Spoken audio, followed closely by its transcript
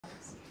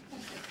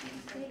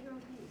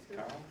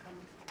Carl?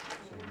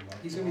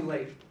 He's gonna be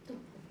late.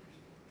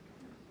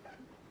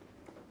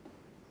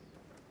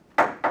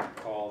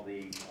 Call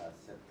the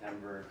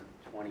September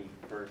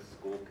 21st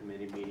school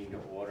committee meeting to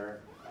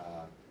order.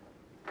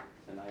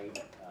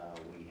 Tonight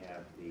we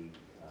have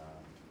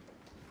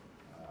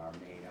our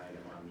main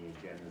item on the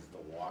agenda is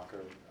the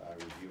Walker,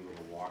 review of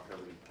the Walker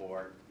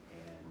report,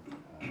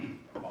 and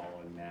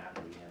following that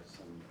we have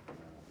some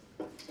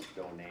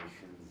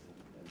donations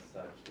and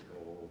such to go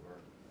over,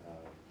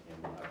 and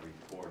we'll have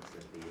reports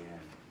at the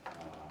end.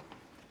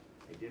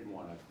 I did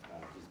want to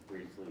just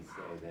briefly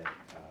say that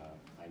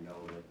I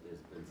know that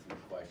there's been some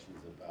questions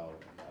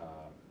about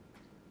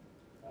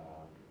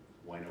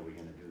when are we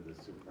going to do the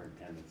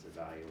superintendent's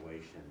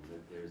evaluation.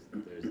 That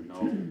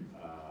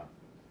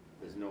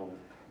there's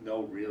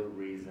no real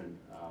reason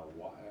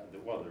why.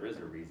 Well, there is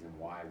a reason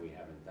why we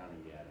haven't done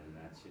it yet, and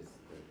that's just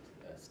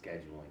a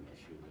scheduling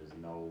issue. There's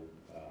no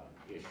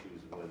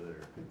issues with it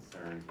or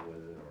concerns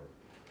with it,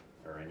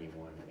 or any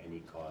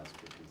cause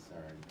for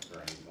concern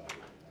for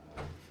anybody.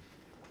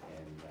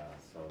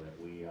 So that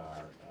we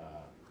are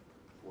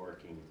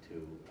working to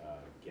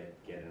get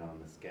it on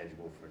the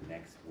schedule for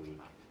next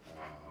week,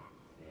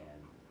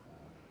 and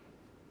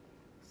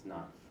it's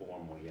not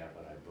formal yet,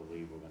 but I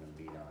believe we're going to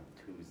meet on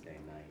Tuesday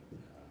night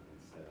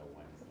instead of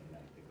Wednesday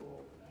night to go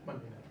over that.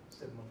 Monday night,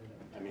 instead of Monday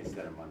night. I mean,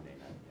 instead of Monday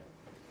night,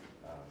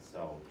 yeah.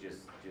 So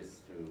just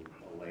to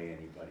allay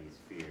anybody's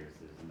fears,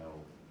 there's no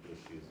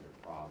issues or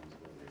problems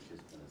with it. It's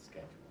just been a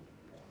scheduling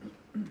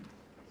problem.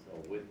 So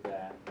with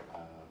that, I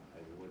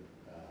would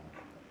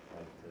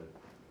like to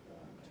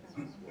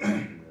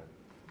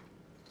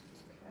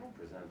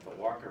present the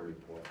Walker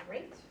report.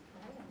 Great.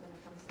 All right, I'm going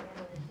to come stand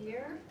over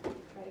here,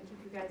 try to keep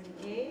you guys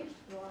engaged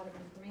with a lot of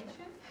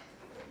information.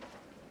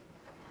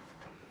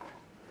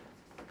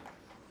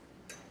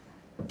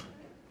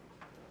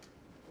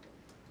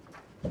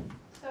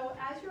 So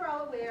as you're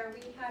all aware,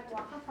 we had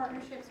Walker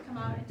Partnerships come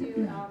out and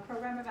do a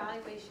program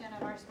evaluation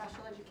of our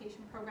special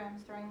education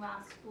programs during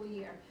last school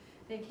year.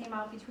 They came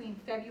out between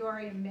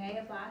February and May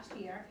of last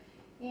year.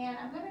 And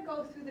I'm going to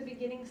go through the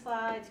beginning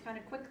slides kind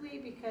of quickly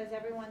because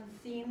everyone's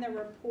seen the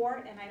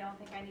report and I don't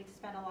think I need to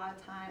spend a lot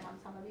of time on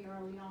some of the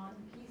early on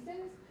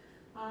pieces.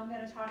 I'm going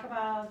to talk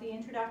about the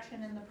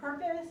introduction and the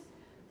purpose,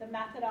 the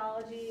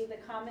methodology, the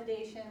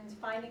commendations,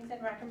 findings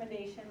and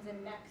recommendations,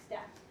 and next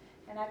steps.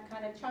 And I've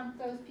kind of chunked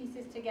those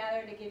pieces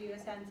together to give you a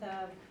sense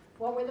of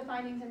what were the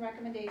findings and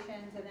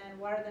recommendations, and then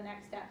what are the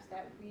next steps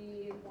that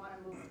we want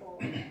to move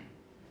forward in.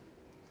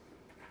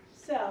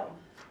 So,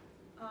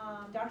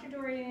 Dr.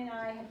 Doherty and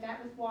I had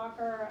met with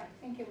Walker, I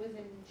think it was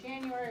in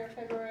January or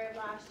February of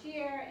last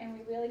year, and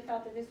we really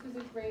felt that this was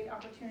a great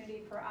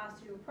opportunity for us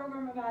to do a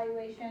program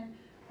evaluation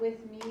with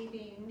me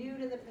being new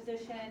to the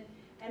position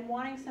and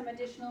wanting some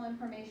additional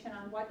information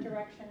on what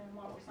direction and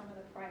what were some of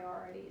the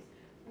priorities.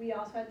 We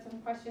also had some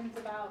questions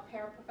about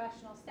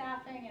paraprofessional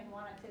staffing and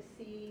wanted to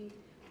see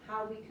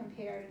how we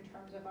compared in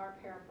terms of our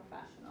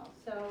paraprofessionals.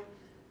 So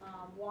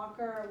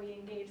we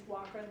engaged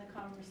Walker in the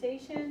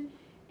conversation,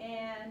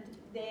 and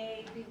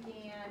they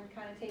began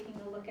kind of taking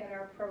a look at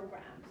our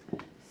programs.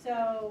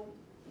 So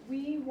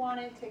we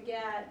wanted to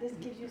this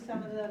gives you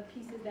some of the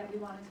pieces that we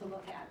wanted to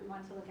look at. We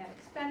wanted to look at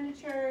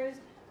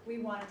expenditures, we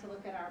wanted to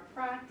look at our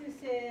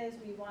practices,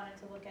 we wanted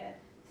to look at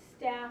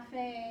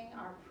staffing,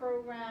 our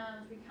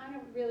programs. We kind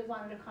of really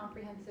wanted a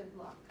comprehensive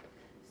look.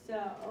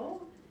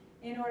 So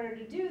in order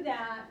to do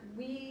that,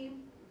 we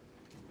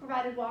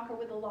provided Walker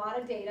with a lot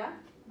of data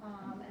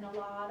and a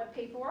lot of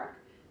paperwork.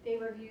 They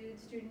reviewed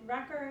student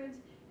records,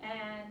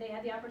 and they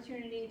had the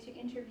opportunity to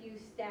interview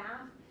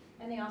staff,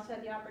 and they also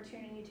had the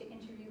opportunity to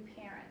interview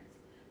parents.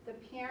 The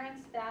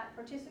parents that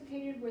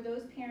participated were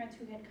those parents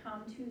who had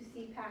come to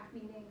CPAC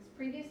meetings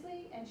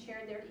previously and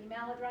shared their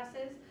email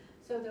addresses.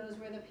 So those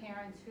were the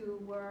parents who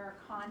were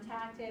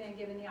contacted and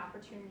given the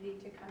opportunity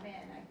to come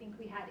in. I think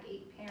we had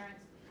 8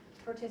 parents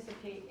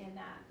participate in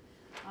that,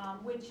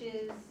 which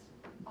is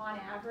on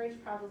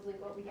average probably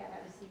what we get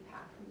at a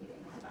CPAC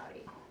meeting, is about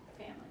 8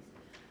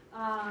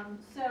 families.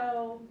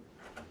 So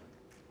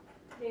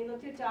they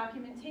looked at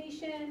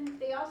documentation.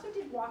 They also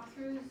did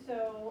walkthroughs,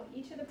 so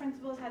each of the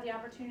principals had the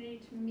opportunity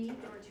to meet.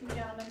 There were 2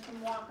 gentlemen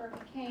from Walker who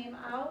came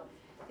out.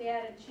 They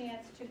had a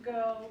chance to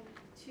go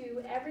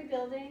to every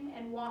building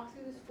and walk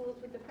through the schools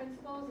with the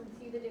principals and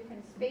see the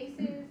different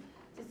spaces,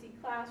 to see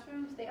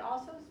classrooms. They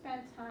also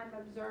spent time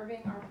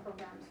observing our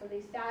programs. So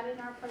they sat in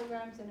our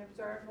programs and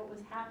observed what was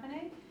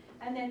happening.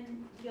 And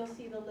then you'll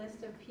see the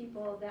list of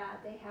people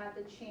that they had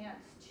the chance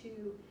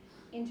to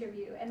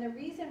interview. And the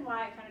reason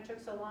why it kind of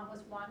took so long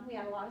was, one, we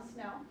had a lot of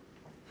snow.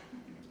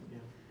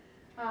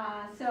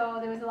 So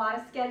there was a lot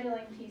of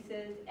scheduling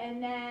pieces.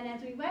 And then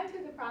as we went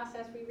through the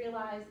process, we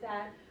realized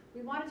that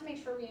we wanted to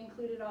make sure we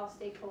included all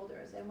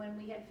stakeholders. And when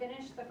we had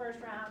finished the first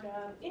round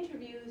of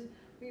interviews,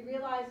 we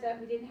realized that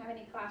we didn't have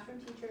any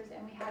classroom teachers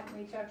and we hadn't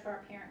reached out to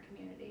our parent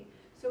community.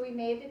 So we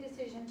made the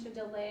decision to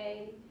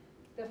delay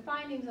the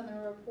findings on the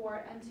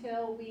report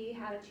until we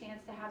had a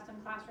chance to have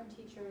some classroom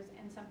teachers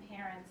and some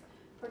parents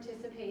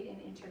participate in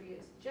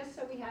interviews, just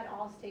so we had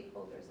all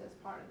stakeholders as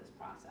part of this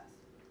process.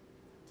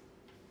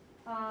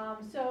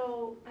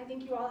 So I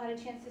think you all had a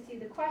chance to see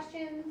the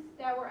questions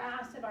that were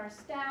asked of our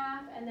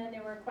staff, and then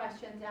there were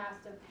questions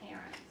asked of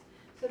parents.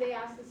 So they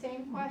asked the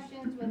same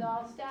questions with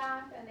all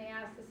staff, and they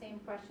asked the same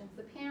questions.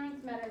 The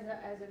parents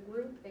met as a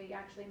group. They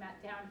actually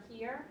met down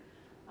here.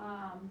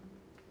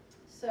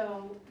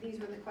 So these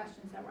were the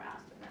questions that were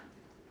asked of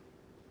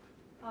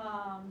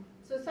them.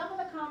 So some of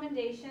the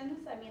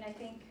commendations, I mean, I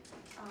think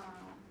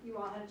you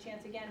all had a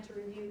chance again to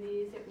review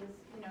these. It was,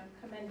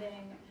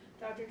 commending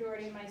Dr.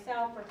 Doherty and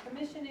myself for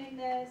commissioning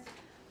this,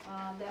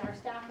 that our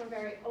staff were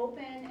very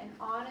open and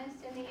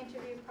honest in the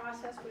interview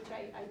process, which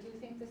I do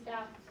think the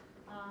staff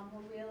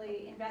were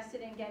really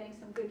invested in getting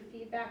some good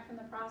feedback from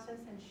the process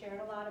and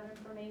shared a lot of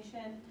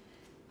information.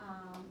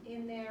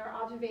 In their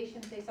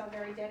observations, they saw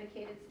very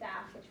dedicated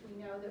staff, which we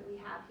know that we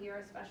have here,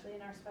 especially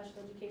in our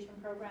special education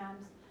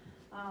programs,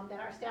 that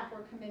our staff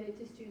were committed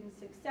to student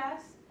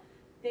success.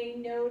 They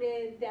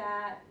noted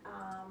that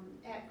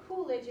at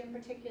Coolidge in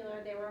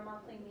particular, there were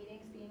monthly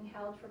meetings being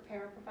held for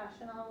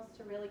paraprofessionals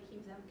to really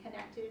keep them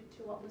connected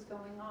to what was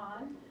going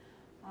on.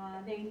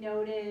 They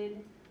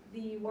noted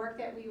the work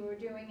that we were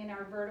doing in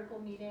our vertical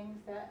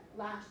meetings that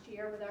last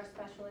year with our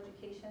special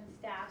education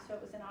staff, so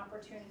it was an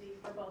opportunity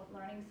for both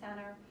Learning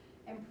Center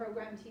and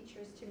program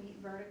teachers to meet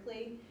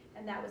vertically,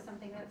 and that was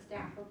something that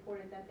staff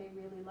reported that they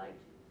really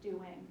liked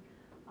doing.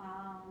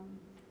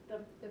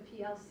 The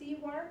PLC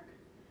work.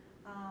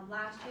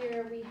 Last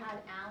year we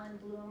had Alan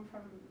Bloom who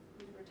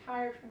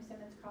retired from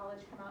Simmons College,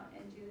 come out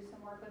and do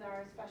some work with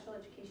our special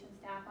education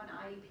staff on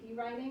IEP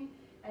writing,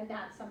 and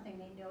that's something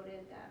they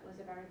noted that was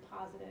a very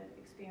positive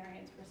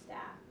experience for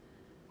staff.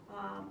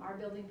 Our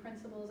building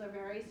principals are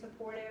very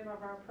supportive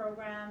of our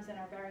programs and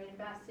are very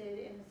invested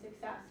in the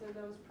success of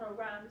those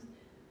programs.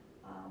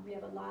 We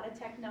have a lot of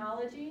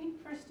technology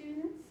for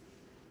students.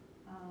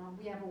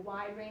 We have a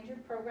wide range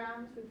of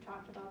programs. We've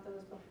talked about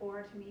those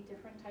before to meet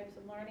different types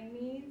of learning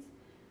needs.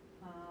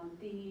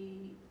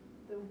 The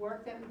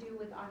work that we do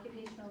with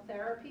occupational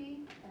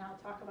therapy, and I'll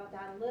talk about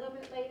that a little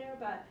bit later,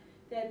 but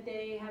that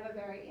they have a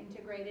very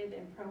integrated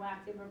and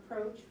proactive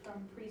approach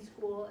from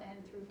preschool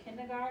and through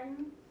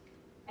kindergarten.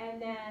 And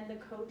then the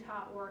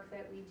co-taught work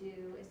that we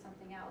do is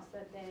something else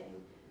that they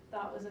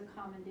thought was a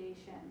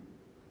commendation.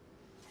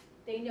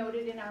 They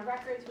noted in our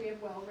records we have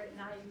well-written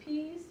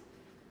IEPs.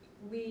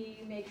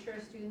 We make sure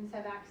students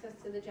have access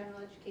to the general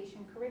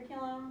education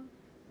curriculum.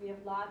 We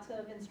have lots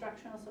of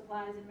instructional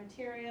supplies and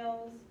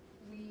materials.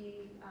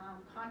 We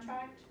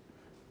contract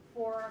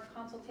for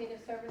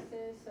consultative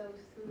services, so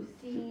through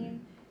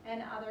SEAM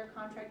and other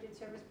contracted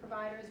service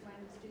providers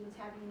when students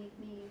have unique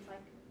needs,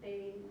 like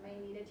they may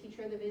need a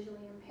teacher of the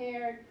visually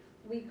impaired,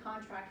 we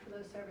contract for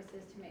those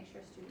services to make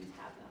sure students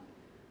have them.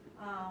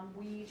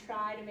 We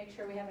try to make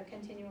sure we have a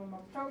continuum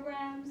of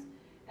programs,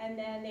 and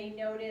then they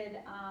noted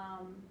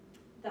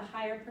the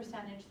higher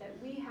percentage that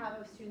we have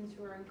of students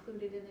who are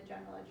included in the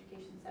general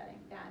education setting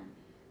than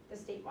the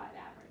statewide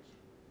average.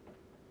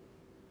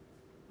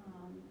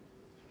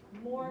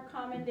 More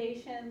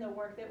commendation, the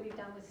work that we've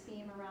done with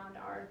SEAM around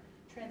our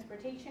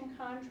transportation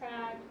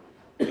contract,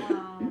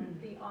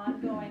 the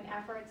ongoing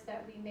efforts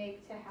that we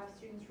make to have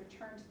students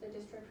return to the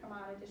district from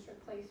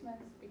out-of-district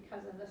placements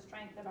because of the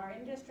strength of our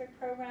in-district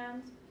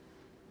programs.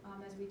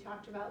 As we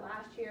talked about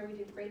last year, we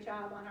did a great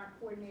job on our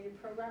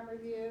coordinated program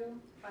review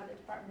by the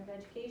Department of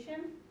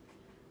Education.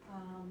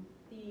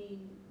 The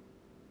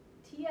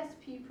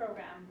TSP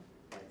program,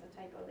 there's a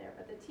typo there,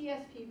 but the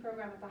TSP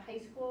program at the high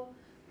school,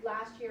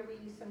 last year we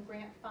used some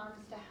grant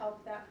funds to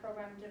help that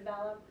program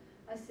develop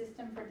a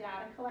system for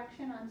data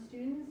collection on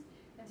students.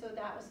 And so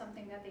that was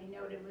something that they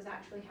noted was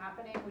actually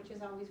happening, which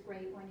is always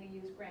great when you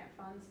use grant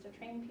funds to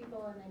train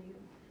people and then you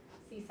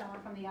see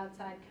someone from the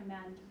outside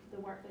commend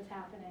the work that's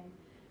happening.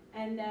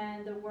 And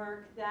then the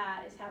work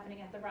that is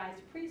happening at the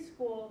Rise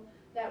Preschool,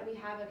 that we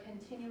have a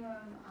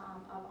continuum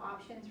of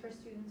options for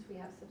students. We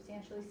have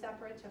substantially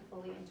separate to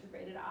fully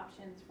integrated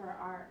options for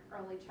our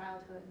early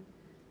childhood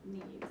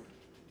needs.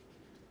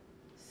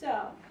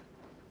 So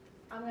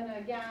I'm going to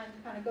again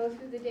kind of go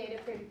through the data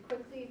pretty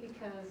quickly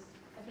because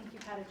I think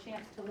you've had a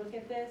chance to look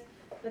at this,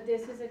 but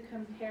this is a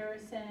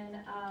comparison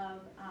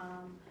of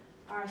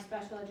our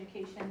special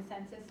education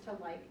census to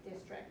like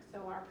districts.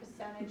 So our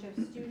percentage of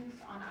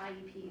students on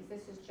IEPs,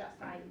 this is just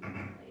IEP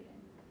related.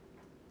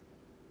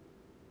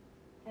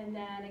 And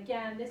then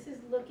again, this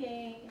is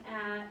looking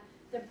at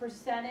the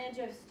percentage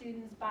of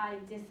students by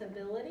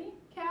disability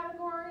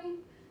category.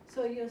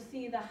 So you'll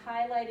see the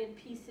highlighted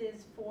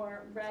pieces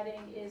for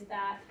Reading is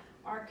that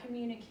our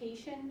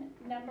communication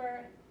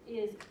number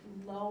is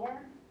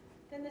lower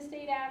than the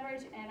state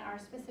average and our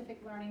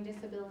specific learning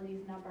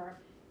disabilities number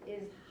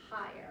is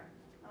higher.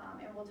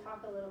 And we'll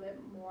talk a little bit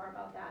more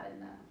about that in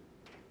the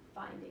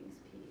findings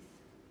piece.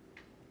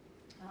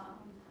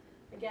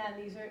 Again,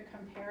 these are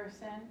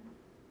comparison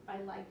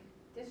by like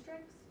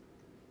districts.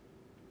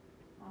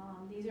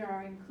 These are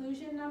our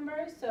inclusion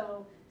numbers.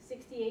 So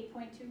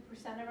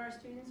 68.2% of our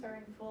students are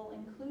in full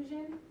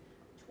inclusion,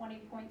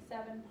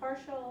 20.7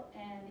 partial,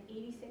 and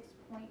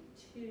 86.2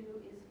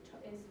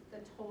 is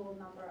the total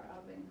number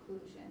of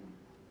inclusion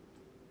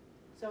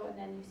So, and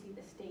then you see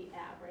the state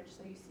average,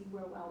 so you see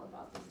we're well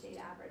above the state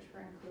average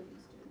for including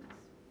students.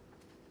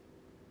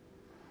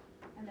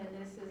 And then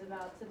this is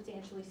about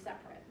substantially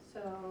separate,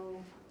 so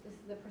this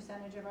is the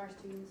percentage of our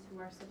students who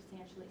are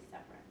substantially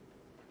separate.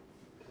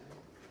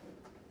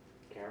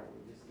 Carolyn,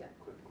 just a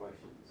quick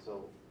question.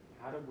 So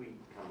how do we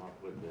come up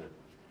with the,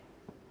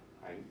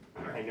 I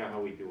know how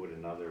we do it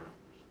in other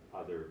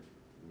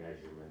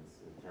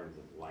measurements in terms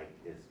of like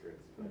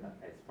districts, but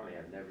it's funny,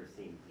 I've never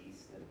seen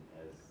Easton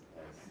as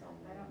I don't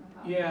someone. know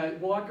how. Yeah,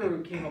 Walker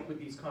came up with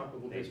these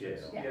comparable They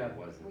did, districts. okay, Yeah, it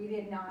wasn't. We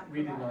did not. we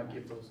did provide not them.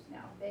 give those. No,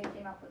 they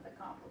came up with the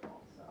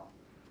comparable, so.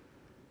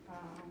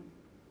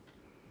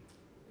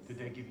 Did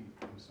they give you,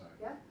 I'm sorry.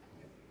 Yeah.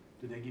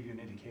 Did they give you an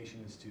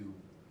indication as to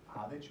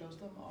how they chose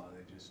them, or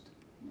they just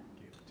No,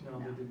 gave it to you? No,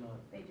 they did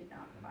not. they did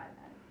not provide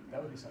that.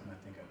 That would be something I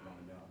think I'd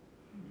want to know.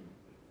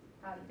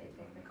 How did they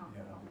pick the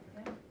comparable?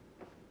 Yeah.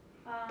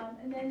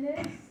 And then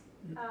this,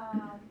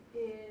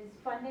 is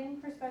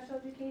funding for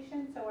special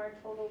education, so our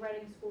total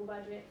Reading school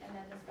budget and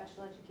then the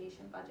special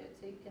education budget,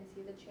 so you can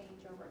see the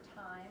change over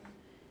time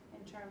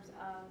in terms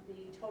of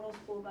the total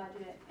school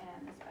budget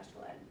and the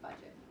special ed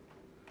budget.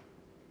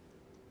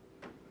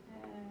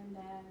 And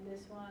then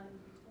this one,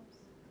 oops,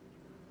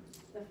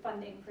 the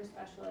funding for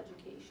special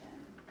education.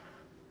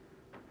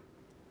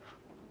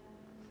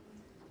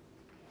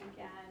 And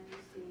again, you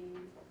see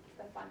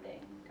the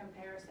funding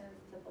comparisons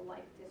to the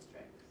like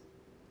districts.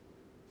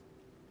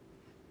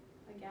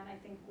 Again, I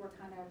think we're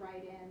kind of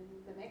right in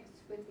the mix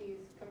with these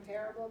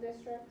comparable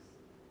districts,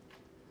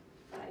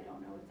 but I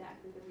don't know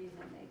exactly the reason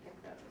they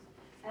picked those.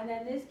 And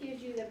then this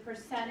gives you the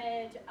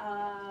percentage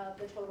of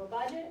the total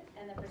budget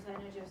and the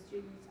percentage of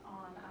students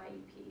on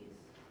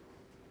IEPs.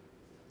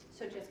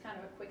 So just kind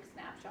of a quick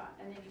snapshot,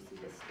 and then you see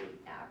the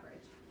state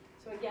average.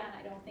 So again,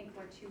 I don't think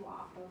we're too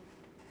off of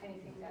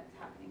anything that's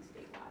happening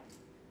statewide.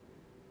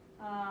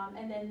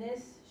 And then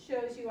this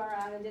shows you our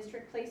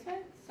out-of-district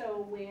placement.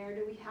 So where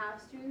do we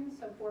have students?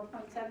 So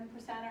 4.7%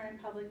 are in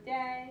public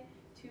day,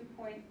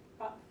 2.4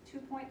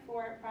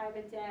 at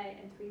private day,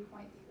 and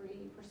 3.3%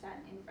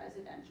 in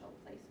residential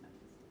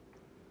placements.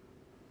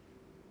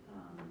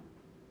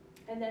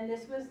 And then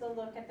this was the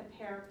look at the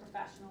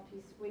paraprofessional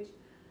piece, which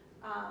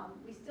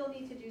we still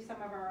need to do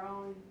some of our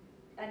own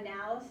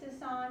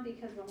analysis on,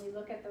 because when we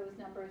look at those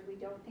numbers, we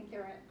don't think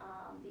they're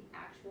the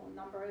actual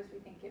numbers. We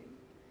think it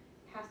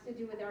has to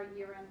do with our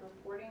year-end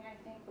reporting, I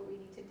think, but we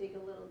need to dig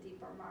a little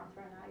deeper.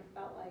 Martha and I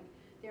felt like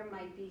there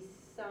might be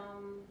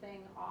something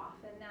off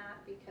in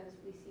that, because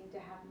we seem to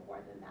have more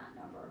than that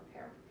number of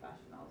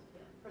paraprofessionals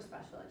for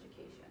special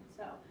education.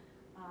 So,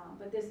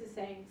 but this is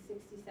saying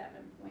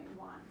 67.1,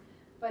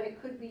 but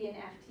it could be an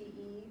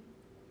FTE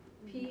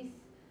piece,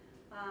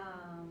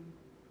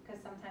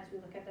 because sometimes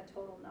we look at the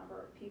total number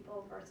of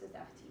people versus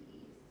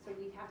FTEs. So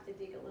we'd have to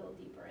dig a little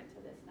deeper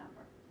into this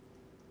number.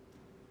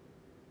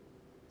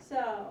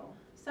 So,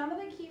 some of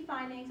the key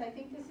findings, I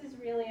think this is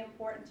really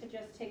important to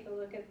just take a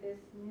look at this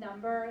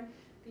number,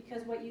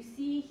 because what you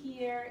see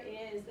here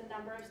is the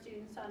number of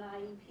students on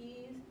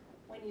IEPs.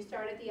 When you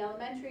start at the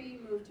elementary, you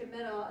move to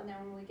middle, and then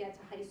when we get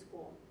to high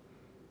school.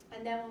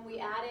 And then when we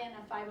add in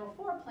a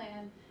 504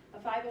 plan, a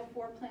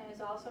 504 plan is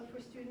also for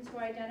students who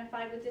are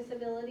identified with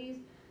disabilities.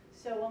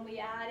 So when we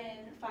add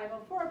in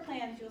 504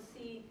 plans, you'll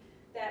see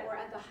that we're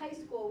at the high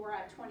school, we're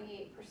at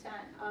 28%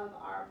 of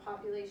our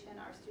population,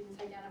 our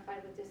students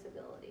identified with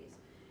disabilities.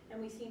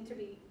 And we seem to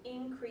be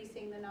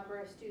increasing the number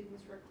of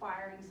students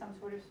requiring some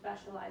sort of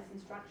specialized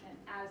instruction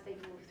as they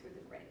move through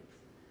the grades.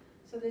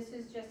 So this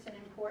is just an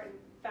important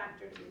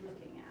factor to be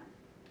looking at.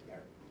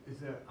 Is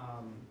there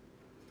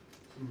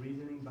some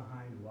reasoning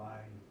behind why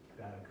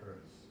that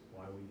occurs?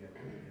 Why we get,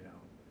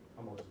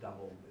 almost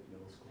double at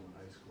middle school and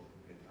high school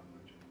compared to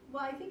elementary?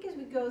 Well, I think as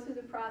we go through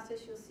the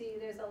process, you'll see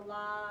there's a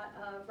lot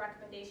of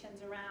recommendations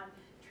around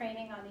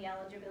training on the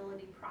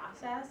eligibility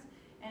process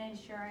and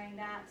ensuring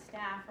that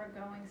staff are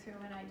going through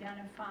and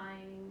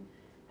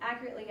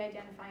accurately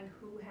identifying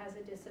who has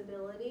a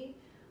disability.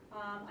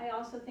 I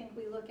also think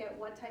we look at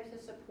what types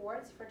of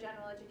supports for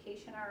general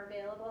education are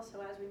available.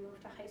 So as we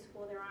move to high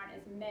school, there aren't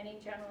as many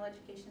general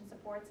education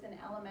supports. In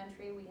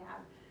elementary, we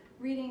have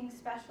reading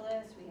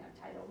specialists, we have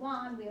Title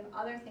I, we have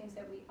other things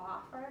that we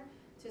offer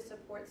to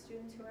support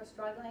students who are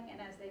struggling,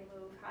 and as they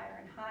move higher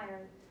and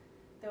higher,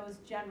 those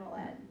general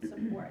ed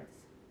supports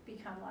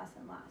become less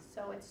and less.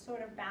 So it's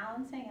sort of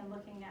balancing and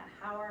looking at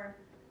how are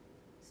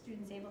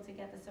students able to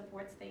get the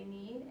supports they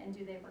need, and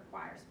do they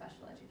require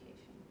special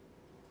education.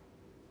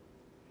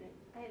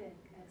 I had a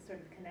sort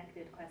of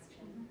connected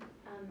question.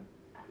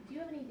 Do you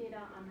have any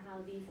data on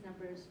how these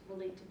numbers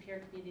relate to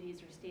peer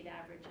communities or state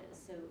averages?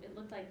 So it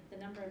looked like the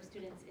number of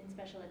students in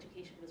special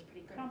education was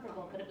pretty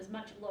comparable, but it was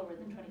much lower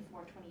than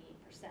 24, 28%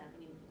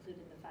 when you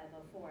included the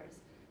 504s.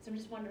 So I'm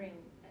just wondering,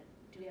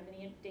 do we have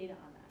any data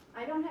on that?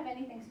 I don't have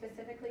anything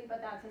specifically, but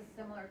that's a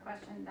similar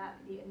question that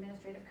the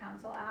administrative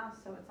council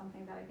asked, so it's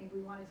something that I think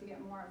we wanted to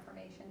get more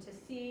information to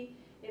see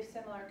if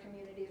similar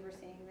communities were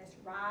seeing this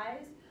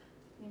rise.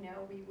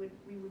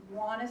 We would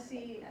want to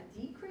see a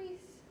decrease,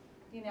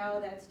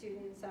 that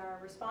students are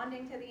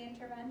responding to the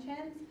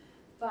interventions,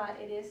 but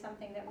it is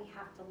something that we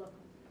have to look,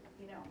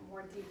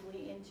 more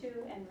deeply into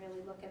and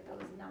really look at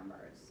those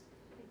numbers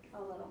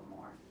a little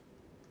more.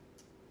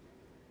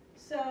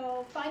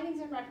 So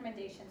findings and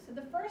recommendations. So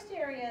the first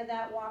area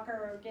that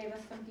Walker gave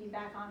us some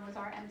feedback on was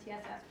our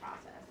MTSS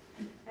process.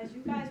 As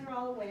you guys are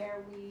all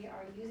aware, we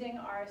are using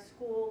our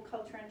school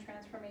culture and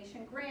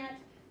transformation grant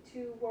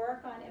to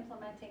work on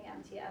implementing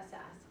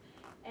MTSS.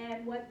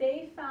 And what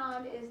they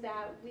found is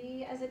that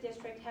we as a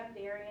district have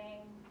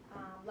varying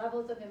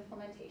levels of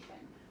implementation,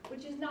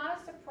 which is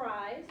not a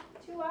surprise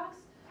to us,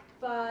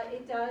 but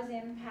it does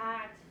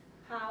impact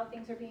how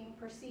things are being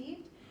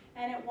perceived.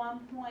 And at one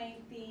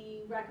point,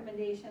 the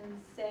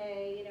recommendations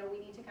say, we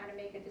need to kind of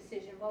make a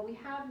decision. Well, we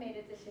have made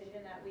a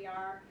decision that we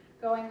are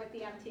going with the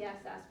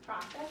MTSS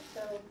process.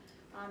 So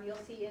you'll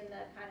see in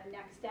the kind of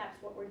next steps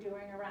what we're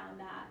doing around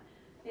that.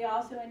 They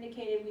also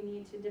indicated we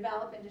need to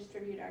develop and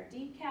distribute our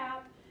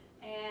DCAP,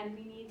 and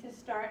we need to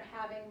start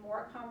having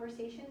more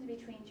conversations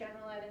between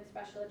general ed and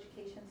special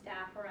education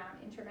staff around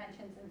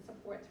interventions and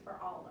supports for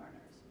all learners.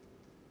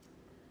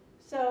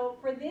 So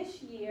for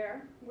this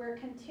year, we're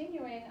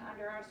continuing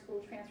under our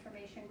school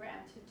transformation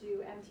grant to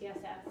do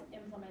MTSS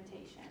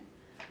implementation.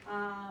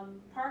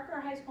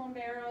 Parker High School and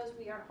Barrows,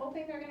 we are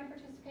hoping they're going to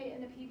participate in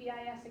the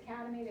PBIS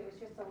Academy. There was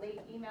just a late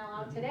email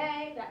out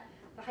today that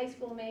the high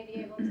school may be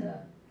able to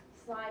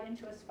slide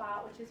into a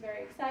spot, which is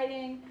very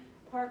exciting.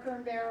 Parker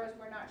and Barrows,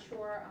 we're not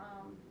sure.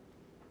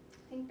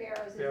 I think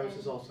Barrows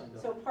is all signed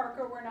up. So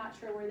Parker, we're not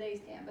sure where they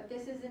stand, but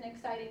this is an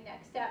exciting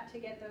next step to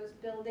get those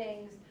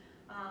buildings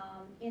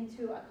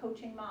into a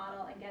coaching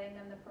model and getting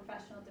them the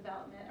professional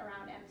development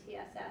around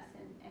MTSS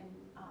and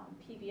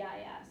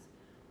PBIS.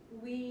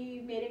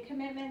 We made a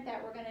commitment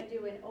that we're going to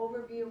do an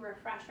overview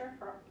refresher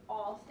for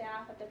all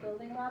staff at the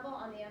building level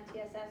on the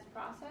MTSS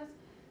process.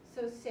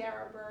 So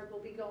Sarah Berg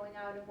will be going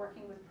out and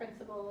working with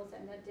principals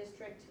and the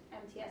district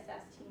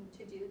MTSS team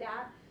to do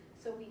that,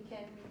 so we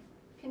can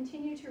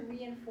continue to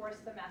reinforce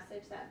the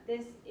message that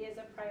this is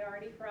a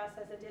priority for us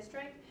as a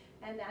district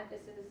and that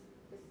this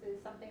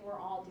is something we're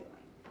all doing.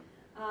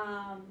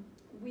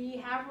 We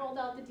have rolled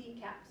out the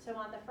DCAP. So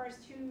on the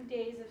first 2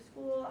 days of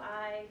school,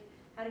 I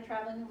had a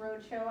traveling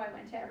roadshow. I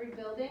went to every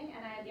building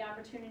and I had the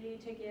opportunity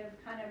to give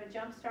kind of a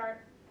jumpstart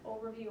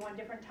overview on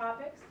different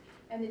topics,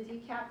 and the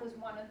DCAP was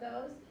one of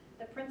those.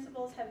 The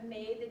principals have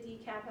made the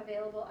DCAP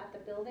available at the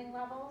building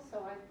level,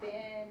 so I've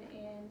been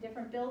in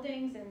different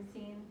buildings and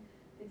seen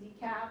the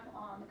DCAP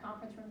on the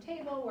conference room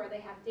table where they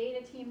have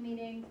data team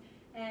meetings,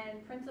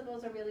 and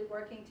principals are really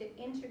working to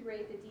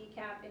integrate the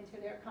DCAP into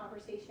their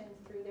conversations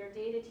through their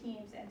data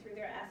teams and through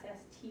their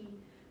SST,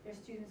 their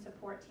student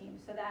support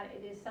teams, so that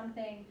it is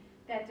something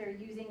that they're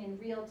using in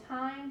real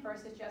time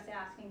versus just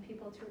asking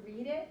people to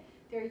read it.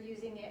 They're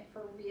using it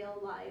for real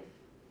life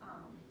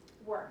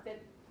work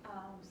that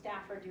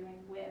staff are doing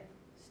with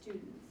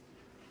students.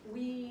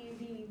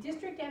 The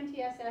district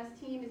MTSS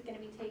team is going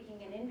to be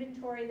taking an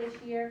inventory this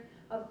year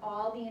of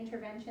all the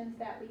interventions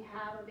that we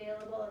have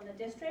available in the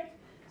district,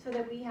 so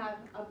that we have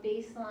a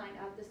baseline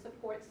of the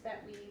supports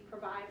that we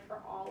provide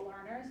for all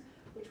learners,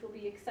 which will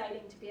be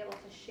exciting to be able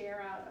to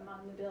share out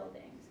among the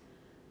buildings.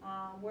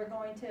 We're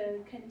going to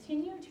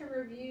continue to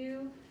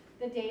review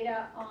the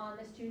data on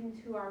the students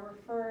who are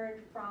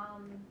referred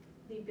from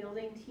the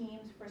building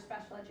teams for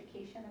special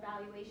education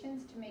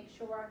evaluations to make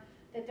sure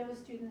that those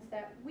students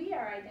that we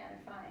are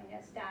identifying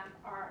as staff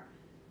are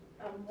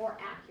more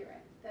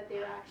accurate, that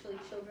they're actually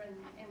children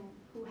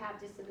who have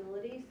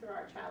disabilities through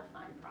our Child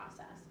Find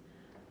process.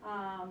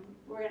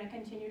 We're going to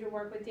continue to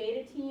work with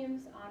data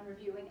teams on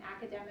reviewing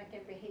academic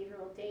and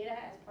behavioral data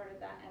as part of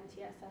that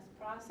MTSS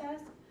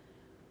process.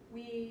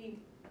 We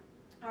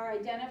are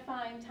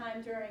identifying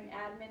time during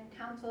admin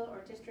council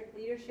or district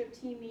leadership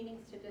team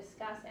meetings to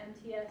discuss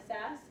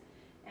MTSS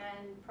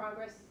and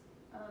progress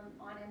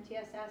on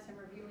MTSS and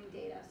reviewing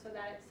data, so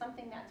that it's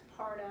something that's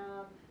part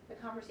of the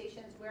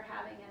conversations we're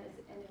having as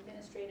an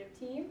administrative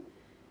team.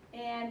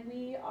 And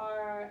we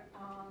are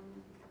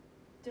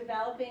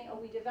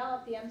we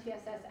developed the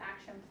MTSS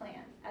action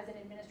plan as an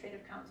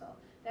administrative council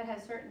that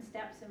has certain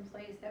steps in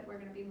place that we're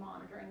going to be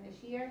monitoring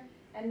this year,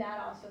 and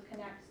that also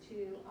connects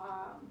to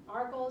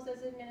our goals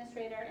as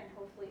administrator and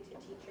hopefully to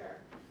teacher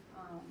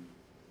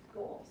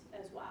goals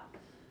as well.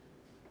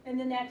 In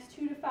the next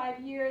 2 to 5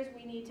 years,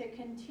 we need to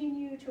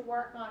continue to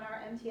work on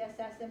our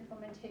MTSS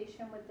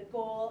implementation with the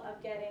goal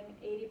of getting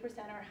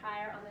 80% or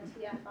higher on the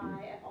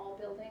TFI at all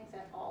buildings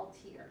at all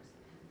tiers.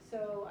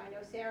 So I know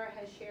Sarah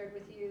has shared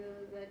with you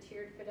the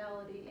tiered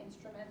fidelity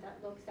instrument that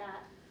looks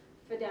at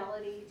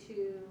fidelity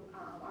to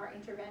our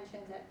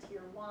interventions at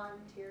tier 1,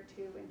 tier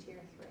 2, and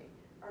tier 3.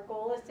 Our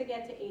goal is to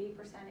get to 80%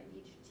 at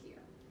each tier.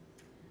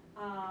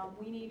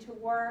 We need to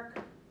work,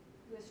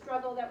 the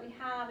struggle that we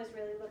have is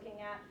really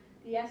looking at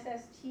the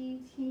SST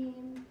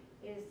team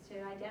is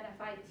to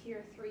identify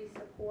tier 3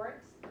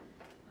 supports.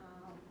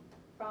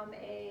 From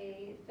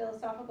a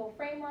philosophical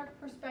framework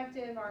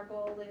perspective, our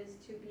goal is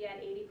to be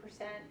at 80%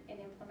 in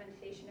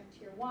implementation of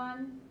tier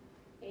 1,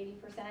 80%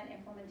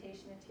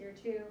 implementation of tier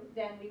 2.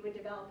 Then we would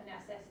develop an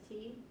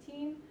SST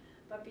team,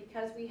 but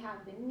because we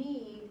have the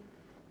need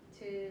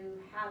to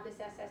have this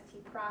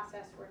SST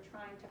process, we're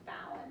trying to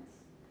balance,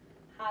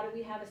 how do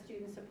we have a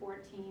student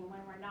support team when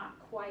we're not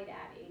quite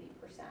at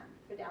 80%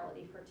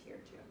 fidelity for tier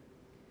 2?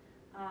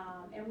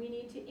 And we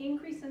need to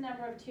increase the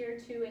number of tier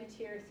 2 and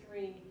tier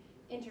 3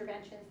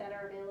 interventions that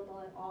are available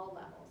at all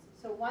levels.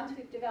 So once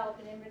we've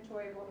developed an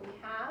inventory of what we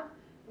have,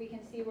 we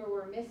can see where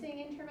we're missing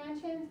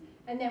interventions,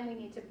 and then we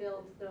need to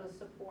build those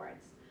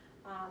supports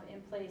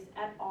in place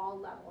at all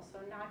levels. So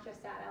not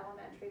just at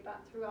elementary, but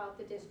throughout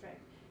the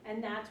district.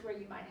 And that's where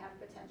you might have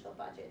potential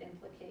budget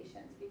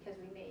implications, because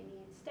we may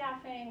need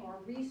staffing or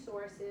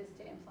resources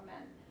to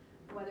implement,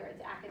 whether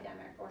it's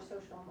academic or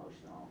social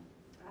emotional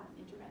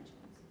interventions.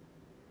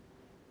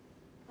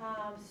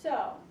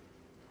 So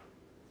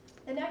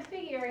the next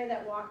big area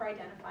that Walker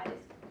identified is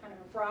kind of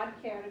a broad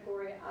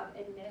category of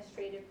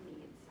administrative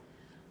needs.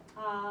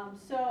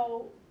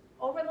 So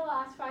over the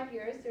last 5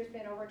 years, there's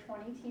been over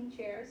 20 team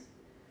chairs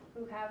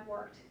who have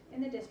worked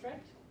in the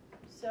district.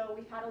 So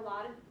we've had a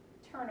lot of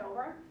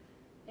turnover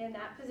in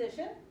that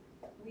position.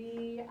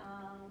 We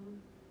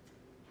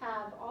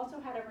have also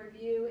had a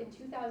review in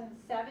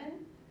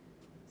 2007.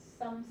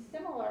 Some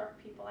similar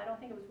people, I don't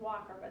think it was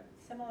Walker, but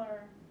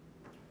similar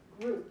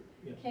group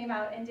came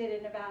out and did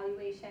an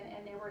evaluation,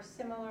 and there were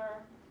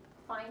similar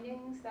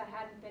findings that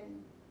hadn't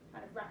been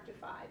kind of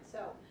rectified.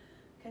 So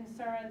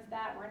concerns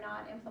that we're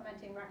not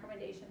implementing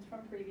recommendations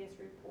from previous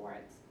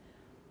reports.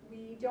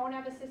 We don't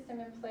have a system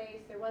in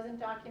place. There wasn't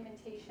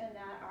documentation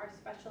that our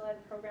special ed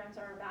programs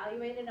are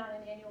evaluated on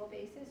an annual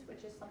basis,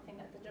 which is something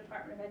that the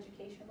Department of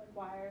Education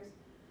requires.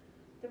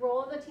 The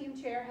role of the team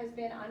chair has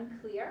been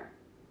unclear.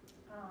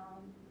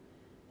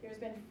 There's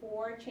been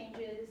 4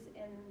 changes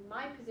in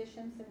my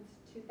position since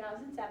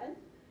 2007.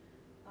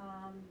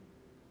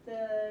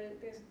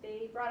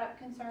 They brought up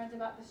concerns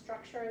about the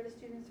structure of the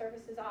Student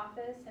Services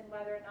Office and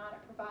whether or not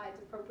it provides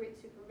appropriate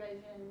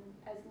supervision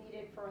as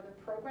needed for the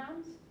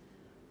programs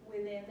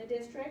within the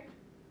district.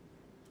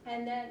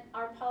 And then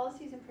our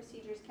policies and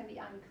procedures can be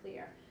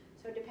unclear.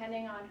 So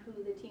depending on who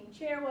the team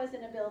chair was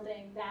in a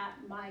building, that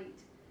might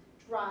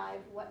drive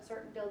what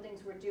certain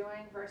buildings were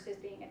doing versus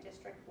being a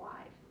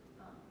district-wide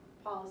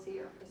policy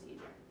or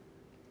procedure.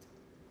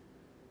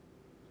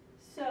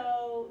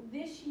 So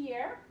this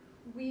year,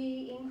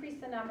 we increased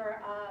the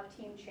number of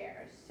team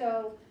chairs.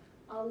 So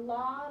a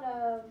lot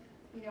of,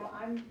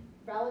 I'm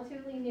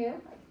relatively new,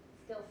 I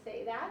still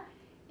say that.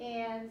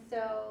 And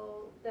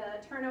so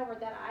the turnover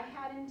that I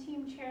had in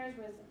team chairs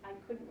was, I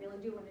couldn't really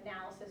do an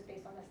analysis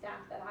based on the staff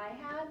that I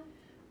had,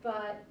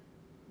 but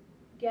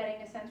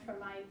getting a sense from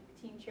my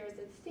team chairs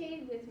that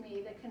stayed with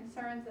me, the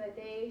concerns that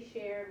they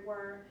shared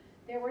were,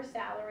 there were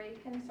salary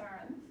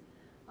concerns.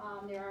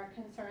 There are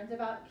concerns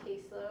about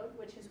caseload,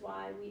 which is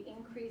why we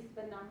increased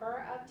the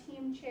number of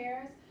team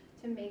chairs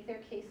to make their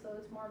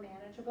caseloads more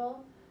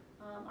manageable.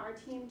 Our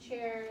team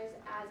chairs,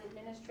 as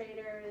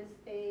administrators,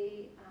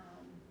 they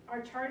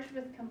are charged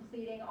with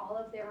completing all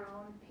of their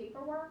own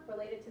paperwork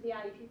related to the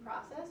IEP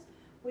process,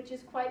 which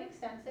is quite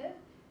extensive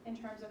in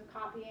terms of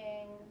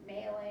copying,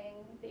 mailing.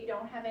 They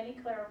don't have any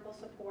clerical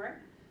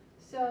support.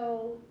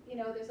 So,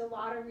 there's a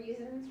lot of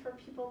reasons for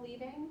people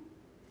leaving.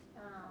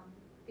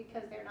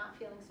 Because they're not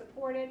feeling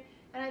supported.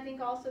 And I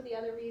think also the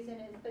other reason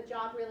is the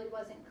job really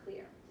wasn't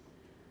clear.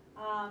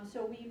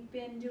 So we've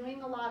been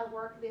doing a lot of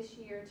work this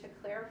year to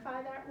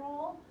clarify that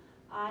role.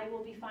 I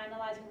will be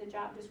finalizing the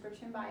job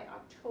description by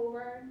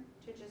October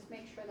to just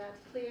make sure that's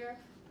clear.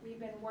 We've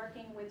been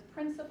working with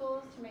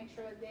principals to make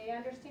sure they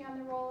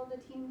understand the role of the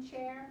team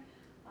chair,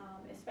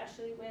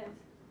 especially with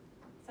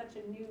such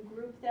a new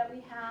group that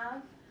we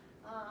have.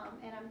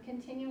 And I'm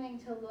continuing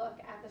to look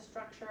at the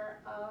structure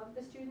of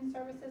the Student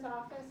Services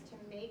Office to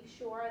make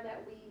sure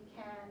that we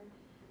can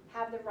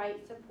have the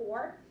right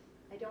support.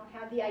 I don't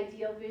have the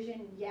ideal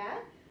vision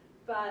yet,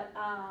 but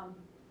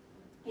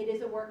it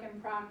is a work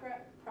in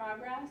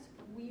progress.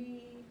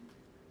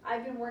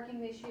 I've been working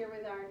this year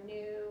with our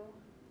new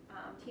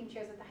team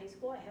chairs at the high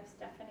school. I have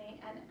Stephanie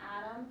and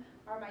Adam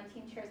are my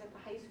team chairs at the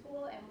high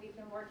school, and we've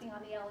been working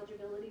on the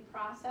eligibility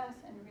process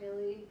and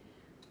really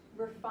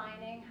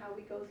refining how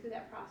we go through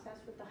that process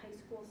with the high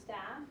school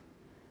staff.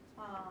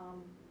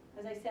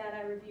 As I said,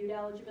 I reviewed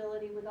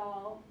eligibility with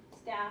all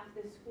staff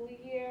this school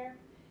year,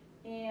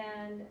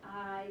 and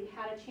I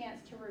had a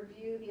chance to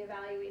review the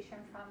evaluation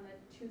from the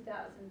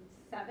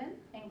 2007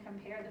 and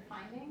compare the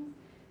findings.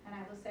 And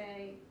I will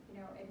say,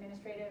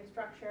 administrative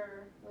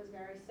structure was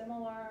very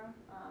similar.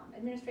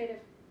 Administrative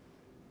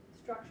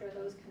structure,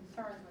 those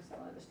concerns were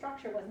similar. The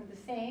structure wasn't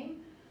the same,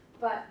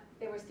 but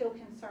there were still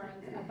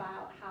concerns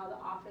about how the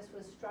office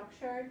was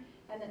structured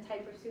and the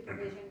type of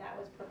supervision that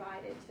was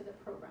provided to the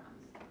programs.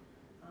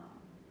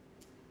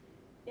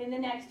 In the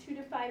next 2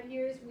 to 5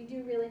 years, we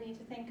do really need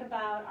to think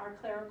about our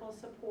clerical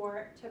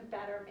support to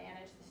better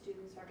manage the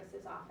Student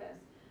Services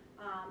Office.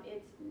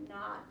 It's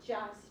not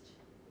just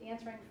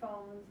answering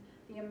phones,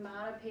 the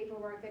amount of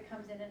paperwork that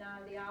comes in and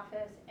out of the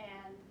office,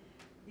 and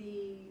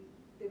the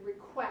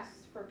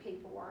requests for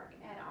paperwork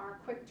and our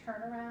quick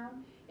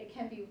turnaround. It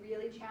can be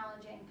really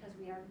challenging because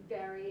we are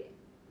very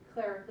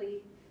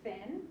clerically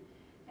thin.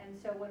 And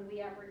so when we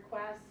have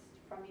requests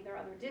from either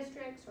other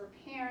districts or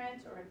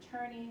parents or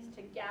attorneys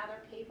to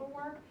gather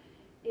paperwork.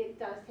 It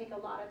does take a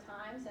lot of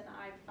times, and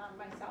I've found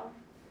myself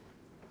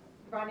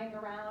running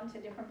around to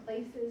different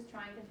places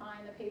trying to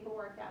find the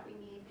paperwork that we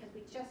need, because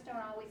we just don't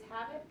always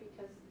have it,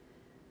 because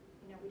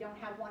we don't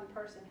have one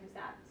person who's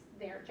that's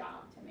their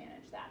job to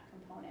manage that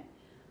component.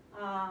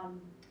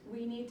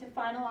 We need to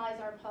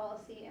finalize our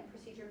policy and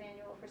procedure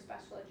manual for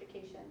special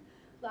education.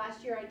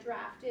 Last year I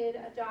drafted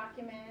a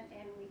document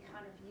and we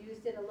kind of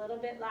used it a little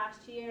bit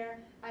last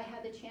year. I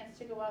had the chance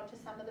to go out to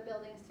some of the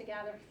buildings to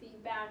gather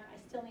feedback. I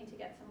still need to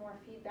get some more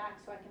feedback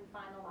so I can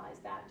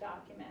finalize that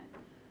document.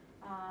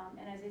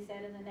 And as I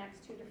said, in the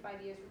next 2 to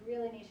 5 years, we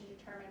really need to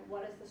determine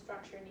what does the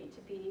structure need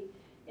to be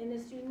in the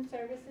student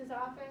services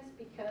office,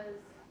 because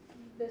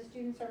the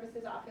student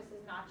services office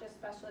is not just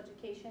special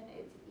education,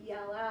 it's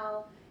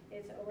ELL,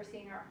 it's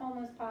overseeing our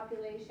homeless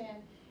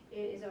population,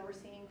 it is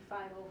overseeing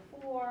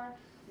 504,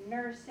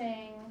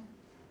 nursing.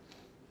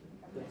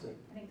 That's it.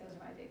 I think those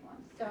are my big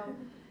ones. So,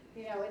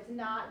 it's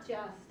not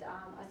just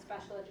a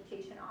special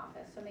education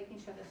office, so making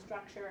sure the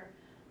structure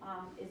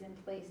is in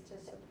place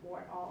to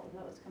support all of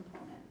those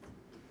components.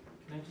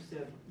 Can I just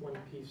add one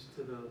piece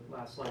to the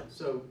last slide?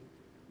 So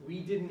we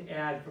didn't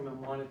add, from a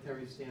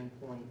monetary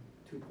standpoint,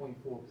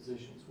 2.4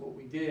 positions. What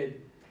we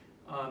did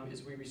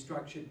is we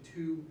restructured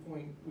two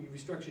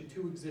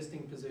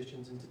existing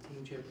positions into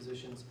team chair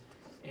positions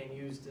and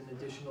used an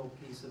additional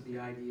piece of the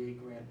IDA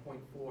grant,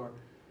 0.4,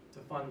 to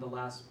fund the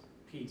last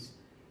piece.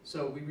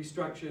 So we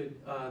restructured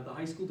the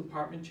high school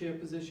department chair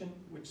position,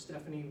 which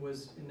Stephanie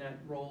was in that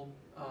role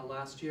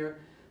last year.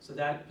 So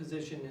that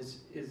position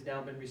is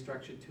now been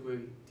restructured to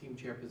a team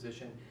chair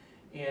position.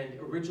 And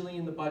originally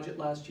in the budget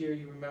last year,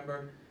 you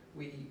remember,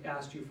 we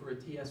asked you for a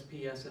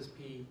TSP,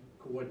 SSP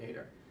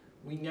coordinator.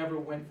 We never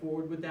went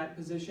forward with that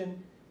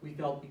position. We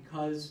felt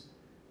because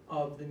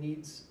of the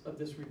needs of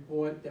this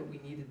report that we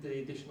needed the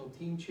additional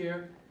team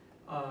chair.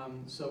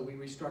 So we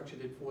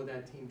restructured it for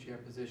that team chair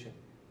position.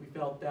 We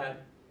felt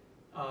that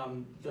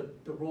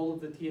the role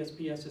of the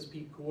TSP,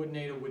 SSP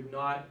coordinator would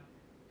not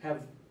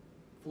have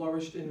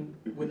flourished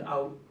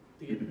without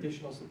the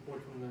additional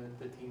support from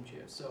the team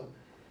chair. So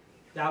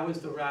that was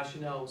the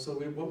rationale. So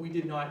we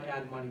did not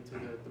add money to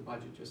the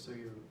budget, just so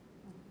you're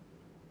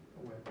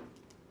aware.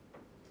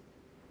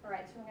 All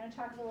right, so we're going to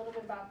talk a little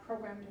bit about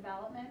program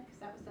development, because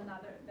that was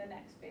the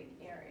next big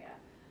area.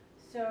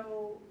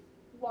 So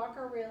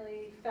Walker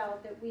really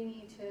felt that we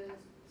need to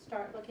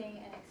start looking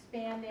and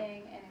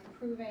expanding and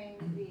improving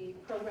the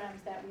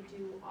programs that we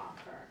do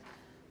offer.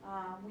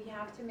 We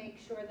have to make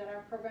sure that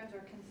our programs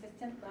are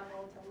consistent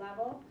level to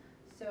level.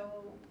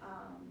 So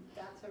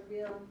that's a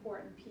real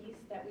important piece,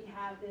 that we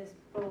have this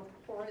both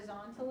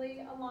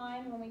horizontally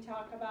aligned when we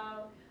talk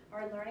about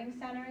our learning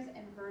centers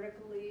and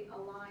vertically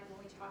aligned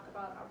when we talk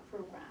about our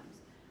programs.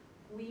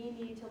 We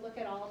need to look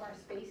at all of our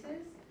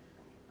spaces.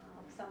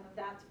 Some of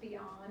that's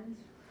beyond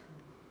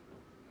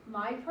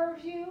my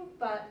purview,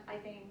 but I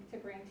think to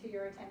bring to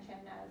your attention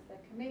as the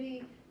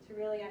committee to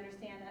really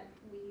understand that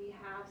we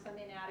have some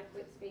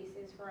inadequate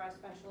spaces for our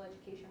special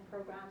education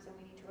programs, and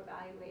we need to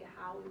evaluate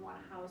how we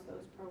want to house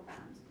those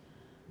programs.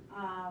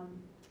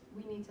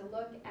 We need to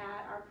look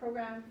at our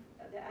program,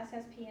 the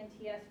SSP and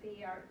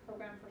TSP, our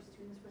program for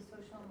students with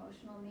social and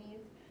emotional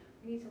needs.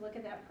 We need to look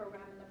at that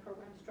program and the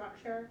program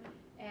structure,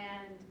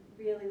 and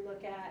really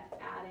look at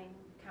adding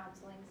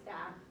counseling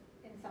staff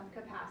in some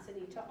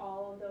capacity to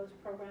all of those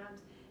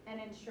programs and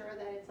ensure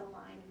that it's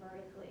aligned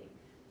vertically.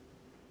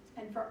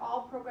 And for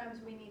all programs,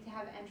 we need to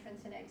have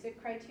entrance and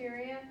exit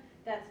criteria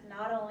that's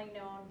not only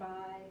known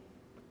by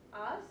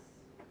us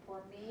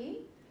or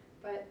me,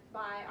 but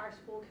by our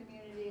school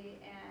community,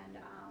 and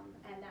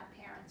that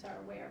parents are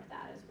aware of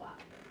that as well.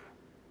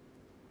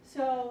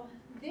 So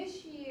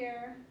this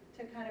year,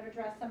 to kind of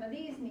address some of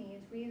these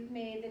needs, we've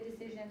made the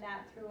decision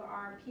that through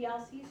our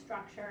PLC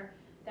structure,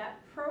 that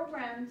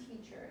program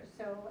teachers,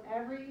 so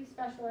every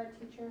special ed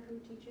teacher who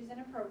teaches in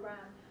a program,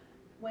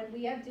 when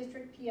we have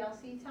district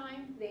PLC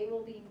time, they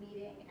will be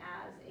meeting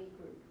as a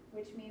group,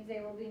 which means they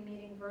will be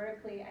meeting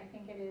vertically. I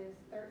think it is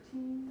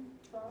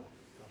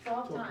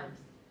 12 times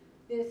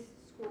this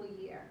school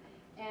year.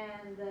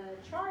 And the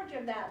charge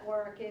of that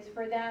work is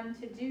for them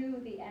to do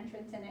the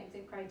entrance and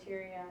exit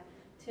criteria,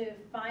 to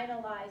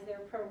finalize their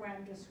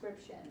program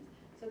descriptions.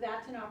 So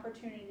that's an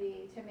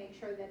opportunity to make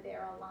sure that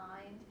they're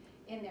aligned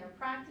in their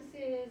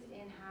practices,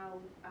 in how,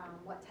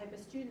 what type of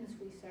students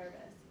we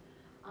service.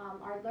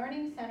 Our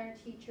learning center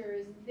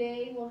teachers,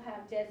 they will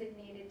have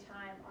designated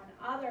time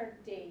on other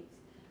dates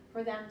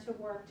for them to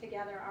work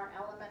together. Our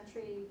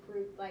elementary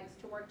group likes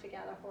to work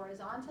together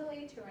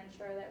horizontally to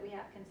ensure that we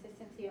have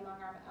consistency among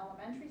our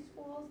elementary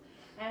schools,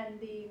 and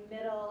the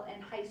middle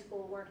and high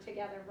school work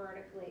together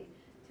vertically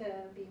to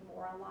be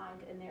more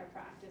aligned in their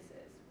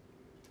practices.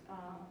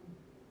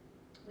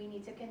 We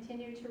need to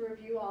continue to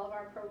review all of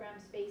our program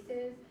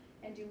spaces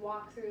and do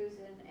walkthroughs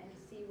and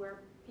see where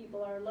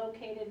people are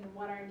located and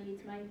what our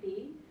needs might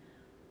be.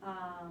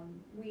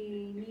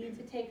 We need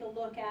to take a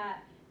look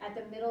at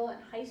the middle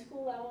and high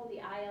school level, the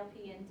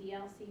ILP and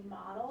DLC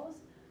models.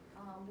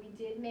 We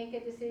did make a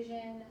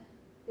decision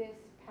this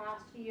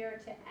past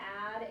year to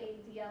add a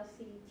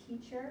DLC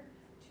teacher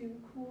to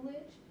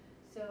Coolidge.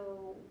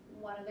 So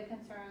one of the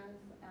concerns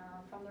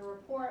from the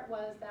report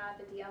was that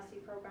the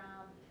DLC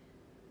program,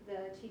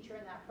 the teacher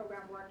in that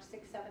program worked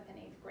 6th, 7th, and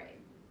 8th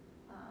grade.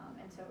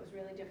 And so it was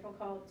really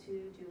difficult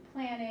to do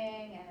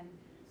planning and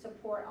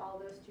support all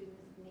those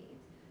students'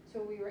 needs.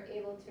 So we were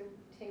able to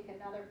take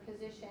another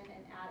position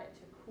and add it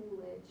to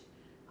Coolidge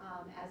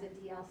as a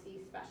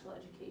DLC special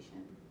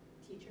education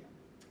teacher.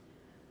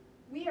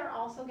 We are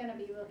also going to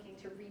be looking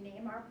to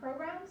rename our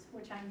programs,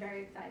 which I'm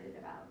very excited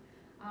about.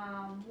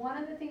 One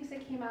of the things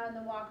that came out in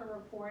the Walker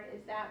report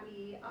is that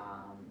we,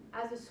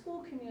 as a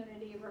school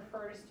community,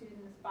 refer to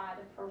students by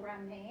the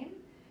program name,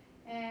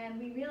 and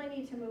we really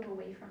need to move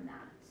away from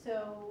that.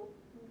 So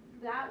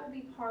that will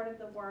be part of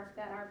the work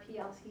that our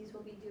PLCs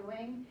will be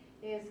doing,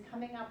 is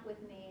coming up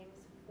with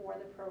names for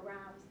the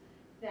programs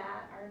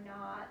that are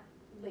not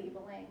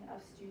labeling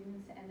of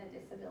students and the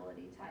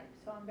disability type.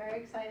 So I'm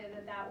very excited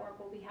that that work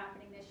will be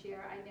happening this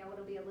year. I know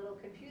it'll be a little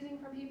confusing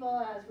for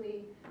people as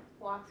we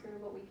walk through,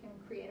 but we can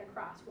create a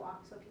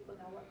crosswalk so people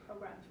know what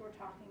programs we're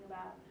talking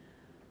about.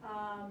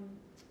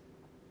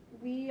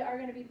 We are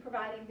going to be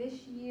providing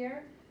this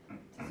year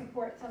to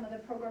support some of the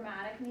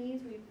programmatic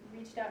needs. We've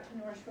reached out to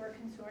North Shore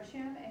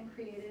Consortium and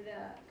created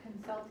a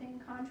consulting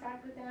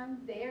contract with them.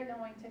 They are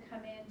going to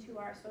come into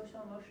our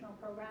social emotional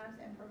programs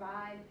and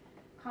provide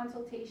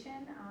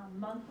consultation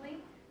monthly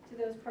to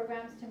those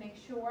programs to make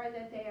sure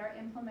that they are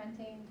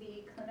implementing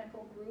the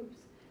clinical groups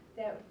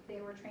that they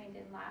were trained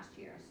in last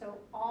year. So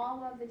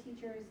all of the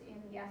teachers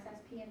in the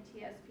SSP and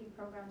TSP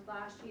programs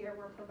last year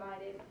were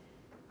provided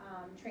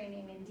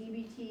training in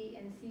DBT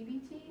and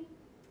CBT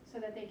so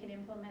that they can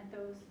implement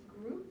those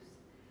groups.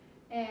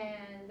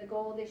 And the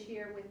goal this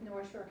year with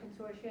North Shore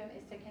Consortium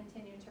is to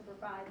continue to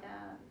provide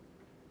the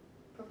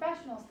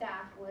professional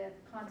staff with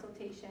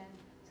consultation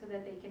so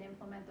that they can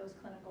implement those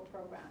clinical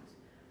programs.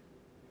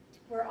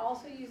 We're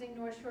also using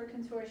North Shore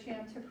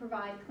Consortium to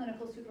provide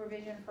clinical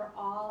supervision for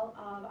all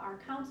of our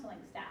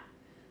counseling staff.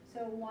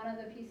 So one of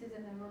the pieces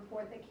in the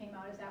report that came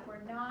out is that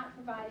we're not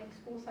providing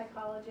school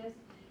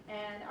psychologists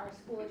and our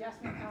school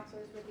adjustment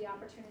counselors with the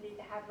opportunity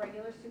to have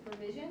regular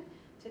supervision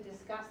to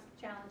discuss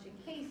challenging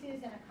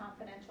cases in a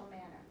confidential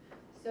manner.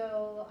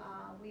 So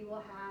we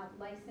will have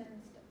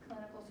licensed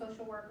clinical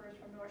social workers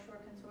from North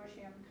Shore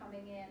Consortium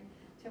coming in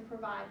to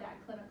provide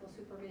that clinical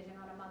supervision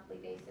on a monthly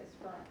basis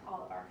for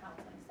all of our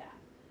counseling staff.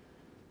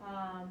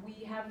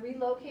 We have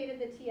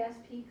relocated the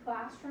TSP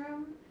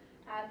classroom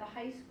at the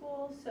high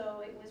school,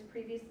 so it was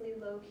previously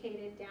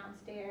located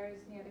downstairs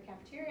near the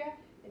cafeteria.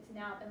 It's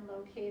now been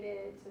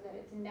located so that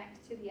it's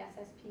next to the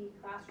SSP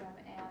classroom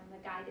and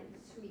the guidance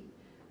suite.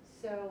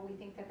 So we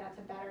think that that's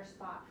a better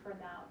spot for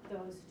now,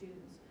 those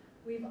students.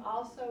 We've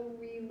also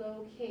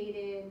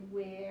relocated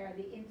where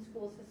the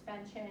in-school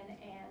suspension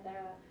and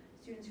the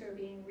students who are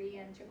being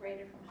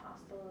reintegrated from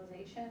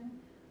hospitalization,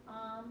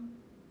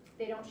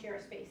 they don't share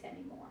a space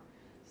anymore.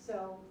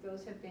 So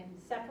those have been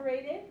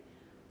separated.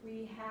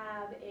 We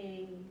have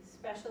a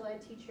special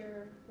ed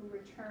teacher who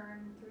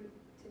returned through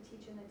to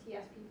teach in the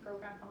TSP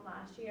program from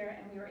last year,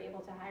 and we were able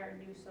to hire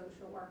a new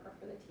social worker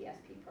for the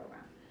TSP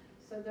program.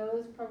 So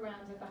those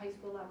programs at the high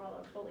school level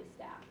are fully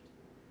staffed.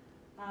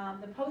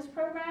 The post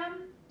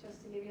program,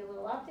 just to give you a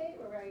little update,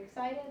 we're very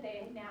excited.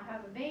 They now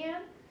have a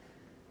van.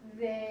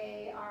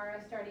 They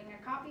are starting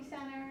a copy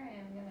center,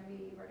 and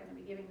we're going to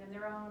be giving them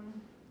their own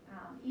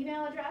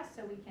email address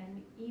so we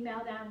can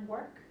email them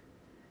work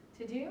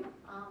to do,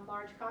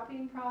 large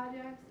copying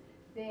projects.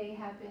 They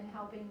have been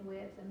helping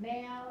with the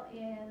mail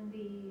in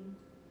the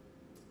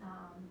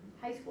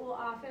high school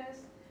office.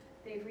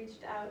 They've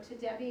reached out to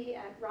Debbie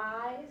at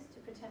RISE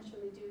to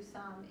potentially do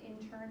some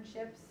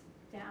internships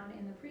down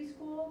in the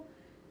preschool.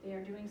 They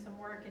are doing some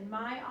work in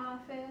my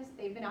office.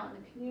 They've been out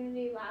in the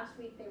community. Last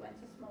week they went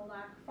to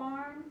Smolak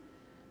Farm.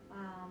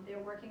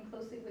 They're working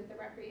closely with the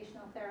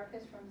recreational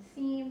therapist from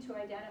SEAM to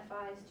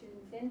identify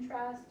students'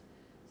 interest.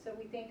 So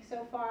we think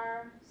so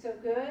far so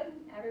good.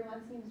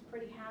 Everyone seems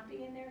pretty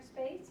happy in their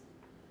space.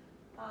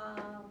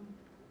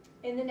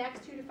 In the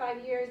next 2 to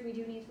 5 years, we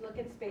do need to look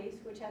at space,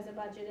 which has a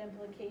budget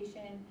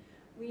implication.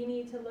 We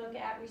need to look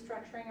at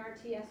restructuring our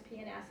TSP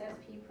and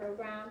SSP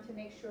program to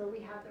make sure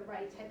we have the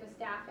right type of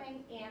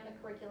staffing and the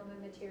curriculum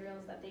and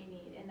materials that they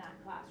need in that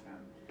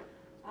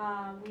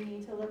classroom. We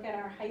need to look at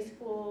our high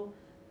school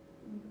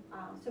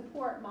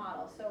support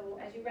model. So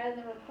as you read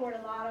in the report,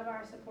 a lot of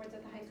our supports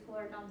at the high school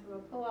are done through a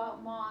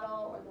pull-out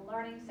model or the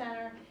Learning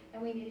Center,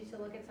 and we needed to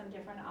look at some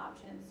different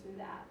options through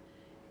that.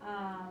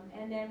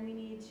 And then we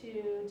need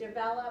to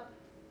develop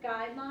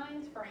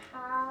guidelines for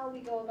how we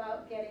go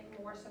about getting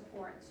more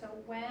support. So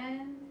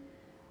when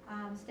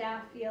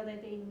staff feel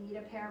that they need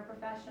a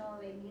paraprofessional,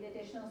 they need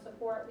additional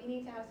support, we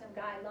need to have some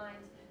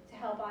guidelines to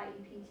help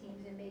IEP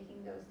teams in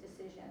making those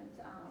decisions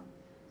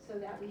so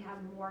that we have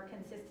more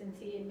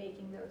consistency in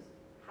making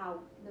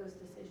those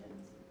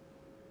decisions.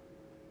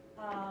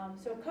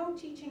 So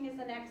co-teaching is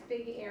the next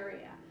big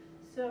area.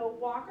 So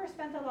Walker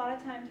spent a lot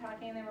of time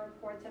talking in their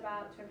reports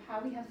about sort of how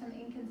we have some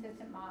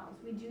inconsistent models.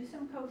 We do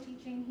some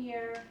co-teaching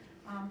here.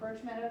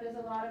 Birch Meadow does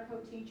a lot of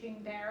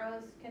co-teaching.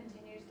 Barrows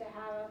continues to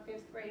have a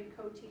 5th grade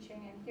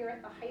co-teaching. And here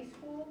at the high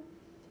school,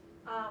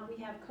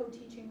 we have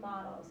co-teaching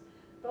models.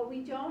 But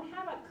we don't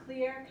have a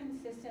clear,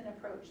 consistent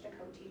approach to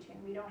co-teaching.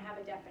 We don't have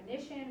a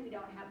definition. We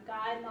don't have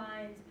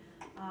guidelines.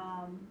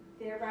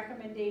 Their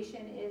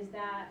recommendation is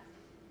that,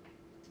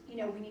 you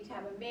know, we need to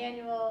have a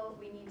manual.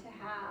 We need to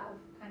have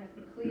kind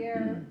of a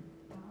clear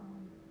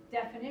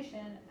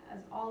definition as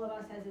all of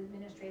us as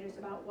administrators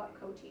about what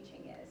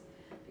co-teaching is.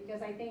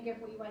 Because I think if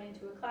we went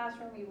into a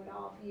classroom, we would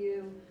all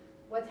view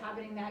what's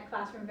happening in that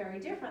classroom very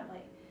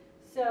differently.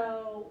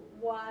 So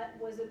what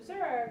was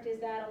observed is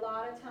that a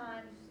lot of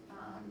times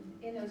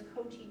in those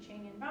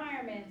co-teaching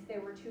environments,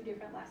 there were 2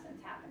 different lessons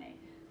happening.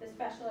 The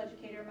special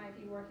educator might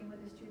be working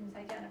with the students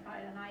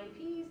identified on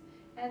IEPs,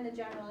 and the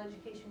general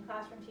education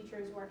classroom teacher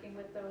is working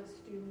with those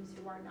students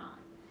who are not.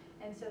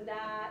 And so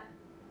that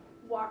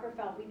Walker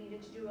felt we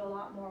needed to do a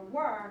lot more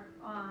work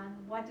on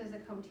what does a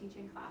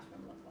co-teaching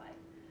classroom look like.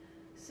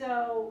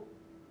 So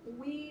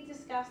we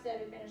discussed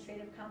at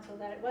Administrative Council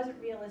that it wasn't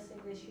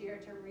realistic this year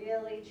to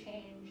really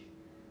change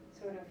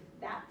sort of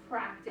that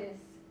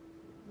practice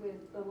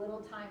with the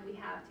little time we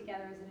have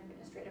together as an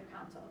Administrative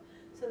Council.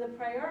 So the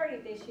priority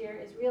this year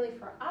is really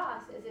for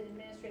us as an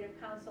Administrative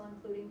Council,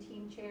 including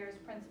team chairs,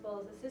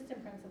 principals,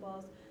 assistant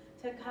principals,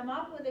 to come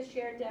up with a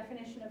shared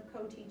definition of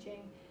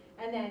co-teaching,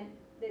 and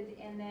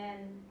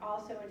then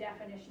also a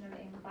definition of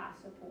in-class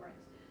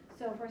supports.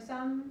 So for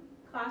some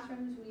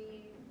classrooms,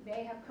 we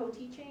may have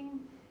co-teaching,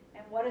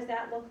 and what does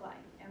that look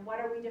like? And what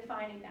are we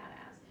defining that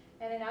as?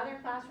 And in other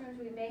classrooms,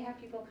 we may have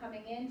people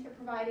coming in to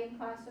provide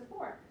in-class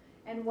support.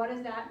 And what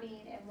does that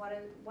mean, and what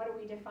are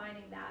we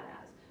defining that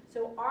as?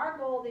 So our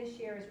goal this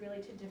year is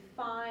really to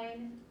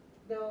define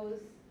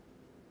those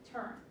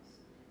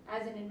terms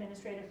as an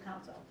Administrative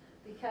Council,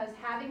 because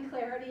having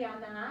clarity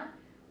on that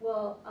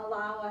will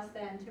allow us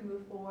then to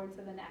move forward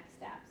to the next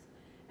steps.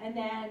 And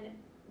then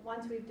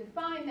once we've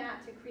defined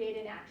that, to create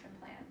an action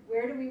plan.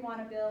 Where do we want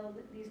to build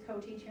these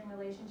co-teaching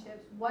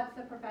relationships? What's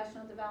the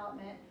professional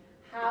development?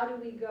 How do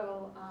we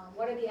go?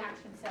 What are the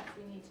action steps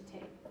we need to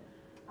take?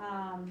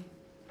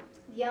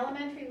 The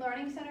Elementary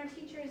Learning Center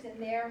teachers in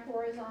their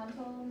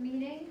horizontal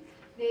meeting,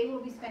 they will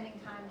be spending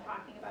time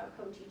talking about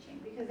co-teaching,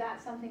 because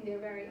that's something they're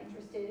very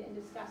interested in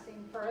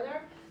discussing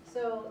further.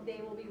 So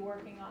they will be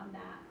working on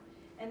that.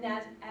 And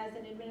that, as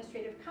an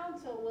Administrative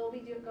Council, we'll be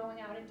going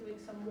out and doing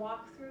some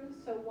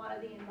walkthroughs. So one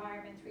of the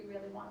environments we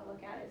really want to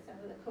look at is some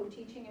of the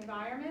co-teaching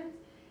environments,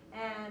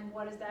 and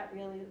what does that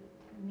really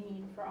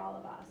mean for all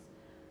of us.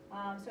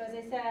 So as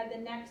I said, the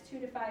next 2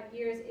 to 5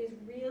 years is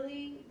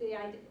really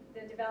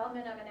the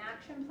development of an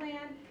action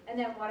plan, and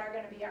then what are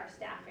going to be our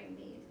staffing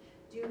needs.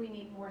 Do we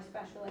need more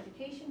special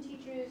education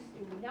teachers?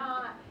 Do we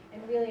not?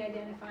 And really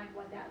identifying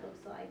what that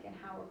looks like and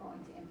how we're going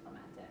to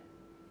implement it.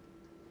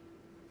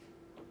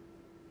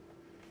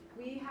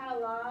 We had a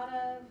lot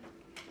of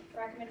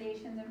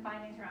recommendations and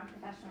findings around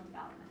professional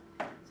development.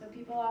 So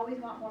people always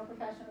want more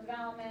professional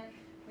development.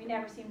 We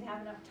never seem to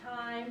have enough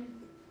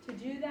time to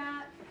do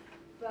that.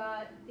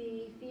 But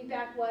the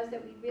feedback was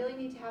that we really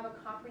need to have a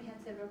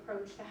comprehensive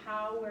approach to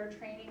how we're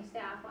training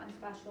staff on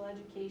special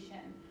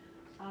education.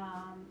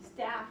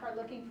 Staff are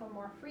looking for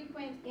more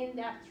frequent,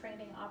 in-depth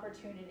training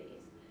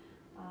opportunities.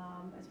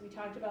 As we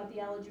talked about the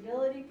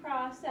eligibility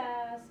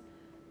process,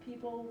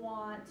 people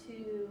want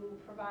to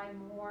provide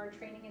more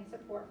training and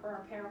support for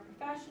our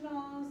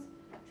paraprofessionals,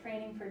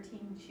 training for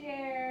team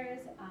chairs,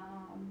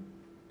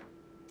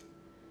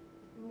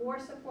 more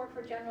support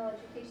for general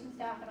education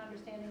staff and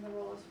understanding the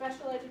role of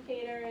special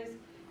educators,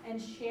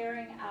 and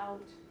sharing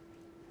out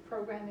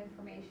program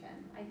information.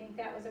 I think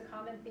that was a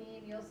common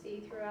theme you'll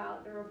see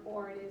throughout the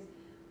report is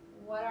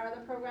what are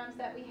the programs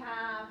that we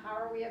have, how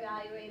are we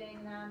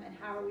evaluating them, and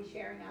how are we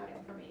sharing out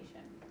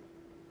information.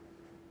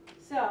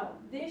 So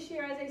this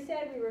year, as I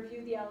said, we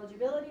reviewed the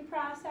eligibility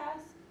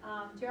process.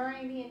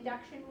 During the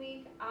induction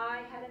week,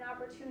 I had an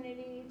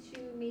opportunity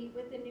to meet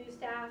with the new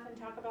staff and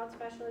talk about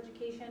special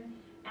education.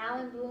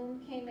 Alan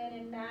Bloom came in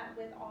and met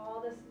with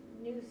all the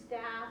new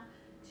staff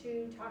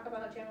to talk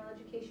about general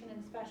education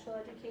and special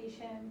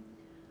education.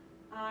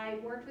 I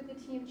worked with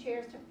the team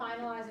chairs to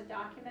finalize a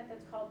document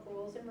that's called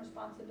Roles and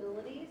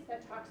Responsibilities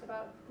that talks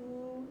about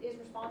who is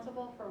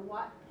responsible for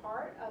what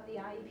part of the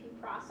IEP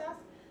process,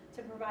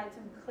 to provide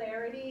some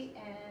clarity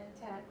and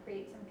to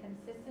create some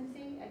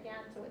consistency.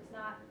 Again, so it's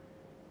not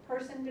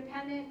person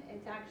dependent,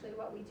 it's actually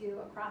what we do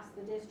across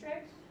the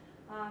district.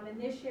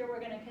 And this year we're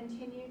going to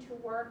continue to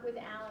work with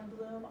Alan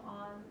Bloom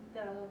on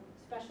the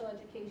special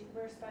education,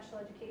 where special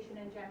education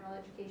and general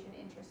education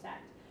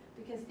intersect,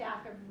 because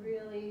staff have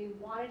really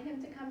wanted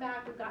him to come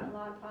back. We've gotten a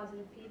lot of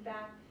positive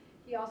feedback.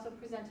 He also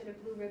presented a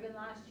blue ribbon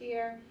last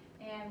year,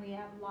 and we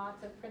have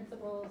lots of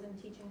principals and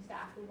teaching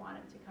staff who want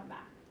him to come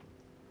back.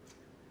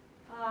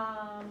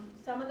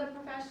 Some of the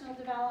professional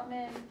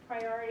development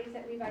priorities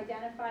that we've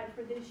identified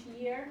for this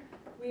year,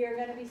 we are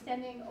gonna be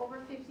sending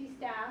over 50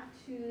 staff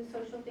to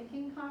Social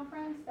Thinking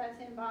Conference, that's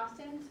in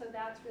Boston, so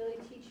that's really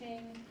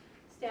teaching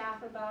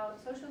staff about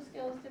social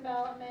skills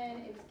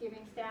development, it's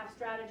giving staff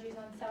strategies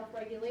on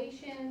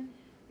self-regulation.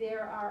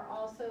 There are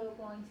also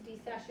going to be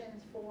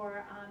sessions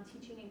for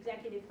teaching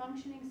executive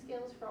functioning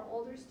skills for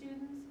older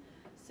students.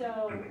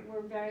 So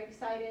we're very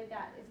excited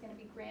that it's gonna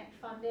be grant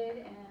funded,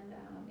 and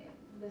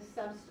the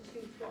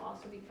substitutes will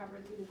also be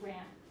covered through the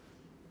grant.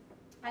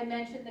 I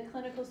mentioned the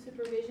clinical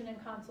supervision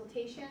and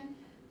consultation.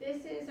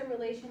 This is a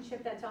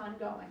relationship that's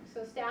ongoing.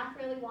 So staff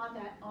really want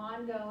that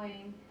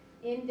ongoing,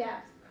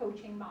 in-depth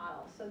coaching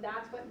model. So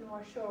that's what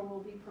North Shore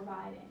will be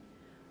providing.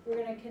 We're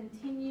gonna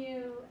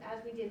continue,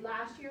 as we did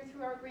last year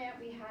through our grant,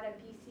 we had a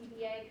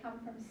BCBA come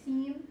from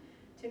SEAM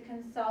to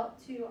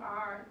consult to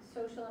our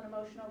social and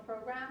emotional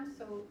programs.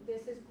 So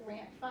this is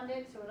grant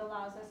funded, so it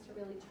allows us to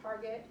really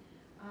target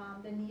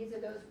the needs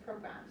of those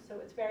programs. So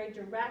it's very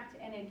direct,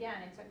 and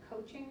again, it's a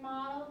coaching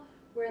model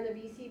where the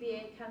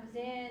BCBA comes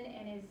in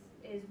and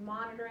is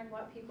monitoring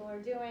what people are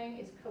doing,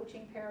 is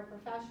coaching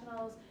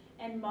paraprofessionals,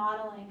 and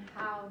modeling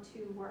how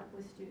to work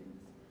with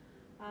students.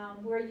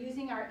 We're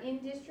using our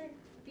in-district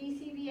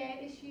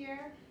BCBA this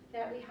year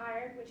that we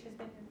hired, which has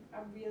been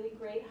a really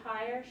great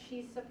hire.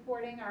 She's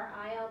supporting our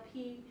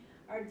ILP,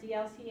 our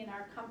DLC, and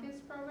our Compass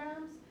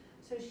programs.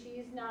 So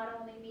she's not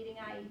only meeting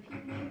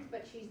IEP needs,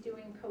 but she's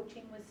doing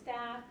coaching with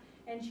staff,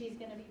 and she's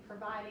gonna be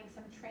providing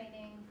some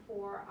training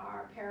for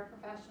our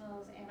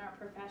paraprofessionals and our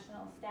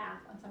professional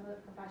staff on some of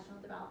the professional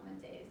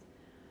development days.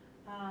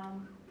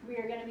 We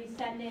are gonna be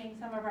sending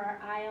some of our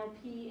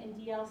ILP and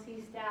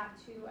DLC staff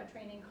to a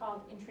training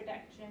called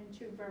Introduction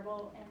to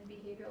Verbal and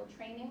Behavioral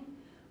Training,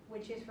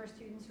 which is for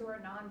students who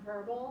are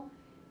nonverbal.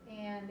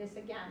 And this,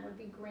 again, would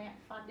be grant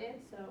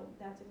funded, so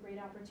that's a great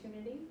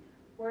opportunity.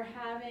 We're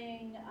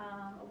having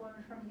a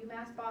woman from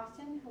UMass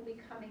Boston who'll be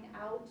coming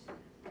out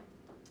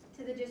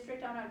to the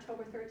district on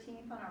October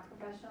 13th on our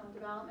Professional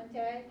Development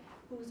Day,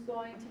 who's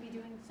going to be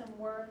doing some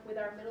work with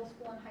our middle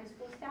school and high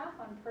school staff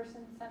on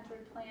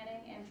person-centered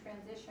planning and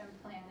transition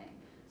planning.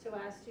 So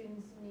as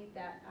students meet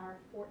that are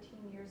 14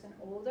 years and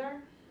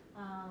older,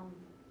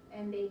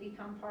 and they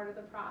become part of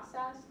the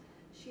process,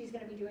 she's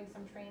gonna be doing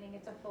some training.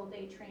 It's a full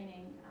day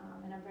training,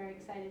 and I'm very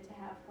excited to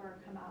have her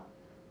come out.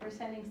 We're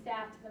sending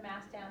staff to the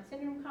Mass Down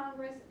Syndrome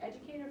Congress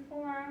Educator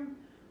Forum.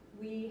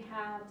 We've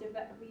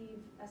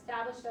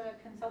established a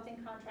consulting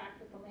contract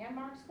with the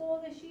Landmark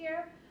School this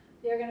year.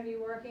 They're gonna be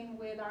working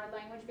with our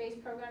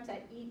language-based programs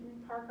at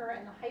Eaton, Parker,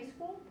 and the high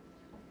school.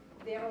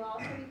 They will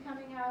also be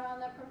coming out on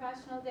the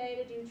professional day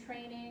to do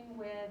training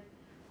with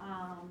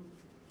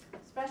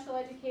special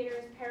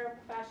educators,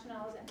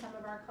 paraprofessionals, and some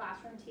of our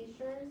classroom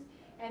teachers.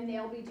 And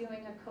they'll be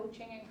doing a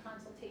coaching and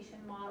consultation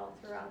model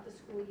throughout the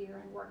school year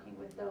and working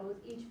with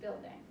each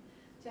building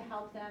to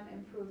help them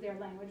improve their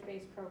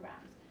language-based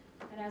programs.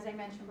 And as I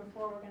mentioned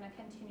before, we're gonna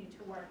continue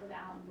to work with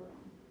Alan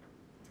Bloom.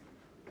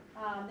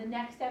 The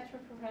next steps for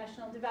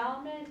professional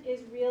development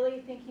is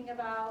really thinking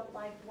about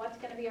what's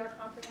gonna be our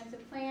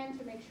comprehensive plan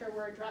to make sure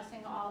we're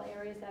addressing all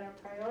areas that are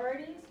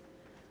priorities.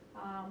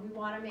 We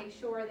wanna make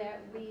sure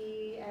that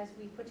we, as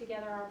we put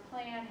together our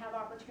plan, have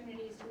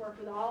opportunities to work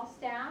with all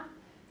staff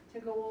to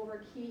go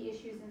over key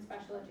issues in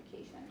special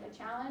education. The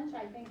challenge,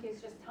 I think,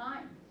 is just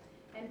time,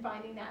 and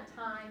finding that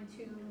time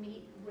to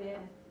meet with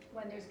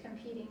when there's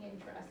competing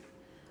interests.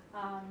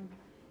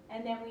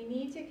 And then we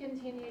need to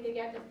continue to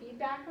get the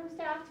feedback from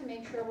staff to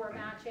make sure we're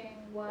matching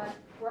what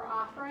we're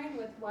offering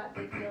with what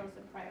they feel is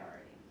a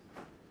priority.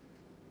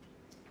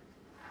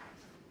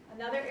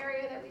 Another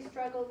area that we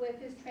struggle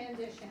with is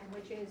transition,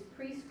 which is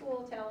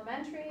preschool to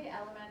elementary,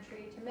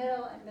 elementary to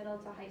middle, and middle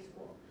to high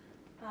school.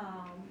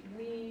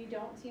 We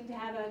don't seem to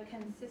have a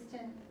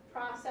consistent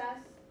process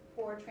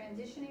for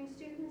transitioning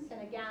students,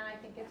 and again, I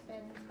think it's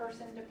been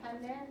person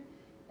dependent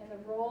in the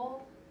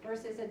role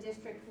versus a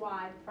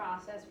district-wide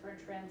process for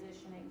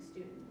transitioning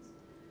students.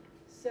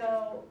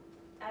 So,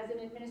 as an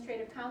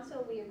administrative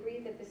council, we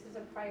agreed that this is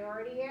a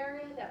priority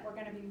area that we're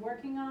gonna be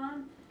working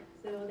on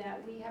so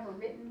that we have a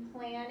written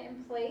plan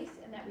in place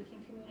and that we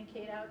can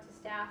communicate out to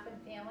staff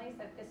and families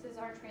that this is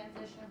our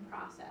transition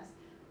process.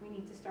 We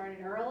need to start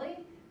it early.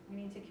 We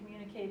need to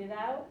communicate it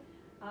out,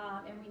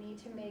 and we need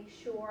to make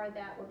sure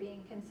that we're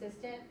being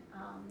consistent,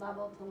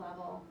 level to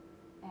level,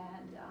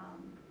 and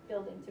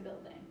building to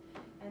building.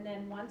 And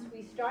then once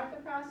we start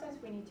the process,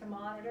 we need to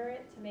monitor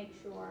it to make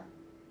sure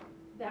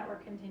that we're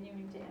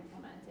continuing to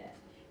implement it.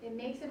 It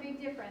makes a big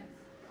difference.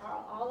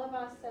 All of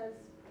us as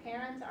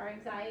parents, our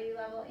anxiety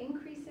level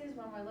increases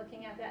when we're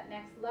looking at that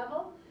next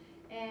level.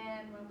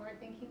 And when we're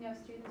thinking of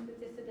students with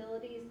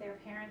disabilities, their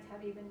parents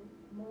have even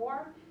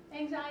more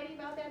anxiety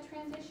about that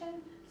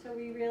transition. So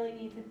we really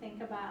need to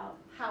think about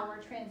how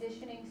we're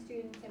transitioning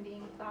students and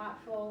being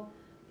thoughtful,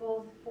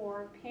 both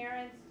for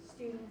parents,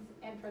 students,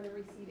 and for the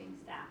receiving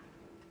staff.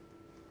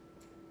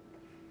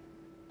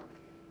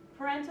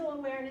 Parental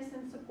awareness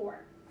and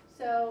support.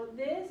 So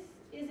this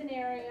is an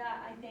area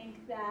I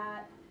think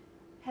that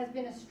has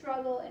been a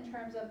struggle in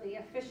terms of the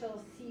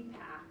official CPAC.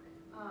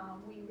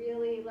 We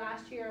really,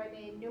 last year I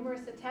made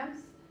numerous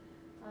attempts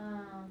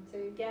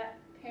to get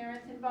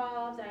parents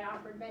involved. I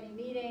offered many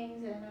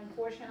meetings, and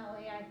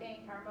unfortunately I think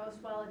our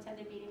most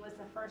well-attended meeting was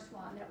the first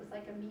one. That was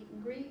like a meet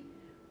and greet.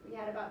 We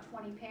had about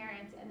 20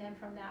 parents, and then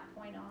from that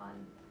point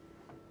on,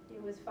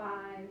 it was 5,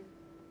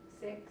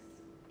 6,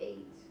 8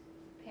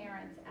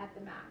 parents at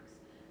the max.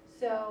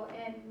 So,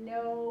 and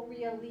no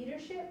real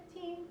leadership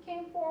team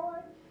came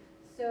forward.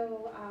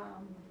 So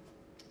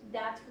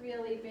that's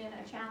really been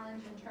a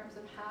challenge in terms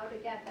of how to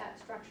get that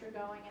structure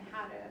going and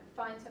how to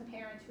find some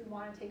parents who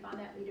want to take on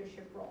that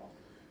leadership role.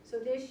 So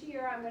this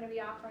year I'm going to be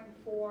offering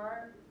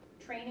 4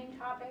 training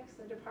topics.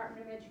 The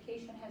Department of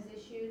Education has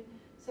issued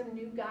some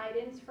new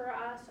guidance for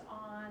us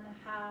on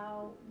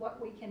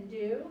what we can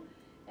do.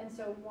 And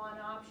so one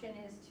option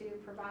is to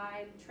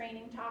provide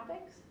training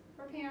topics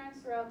for parents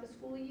throughout the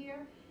school year.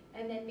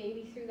 And then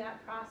maybe through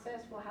that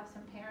process, we'll have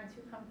some parents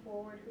who come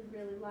forward who'd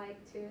really like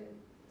to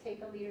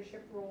take a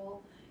leadership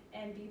role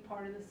and be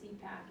part of the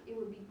CPAC. It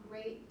would be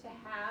great to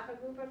have a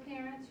group of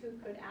parents who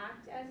could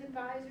act as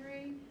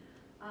advisory,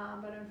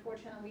 but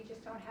unfortunately we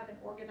just don't have an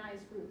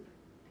organized group.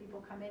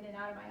 People come in and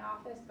out of my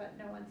office, but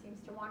no one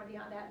seems to want to be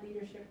on that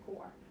leadership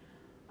core.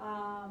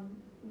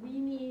 We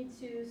need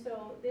to,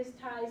 so this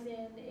ties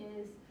in,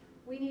 is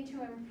we need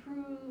to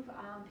improve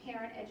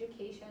parent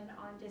education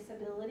on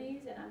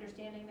disabilities and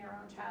understanding their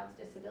own child's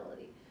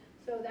disability.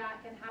 So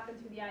that can happen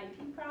through the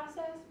IEP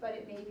process, but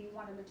it may be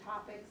one of the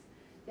topics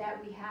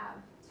that we have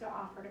to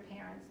offer to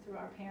parents through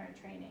our parent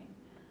training.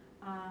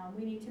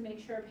 We need to make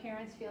sure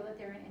parents feel that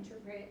they're an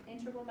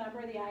integral member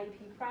of the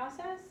IEP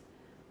process.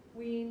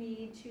 We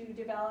need to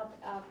develop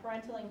a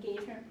parental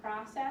engagement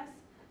process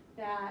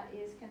that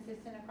is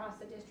consistent across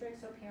the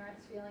district so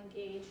parents feel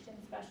engaged in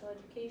special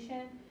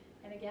education.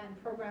 And again,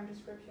 program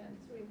descriptions,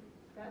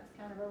 that's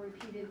kind of a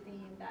repeated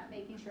theme, that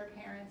making sure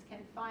parents can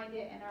find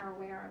it and are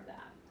aware of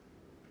that.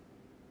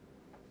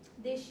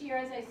 This year,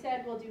 as I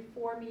said, we'll do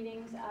 4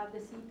 meetings of the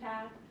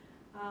CPAC.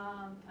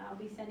 I'll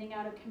be sending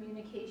out a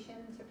communication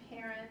to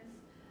parents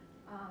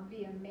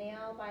via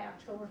mail by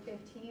October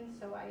 15th.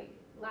 So I,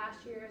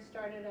 last year,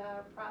 started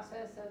a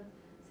process of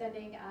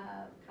sending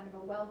kind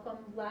of a welcome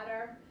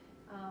letter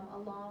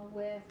along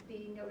with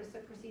the notice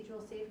of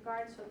procedural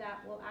safeguards. So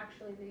that will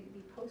actually,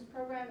 the post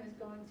program is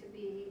going to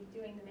be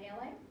doing the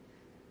mailing,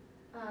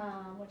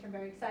 which I'm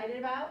very excited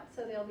about.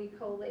 So they'll be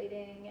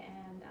collating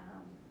and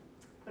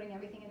putting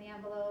everything in the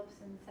envelopes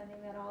and sending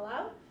that all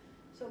out.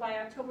 So by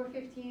October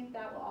 15th,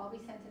 that will all be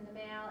sent in the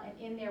mail, and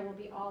in there will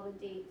be all the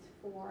dates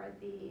for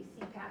the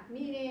CPAC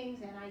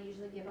meetings, and I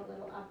usually give a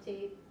little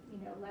update,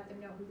 let them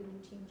know who the new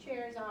team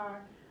chairs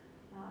are.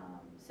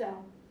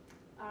 So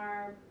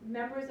our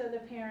members of the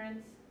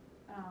parents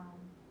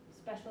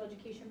special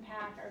education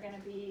PAC are going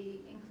to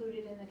be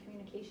included in the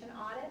communication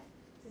audit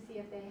to see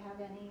if they have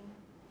any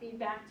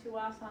feedback to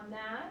us on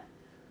that.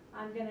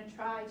 I'm going to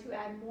try to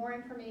add more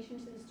information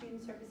to the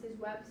Student Services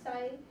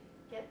website,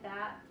 get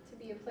that to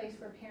be a place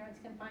where parents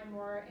can find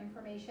more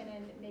information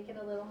and make it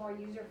a little more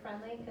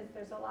user-friendly, because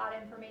there's a lot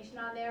of information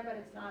on there, but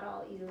it's not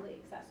all easily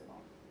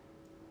accessible.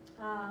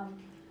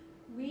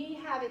 We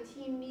have a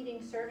team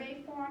meeting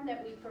survey form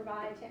that we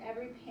provide to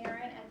every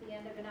parent at the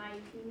end of an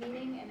IEP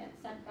meeting, and it's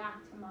sent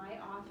back to my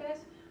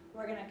office.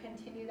 We're going to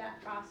continue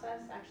that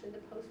process. Actually,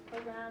 the post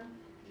program,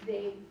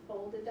 they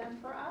folded them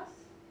for us,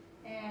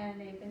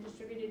 and they've been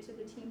distributed to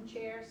the team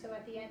chair. So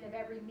at the end of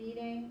every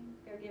meeting,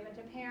 they're given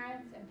to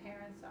parents, and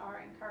parents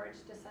are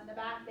encouraged to send them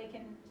back. They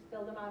can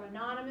fill them out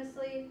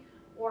anonymously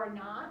or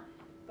not,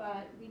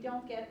 but we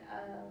don't get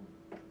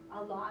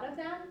a lot of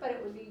them, but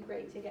it would be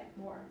great to get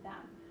more of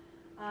them.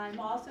 I'm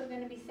also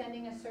going to be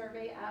sending a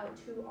survey out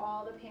to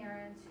all the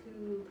parents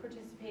who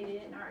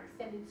participated in our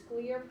extended school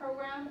year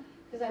program,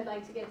 because I'd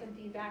like to get some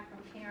feedback from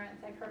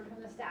parents. I've heard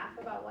from the staff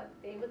about what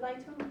they would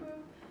like to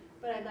improve,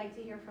 but I'd like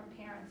to hear from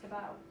parents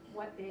about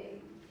what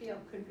they feel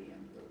could be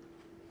improved.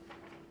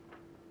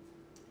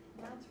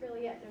 And that's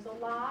really it. There's a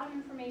lot of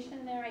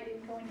information there. I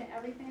didn't go into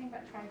everything,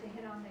 but tried to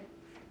hit on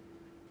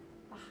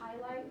the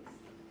highlights.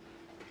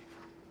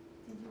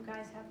 Did you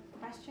guys have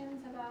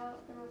questions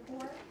about the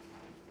report?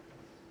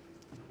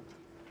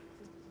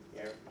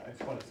 Yeah. I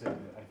just want to say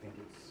that I think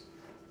it's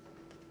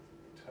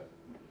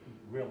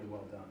really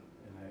well done,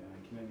 and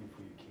I commend you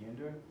for your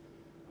candor.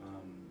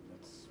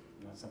 It's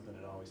not something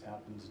that always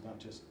happens, not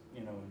just,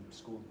 in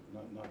school,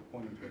 not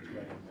pointing towards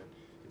writing, but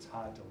it's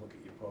hard to look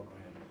at your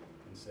program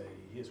and say,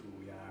 here's where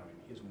we are and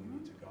here's where we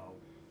need to go.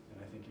 And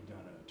I think you've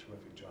done a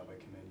terrific job. I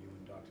commend you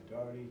and Dr.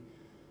 Doherty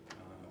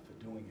for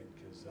doing it,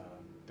 because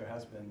there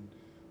has been,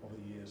 over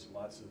the years,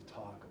 lots of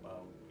talk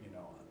about,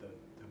 the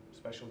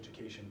special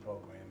education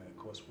program, and of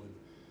course with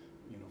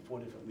 4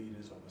 different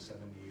leaders over 7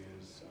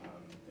 years,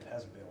 it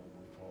hasn't been able to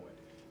move forward.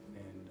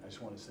 And I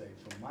just want to say,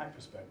 from my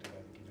perspective, I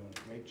think you're doing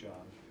a great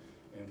job,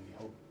 and we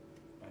hope,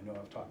 I know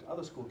I've talked to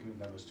other school committee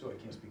members too, I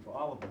can't speak for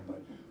all of them,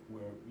 but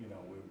we're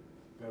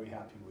very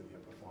happy with your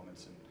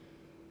performance, and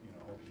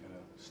hope you're going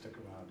to stick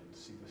around and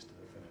see this to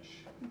the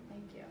finish.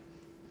 Thank you.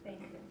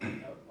 Thank you.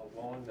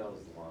 Along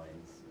those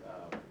lines,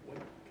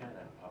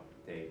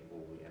 update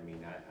will we, I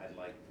mean, I'd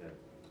like to,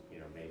 you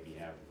know, maybe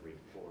have a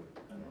report, I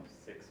don't know,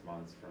 6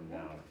 months from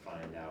now to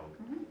find out,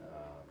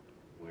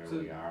 where So-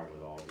 we are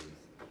with all these,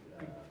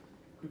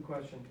 Good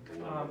question.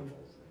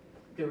 deliverables.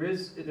 There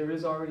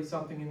is already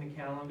something in the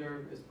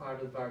calendar as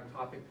part of our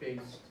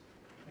topic-based,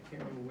 I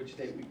can't remember which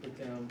date we put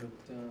down, but,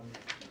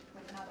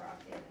 With another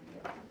update in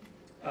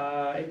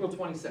the April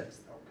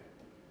 26th.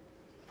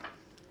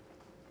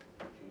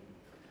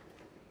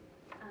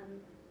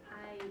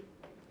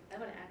 I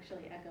want to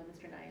actually echo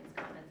Mr. Nyan's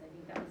comments. I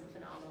think that was a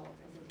phenomenal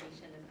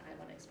presentation, and I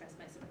want to express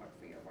my support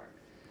for your work.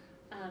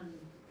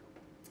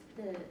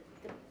 The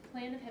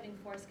plan of having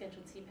 4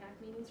 scheduled CPAC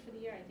meetings for the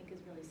year, I think,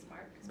 is really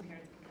smart, because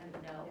parents can kind of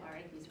know, all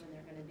right, these are when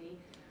they're going to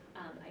be.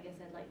 I guess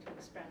I'd like to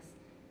express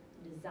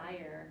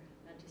desire,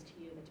 not just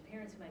to you, but to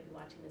parents who might be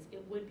watching this.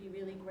 It would be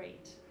really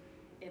great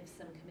if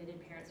some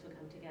committed parents would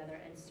come together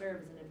and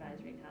serve as an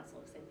advisory council,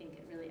 because I think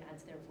it really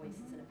adds their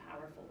voices in a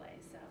powerful way.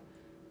 So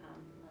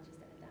I'll just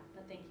add that,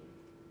 but thank you.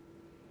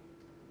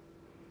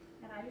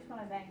 And I just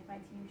want to thank my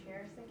team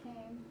chairs that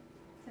came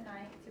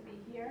tonight to be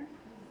here.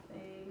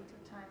 They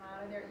took time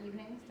out of their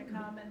evenings to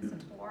come and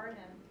support,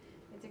 and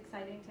it's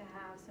exciting to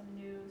have some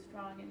new,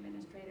 strong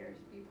administrators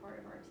be part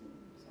of our team,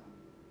 so.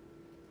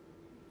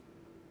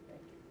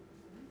 Thank you.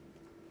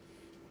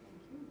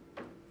 Thank you.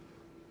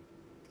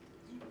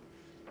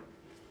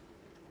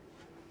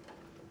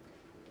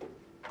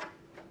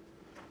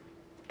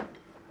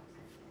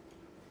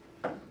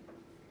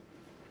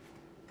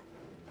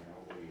 Now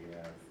we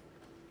have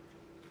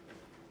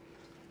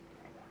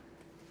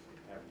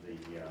the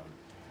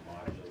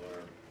modular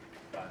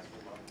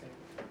classroom update.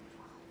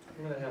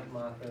 I'm gonna have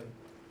Martha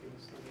give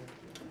us the.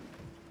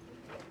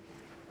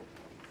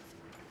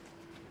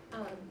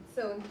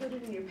 So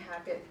included in your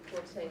packet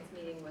for tonight's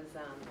meeting was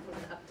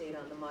an update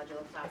on the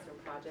modular classroom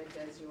project.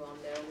 As you all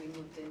know, we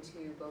moved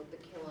into both the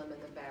Killam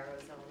and the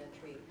Barrows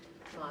Elementary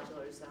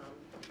modulars.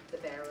 The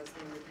Barrows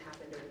move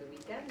happened over the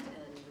weekend,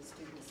 and the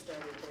students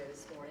started there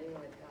this morning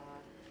with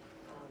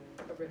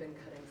a ribbon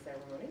cutting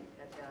ceremony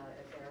at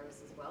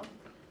Barrows as well.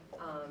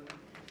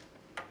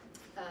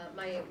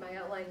 My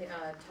outline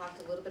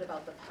talked a little bit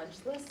about the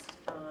punch list,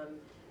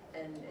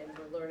 and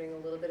we're learning a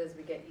little bit as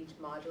we get each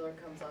modular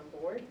comes on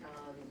board.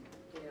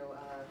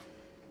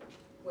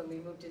 When we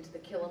moved into the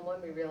Killam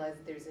one, we realized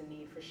that there's a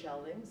need for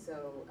shelving,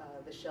 so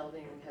the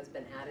shelving has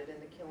been added in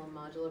the Killam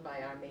modular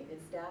by our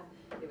maintenance staff.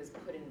 It was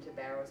put into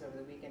Barrows over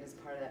the weekend as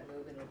part of that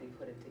move, and it'll be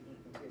put into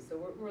Eaton too. So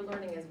we're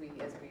learning as we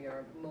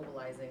are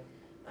mobilizing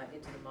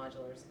into the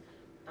modulars.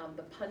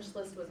 The punch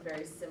list was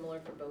very similar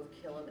for both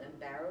Killam and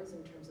Barrows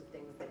in terms of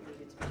things that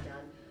needed to be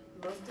done.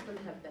 Most of them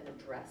have been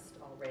addressed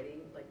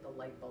already, like the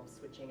light bulb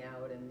switching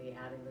out and the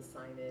adding the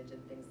signage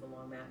and things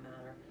along that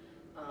matter.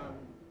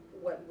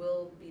 What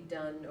will be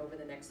done over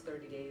the next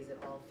 30 days at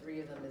all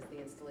 3 of them is the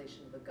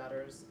installation of the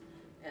gutters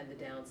and the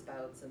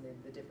downspouts and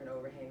the different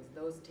overhangs.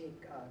 Those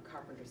take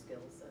carpenter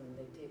skills, and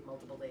they take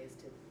multiple days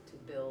to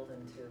build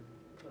and to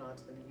put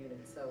onto the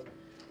unit. So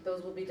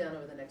those will be done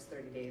over the next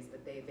 30 days,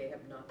 but they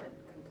have not been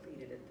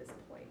completed at this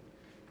point.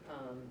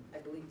 I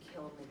believe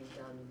Killam will be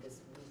done this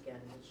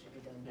weekend. It should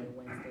be done by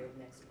Wednesday of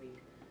next week.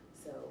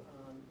 So,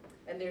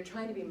 and they're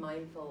trying to be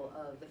mindful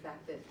of the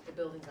fact that the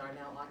buildings are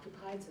now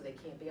occupied, so they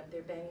can't be up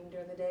there banging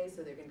during the day.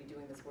 So they're going to be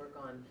doing this work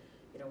on,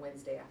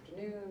 Wednesday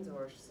afternoons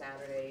or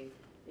Saturday,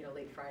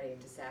 late Friday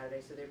into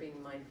Saturday. So they're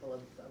being mindful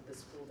of the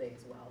school day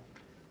as well.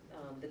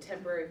 The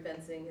temporary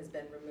fencing has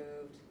been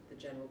removed. The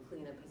general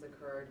cleanup has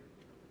occurred.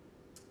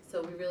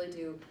 So we really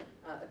do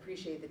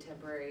appreciate the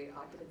temporary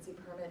occupancy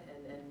permit,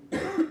 and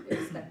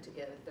expect to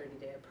get a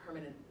 30-day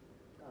permanent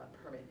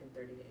permit in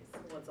 30 days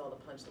once all the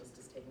punch list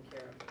is taken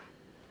care of.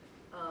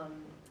 I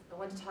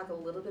want to talk a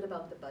little bit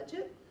about the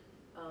budget.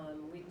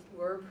 We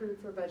were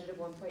approved for a budget of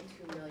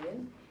 $1.2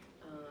 million,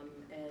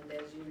 and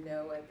as you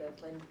know, at the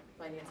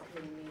Finance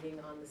Committee meeting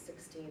on the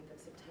 16th of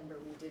September,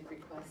 we did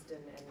request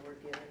and were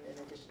given an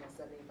additional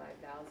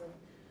 $75,000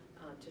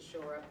 to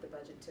shore up the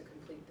budget to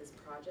complete this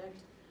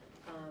project.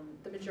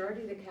 The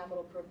majority of the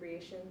capital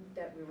appropriation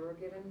that we were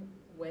given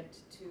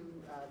went to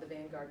the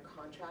Vanguard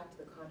contract.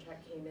 The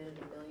contract came in at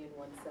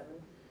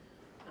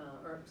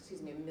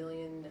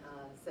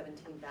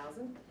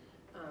 $1,017,000,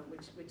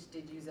 which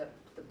did use up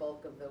the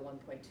bulk of the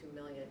 $1.2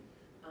 million.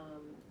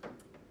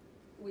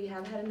 We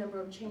have had a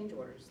number of change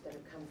orders that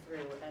have come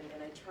through,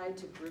 and I tried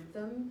to group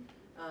them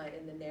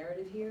in the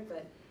narrative here,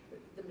 but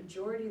the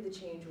majority of the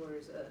change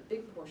orders, a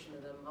big portion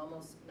of them,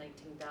 almost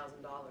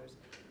 $19,000,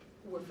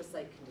 were for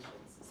site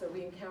conditions. So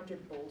we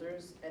encountered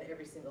boulders at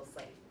every single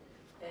site.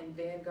 And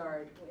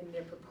Vanguard, in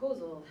their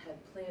proposal, had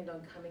planned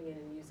on coming in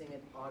and using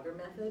an auger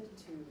method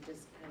to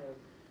just kind of,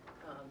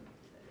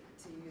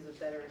 to use a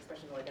better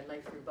expression, like a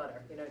knife through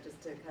butter,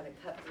 just to kind of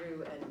cut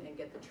through and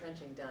get the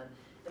trenching done.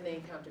 And they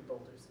encountered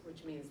boulders,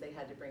 which means they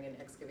had to bring in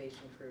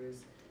excavation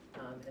crews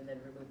and then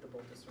remove the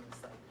boulders from the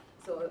site.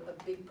 So a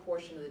big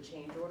portion of the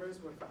change orders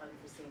were for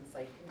unforeseen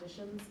site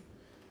conditions.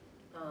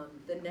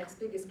 The next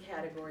biggest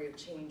category of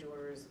change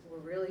orders were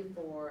really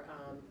for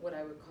what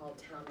I would call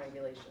town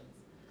regulations.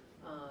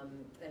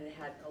 And it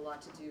had a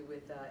lot to do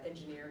with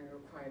engineering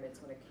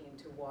requirements when it came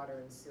to water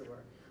and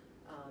sewer.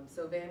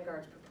 So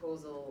Vanguard's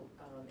proposal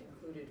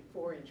included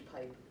 4-inch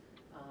pipe.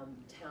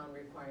 Town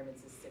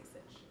requirements is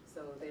 6-inch.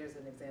 So there's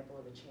an example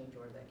of a change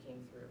order that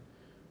came through.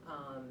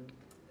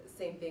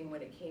 Same thing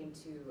when it came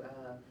to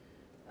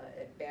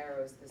at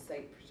Barrows, the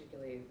site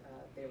particularly,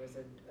 there was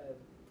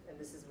and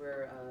this is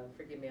where,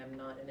 forgive me, I'm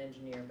not an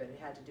engineer, but it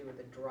had to do with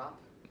a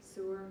drop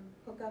sewer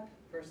hookup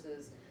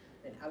versus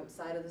an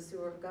outside of the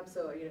sewer hookup.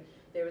 So, you know,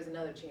 there was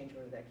another change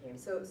order that came.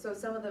 So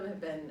some of them have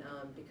been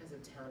because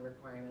of town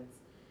requirements.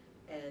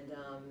 And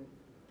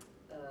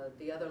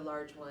the other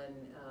large one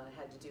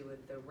had to do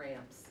with the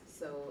ramps.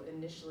 So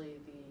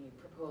initially the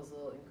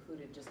proposal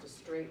included just a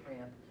straight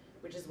ramp,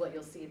 which is what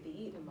you'll see at the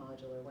Eaton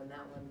Modular when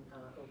that one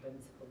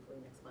opens, hopefully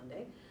next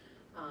Monday.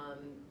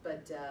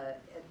 But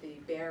at the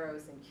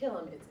Barrows and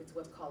Killam, it's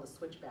what's called a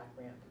switchback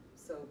ramp.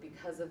 So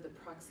because of the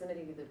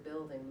proximity of the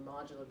building,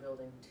 modular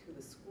building, to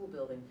the school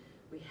building,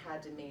 we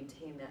had to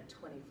maintain that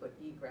 20-foot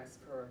egress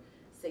for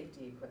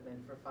safety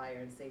equipment, for fire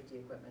and safety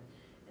equipment.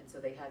 And so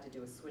they had to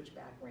do a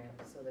switchback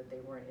ramp so that they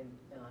weren't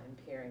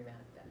impairing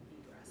that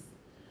egress.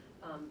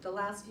 The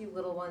last few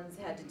little ones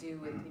had to do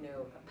with, you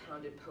know, a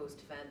pounded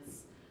post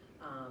fence,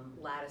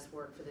 lattice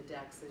work for the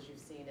decks, as you've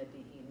seen at the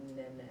Eaton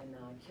and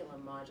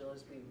Killam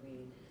modulars. We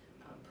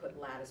put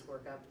lattice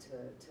work up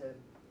to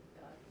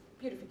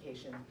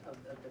beautification of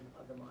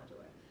the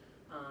modular,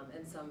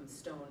 and some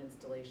stone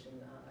installation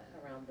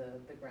around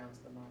the grounds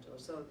of the modular.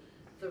 So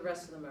the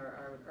rest of them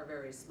are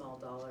very small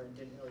dollar and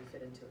didn't really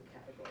fit into a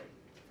category.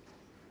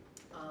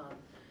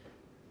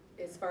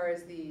 As far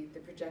as the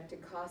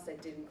projected costs, I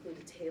did include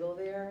a table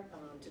there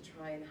to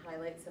try and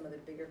highlight some of the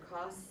bigger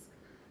costs.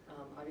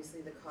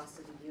 Obviously the cost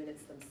of the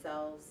units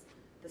themselves,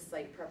 the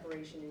site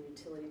preparation and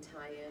utility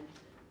tie-in.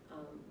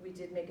 We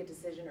did make a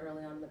decision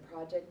early on in the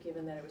project,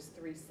 given that it was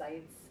 3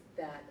 sites,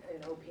 that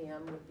an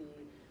OPM would be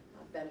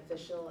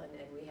beneficial, and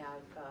we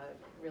have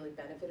really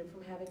benefited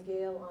from having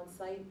Gale on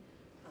site,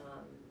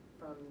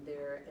 from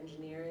their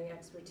engineering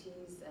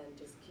expertise and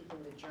just keeping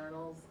the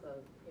journals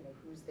of, you know,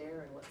 who's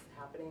there and what's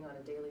happening on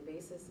a daily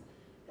basis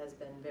has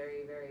been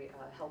very, very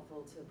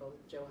helpful to both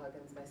Joe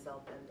Huggins,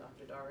 myself, and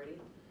Dr. Doherty.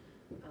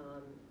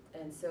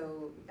 And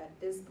so at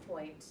this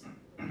point,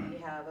 we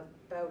have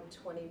about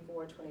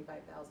 $24,000 to $25,000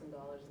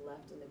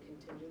 left in the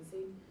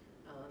contingency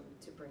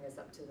to bring us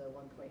up to the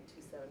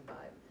 1.275.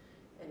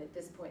 And at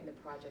this point in the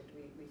project,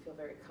 we feel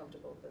very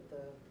comfortable that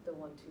the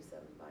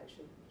 1.275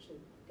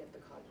 should get the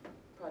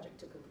project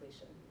to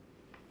completion.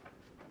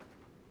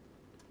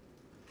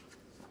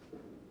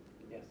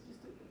 Yes.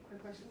 Just a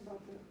quick question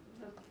about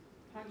the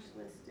punch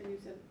list, and you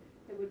said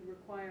it would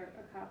require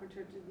a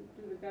carpenter to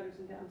do the gutters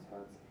and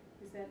downspouts.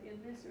 Is that in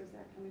this, or is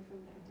that coming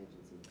from the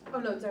contingency? Oh,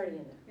 no, it's already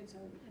in there. It's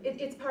already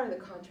in It's part of the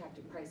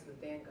contracted price with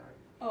Vanguard.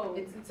 Oh.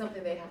 It's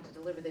something they have to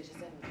deliver, they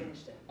just haven't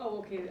finished it. Oh,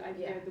 okay,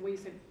 Yeah. the way you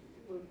said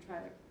we'll try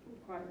to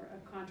require a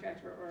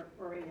contractor or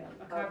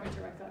a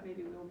carpenter, I thought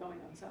maybe we were going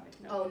outside.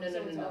 Oh, no,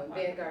 So it's all part of the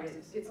Vanguard,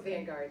 process. it's Okay.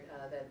 Vanguard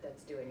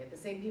that's doing it. The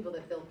same people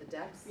that built the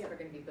decks Yeah. are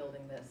gonna be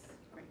building this.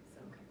 Great,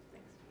 So. okay,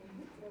 thanks.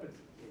 Well,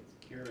 it's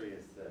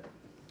curious that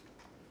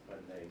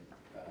when they,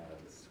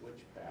 the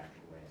switchback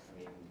ramp, I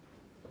mean,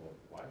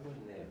 why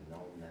wouldn't they have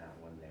known that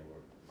when they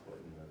were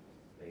putting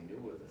they knew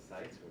where the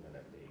sites were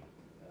gonna be,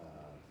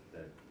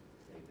 that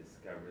they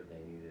discovered they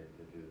needed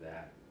to do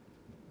that?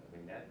 I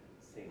mean, that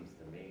seems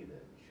to me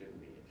that shouldn't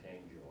be a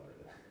change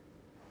order.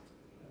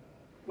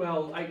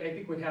 Well, I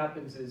think what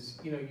happens is,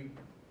 you know,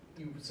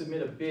 you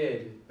submit a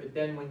bid, but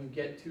then when you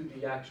get to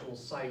the actual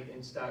site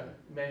and start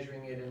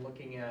measuring it and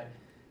looking at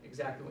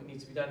exactly what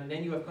needs to be done, and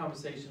then you have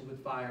conversations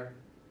with fire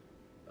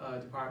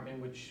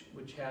department,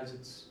 which has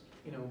its,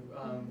 you know,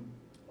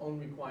 own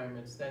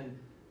requirements, then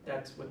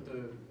that's what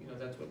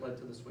that's what led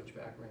to the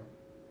switchback ramp.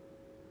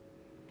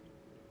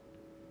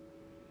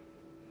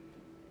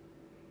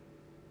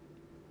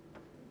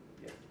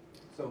 Yeah.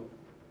 So,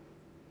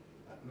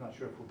 I'm not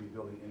sure if we'll be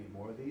building any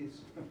more of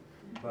these,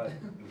 but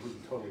it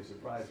wouldn't totally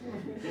surprise me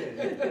if we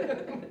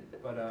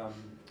did. But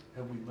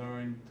have we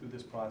learned through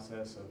this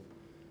process of,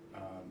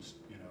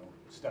 you know,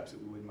 steps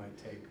that we might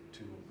take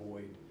to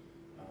avoid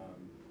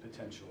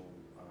potential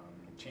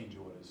change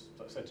orders,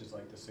 such as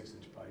like the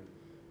 6-inch pipe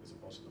as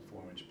opposed to the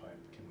 4-inch pipe?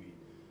 Can we,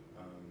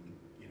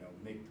 you know,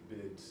 make the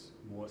bids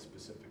more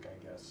specific,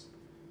 I guess,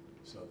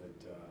 so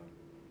that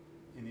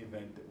in the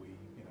event that we,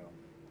 you know,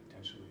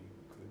 potentially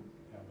could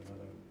have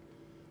another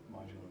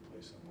module in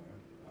place somewhere?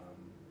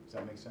 Does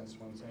that make sense,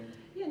 what I'm saying?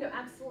 Yeah, no,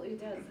 absolutely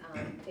it does.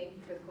 Thank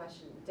you for the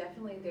question.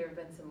 Definitely there have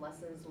been some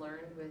lessons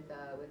learned with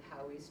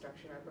how we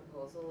structured our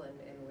proposal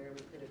and where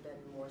we could have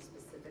been more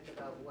specific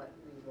about what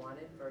we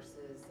wanted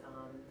versus,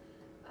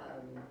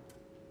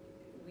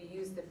 we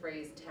use the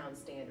phrase town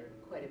standard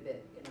quite a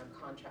bit in our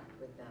contract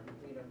with them,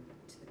 you know,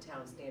 to the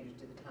town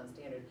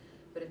standard.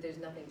 But if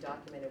there's nothing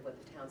documented what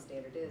the town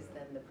standard is,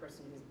 then the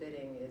person who's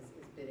bidding is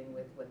bidding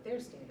with what their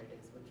standard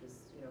is, which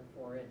is, you know,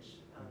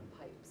 4-inch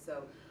pipe.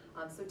 So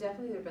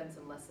definitely there have been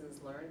some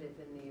lessons learned if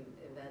in the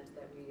event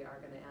that we are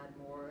gonna add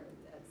more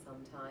at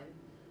some time.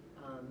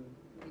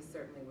 we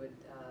certainly would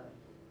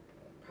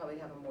probably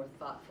have a more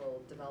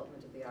thoughtful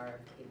development of the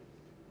RFP.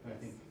 And I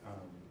think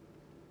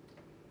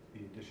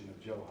the addition of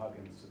Joe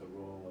Huggins to the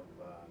role of,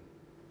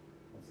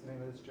 what's the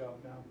name of this job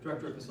now?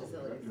 Director of Facilities.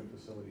 Director of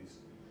Facilities,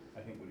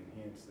 I think would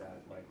enhance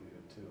that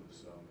likelihood too.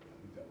 So I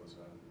think that was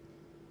a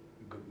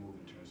good move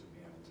in terms of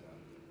being able to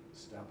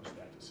establish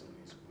that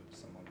facilities with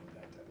someone with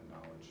that type of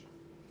knowledge.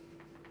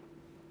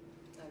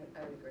 I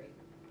would agree.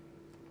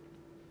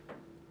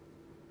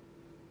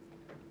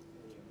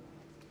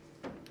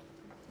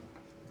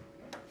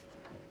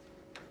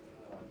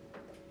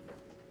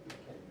 We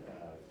can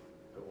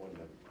go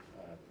into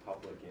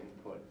public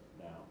input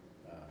now.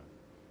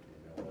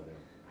 Whether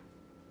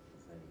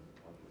there's any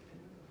public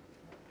input.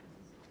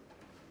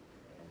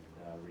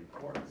 And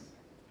reports.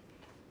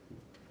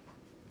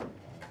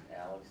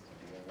 Alex, did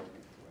you have a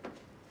report?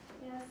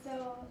 Yeah, so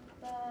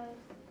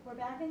we're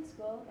back in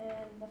school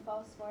and the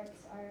fall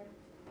sports are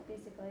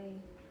basically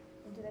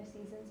into their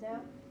seasons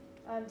now.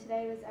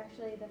 Today was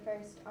actually the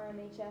first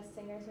RMHS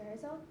singers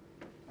rehearsal.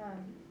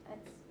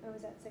 It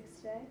was at 6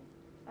 today.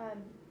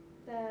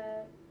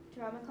 The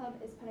drama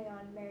club is putting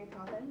on Mary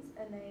Poppins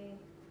and they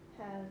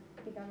have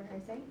begun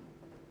rehearsing.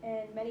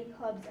 And many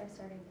clubs are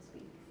starting this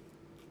week.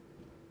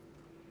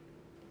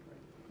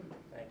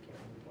 Thank you.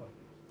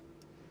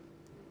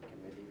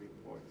 Committee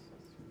reports.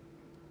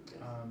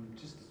 Yes.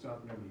 Just to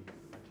start maybe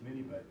a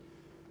committee, but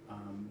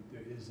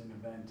there is an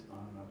event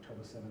on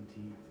October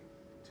 17th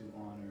to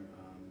honor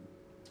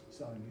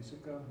Sally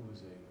Musica, who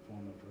is a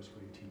former first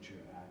grade teacher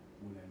at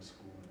Wood End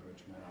School in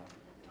Birch Meadow,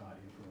 taught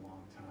here for a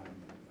long time,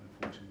 and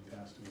unfortunately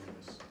passed away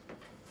this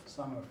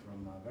summer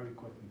from, very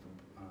quickly from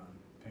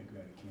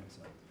pancreatic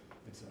cancer.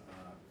 It's a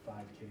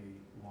 5K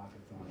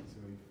walkathon. It's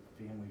a very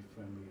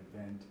family-friendly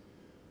event.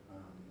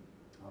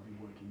 I'll be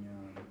working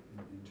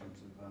in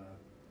terms of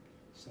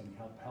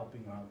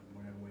helping out in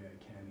whatever way I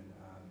can, and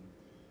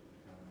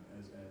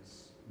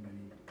as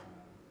many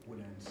Wood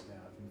End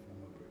staff and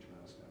former Birch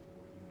Meadow staff are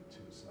working on it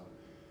too. So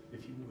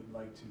if you would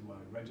like to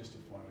register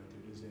for it,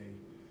 there is a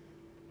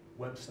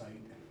website.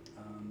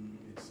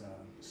 It's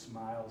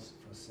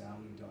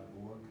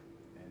smilesforsally.org,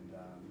 and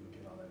you'll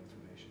get all that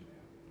information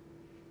there.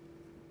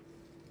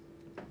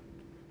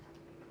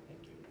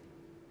 Thank you.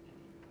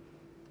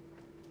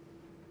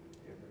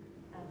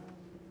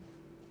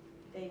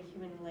 The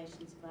Human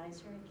Relations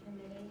Advisory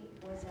Committee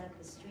was at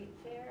the street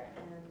fair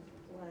and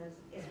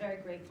is very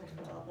grateful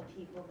for all the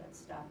people that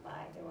stopped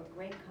by. There were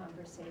great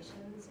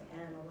conversations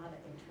and a lot of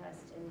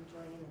interest in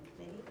joining the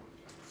committee.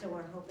 So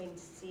we're hoping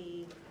to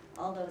see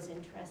all those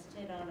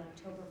interested on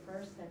October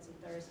 1st, that's a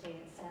Thursday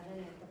at 7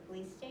 at the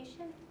police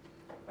station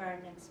for our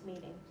next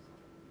meeting.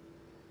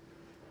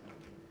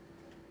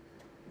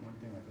 One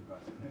thing I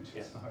forgot to mention,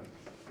 Yes. sorry,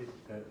 the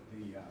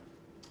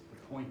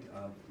point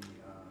of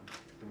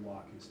the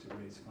walk is to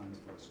raise funds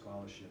for a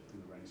scholarship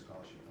through the Reading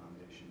Scholarship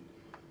Foundation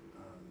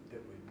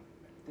that would,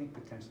 I think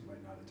potentially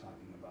right now they're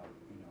talking about,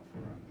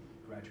 for a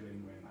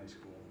graduating Reading High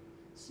School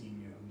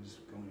senior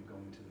who's going to go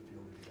into the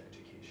field of the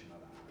education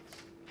of the arts.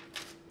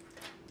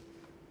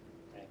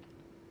 Thank you.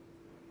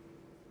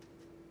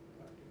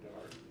 Dr.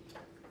 Doherty?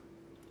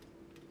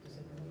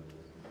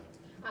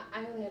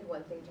 I only had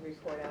one thing to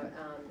report out.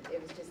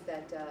 It was just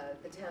that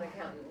the town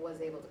accountant was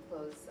able to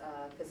close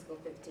fiscal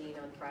 15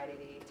 on Friday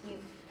the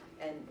 18th,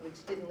 and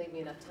which didn't leave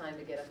me enough time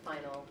to get a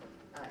final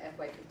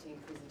FY15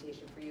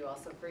 presentation for you all.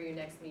 So for your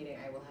next meeting,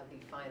 I will have the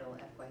final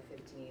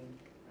FY15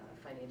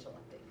 financial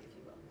update, if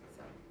you will.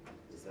 So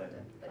Does just that wanted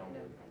to let come you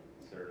know.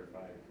 with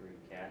certified free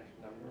cash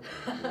number?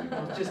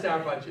 Well, just our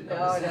budget No,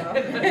 numbers.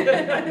 no.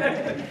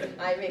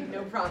 I make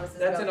no promises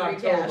That's in about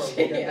free October, cash.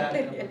 we'll get Yeah,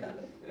 that number. yeah.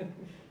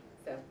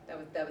 So that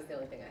was the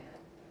only thing I had.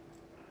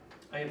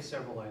 I have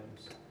several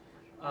items.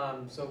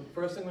 So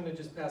first I'm going to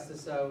just pass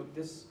this out.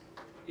 This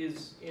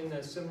is in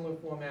a similar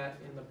format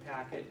in the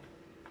packet.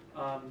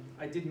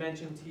 I did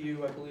mention to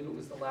you, I believe it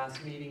was the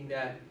last meeting,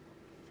 that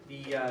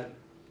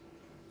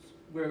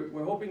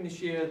we're hoping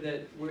this year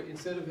that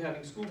instead of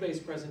having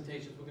school-based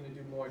presentations, we're going to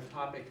do more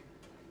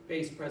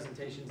topic-based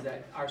presentations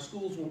that our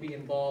schools will be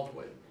involved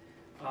with.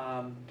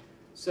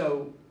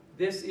 So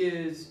this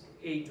is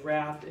a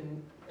draft,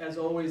 and as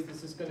always,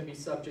 this is going to be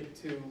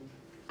subject to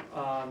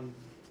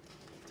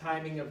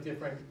timing of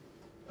different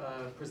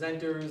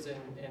presenters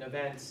and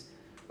events.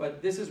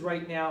 But this is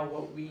right now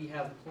what we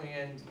have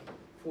planned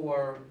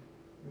for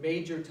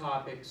major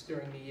topics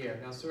during the year.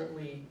 Now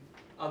certainly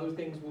other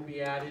things will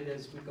be added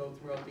as we go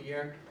throughout the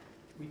year.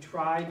 We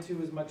try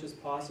to, as much as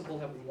possible,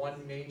 have one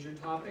major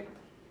topic,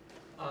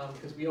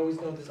 because we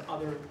always know there's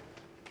other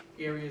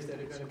areas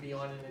that are going to be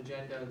on an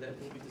agenda that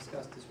will be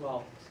discussed as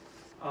well.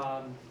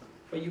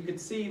 But you can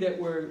see that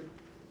we're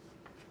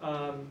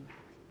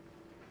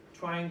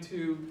trying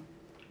to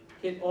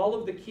hit all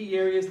of the key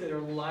areas that are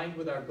aligned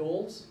with our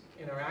goals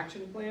and our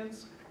action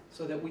plans,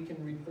 so that we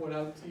can report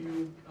out to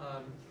you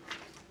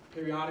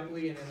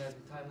periodically and in a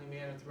timely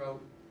manner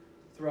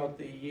throughout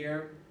the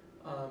year.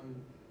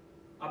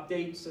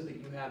 Updates so that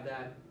you have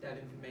that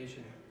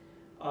information.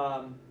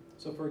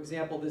 So for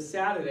example, this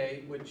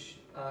Saturday, which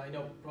I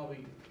know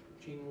probably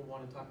Jean will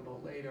want to talk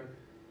about later,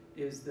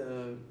 is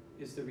the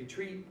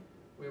retreat,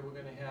 where we're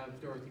gonna have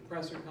Dorothy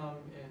Presser come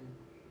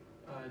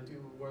and do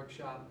a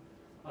workshop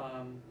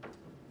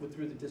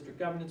through the District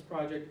Governance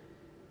Project.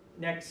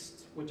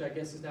 Next, which I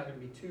guess is now gonna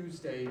be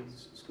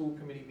Tuesday's school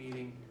committee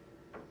meeting,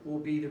 will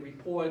be the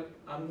report.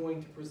 I'm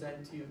going to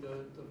present to you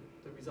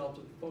the results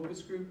of the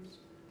focus groups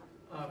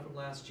from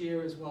last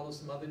year, as well as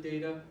some other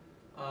data.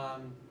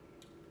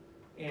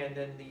 And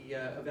then the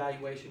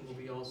evaluation will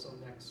be also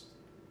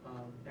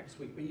next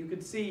week. But you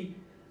can see,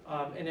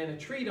 and then a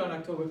treat on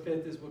October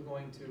 5th is we're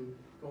going to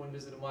go and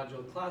visit a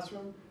modular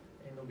classroom,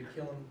 and there'll be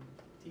Killam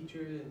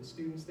teachers and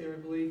students there, I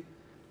believe.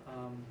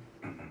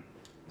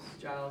 Mrs.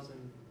 Giles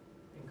and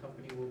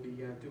company will be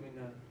doing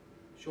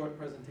a short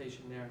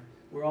presentation there.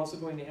 We're also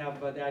going to have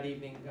that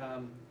evening,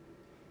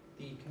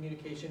 the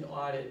communication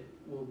audit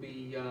will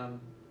be,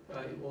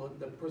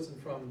 the person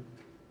from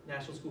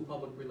National School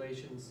Public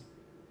Relations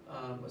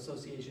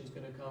Association is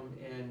going to come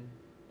and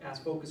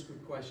ask focus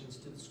group questions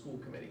to the school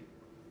committee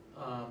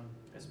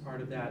as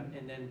part of that.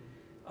 And then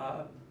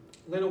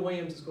Linda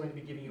Williams is going to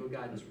be giving you a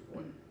guidance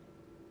report.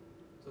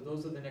 So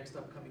those are the next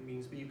upcoming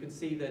meetings, but you can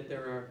see that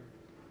there are,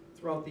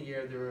 throughout the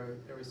year,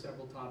 there are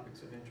several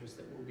topics of interest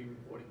that we'll be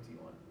reporting to you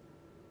on.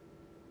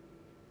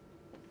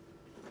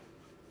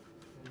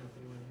 I don't know if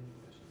anyone has any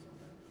questions on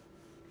that.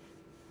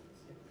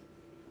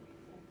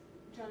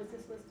 John, is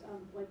this list,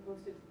 like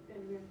posted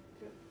anywhere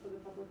for the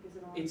public, is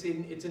it on?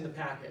 It's in the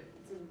packet.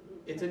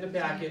 It's in the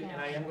packet, and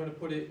I am gonna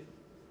put it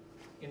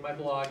in my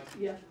blog.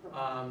 Yeah.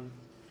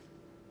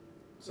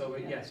 So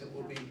yes, it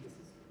will be. This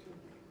is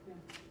terrific, yeah.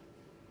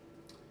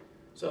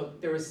 So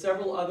there are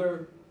several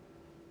other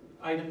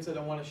items that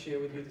I want to share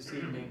with you this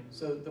evening.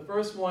 So the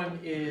first one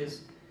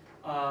is,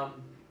 I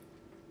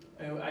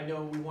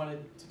know we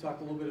wanted to talk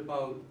a little bit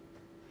about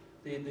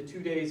the 2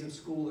 days of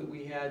school that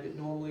we had that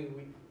normally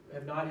we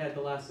have not had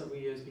the last several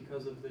years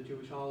because of the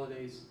Jewish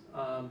holidays.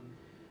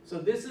 So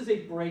this is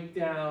a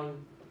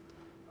breakdown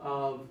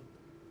of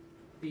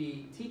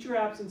the teacher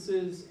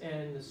absences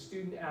and the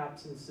student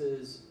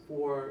absences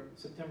for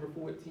September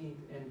 14th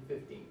and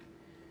 15th.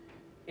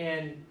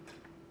 And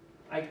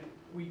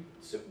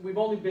we've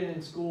only been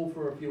in school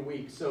for a few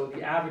weeks, so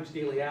the average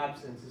daily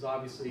absence is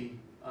obviously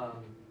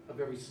a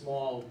very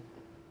small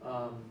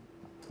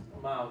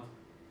amount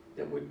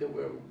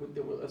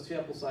a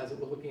sample size that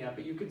we're looking at.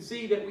 But you can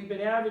see that we've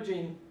been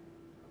averaging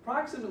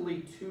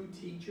approximately 2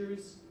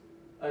 teachers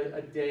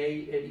a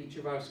day at each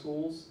of our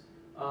schools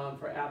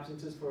for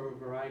absences for a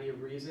variety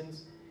of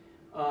reasons.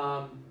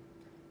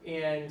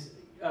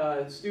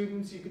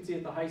 Students, you can see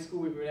at the high school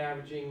we've been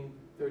averaging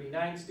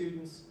 39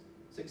 students,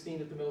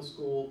 16 at the middle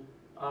school,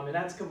 and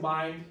that's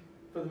combined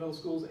for the middle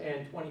schools,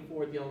 and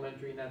 24 at the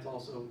elementary, and that's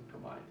also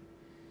combined.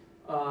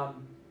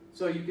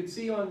 So you can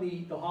see on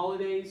the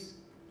holidays,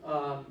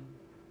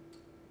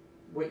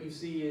 what you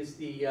see is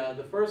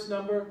the first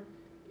number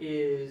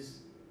is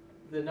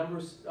the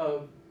numbers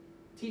of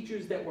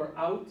teachers that were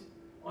out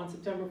on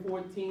September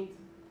 14th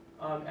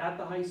at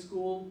the high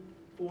school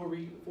for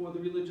the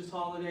religious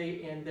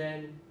holiday, and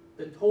then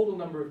the total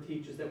number of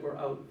teachers that were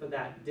out for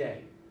that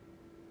day.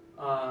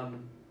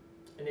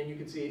 And then you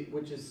can see,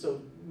 which is,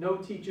 so no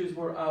teachers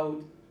were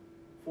out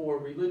for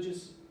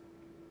religious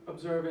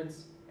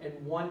observance, and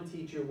 1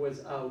 teacher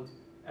was out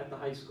at the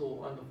high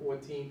school on the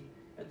 14th.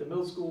 At the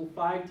middle school,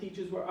 5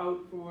 teachers were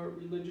out for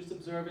religious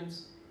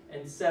observance,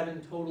 and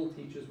 7 total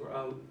teachers were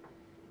out.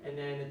 And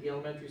then at the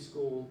elementary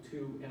school,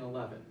 2 and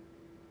 11.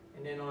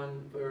 And then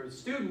for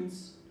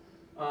students,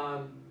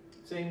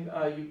 same,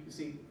 you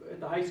see at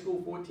the high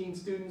school, 14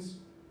 students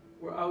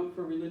were out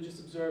for religious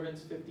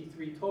observance,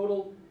 53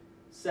 total,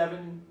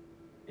 7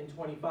 and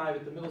 25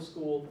 at the middle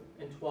school,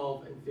 and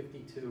 12 and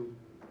 52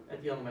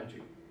 at the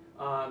elementary.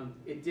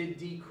 It did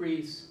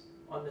decrease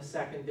on the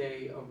second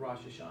day of Rosh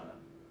Hashanah.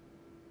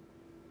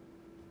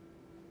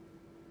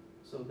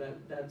 So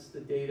that's the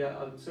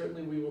data.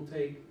 Certainly we will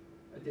take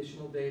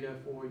additional data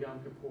for Yom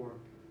Kippur,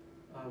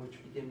 which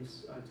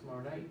begins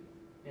tomorrow night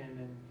and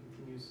then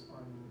continues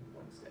on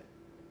Wednesday.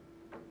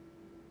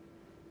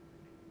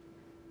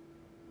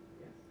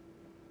 Yes.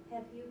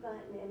 Have you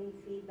gotten any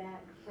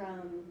feedback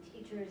from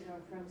teachers or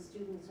from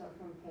students or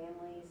from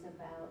families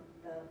about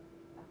the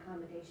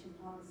accommodation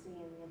policy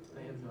and the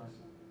implementation? I have not.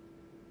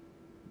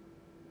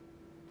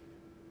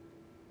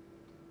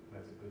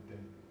 That's a good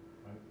thing,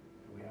 right?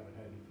 We haven't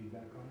had any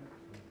feedback on it,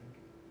 I think.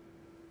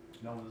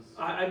 No one's.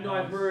 I've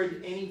not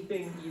heard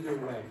anything either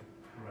way.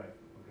 Right,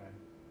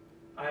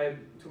 okay.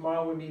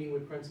 Tomorrow we're meeting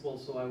with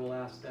principals, so I will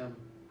ask them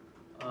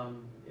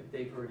if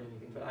they've heard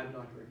anything, but I've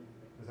not heard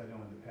anything. Because I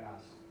know in the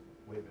past,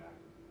 way back,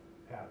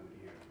 Pat would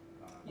hear.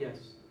 Yes.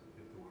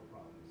 If there were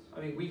problems.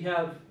 I mean,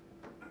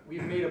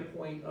 we've made a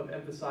point of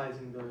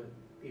emphasizing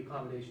the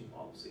accommodation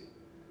policy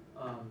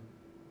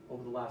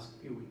over the last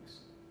few weeks.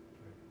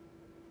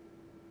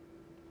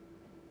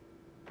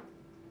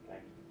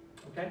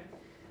 Okay?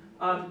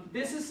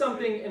 This is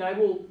something, and I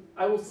will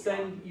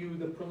send you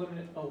the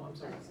preliminary, oh, I'm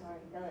sorry. I'm sorry,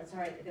 no, that's all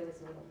right, there was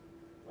a little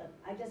flip.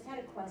 I just had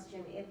a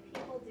question. If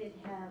people did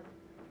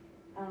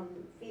have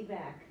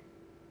feedback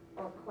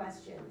or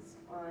questions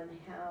on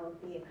how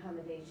the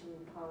accommodation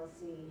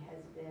policy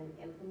has been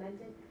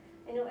implemented.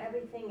 I know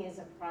everything is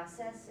a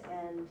process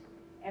and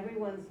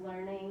everyone's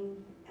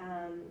learning,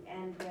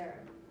 and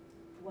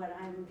what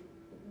I'm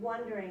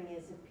wondering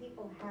is if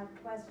people have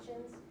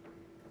questions,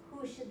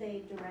 who should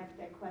they direct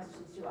their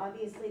questions to?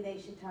 Obviously, they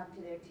should talk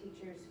to their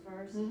teachers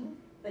first,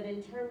 but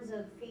in terms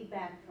of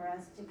feedback for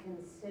us to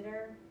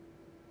consider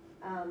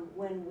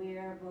when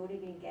we're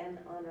voting again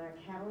on our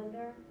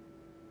calendar,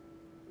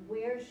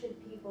 where should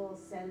people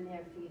send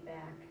their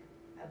feedback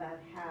about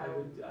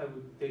how?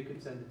 They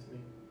could send it to me.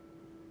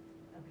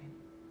 Okay,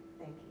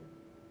 thank you.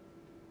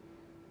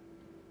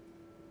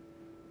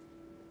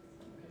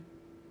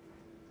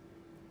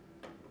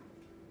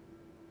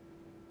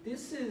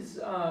 This is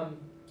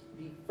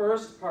the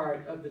first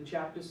part of the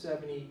Chapter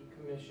 70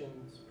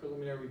 Commission's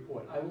preliminary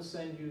report. I will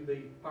send you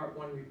the Part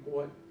 1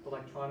 report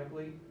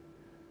electronically.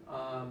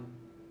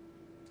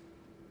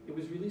 It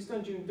was released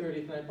on June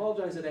 30th, and I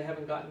apologize that I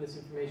haven't gotten this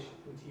information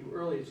to you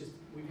early. It's just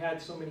we've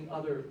had so many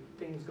other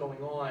things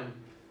going on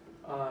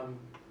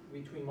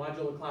between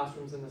modular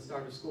classrooms and the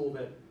start of school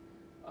that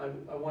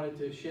I wanted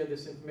to share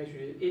this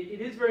information.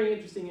 It is very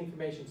interesting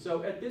information.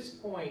 So at this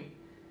point,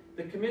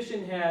 the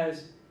Commission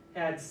has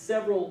had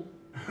several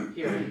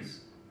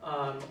hearings,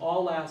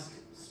 all last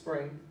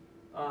spring,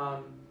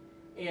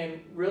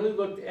 and really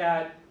looked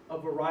at a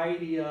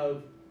variety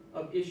of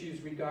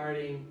issues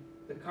regarding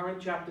the current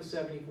Chapter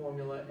 70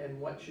 formula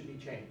and what should be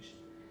changed.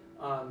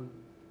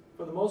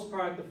 For the most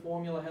part, the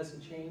formula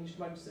hasn't changed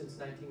much since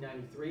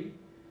 1993,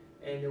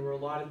 and there were a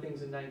lot of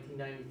things in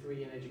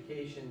 1993 in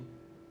education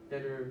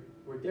that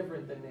were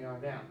different than they are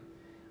now.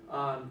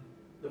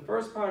 The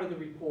first part of the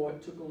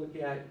report took a look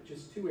at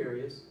just two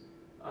areas,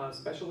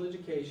 special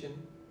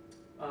education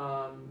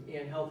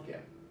and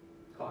healthcare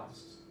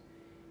costs.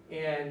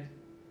 And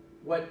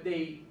what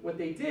they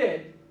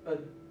did,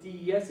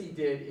 DESE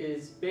did,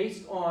 is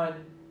based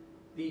on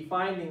the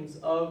findings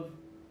of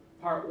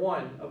Part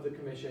 1 of the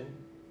Commission,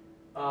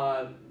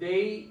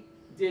 they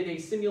did a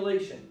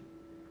simulation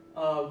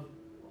of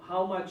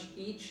how much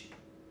each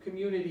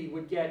community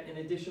would get in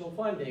additional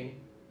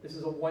funding. This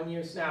is a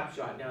one-year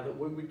snapshot now that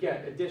we would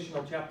get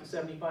additional Chapter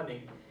 70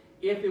 funding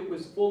if it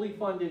was fully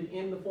funded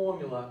in the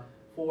formula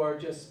for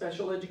just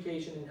special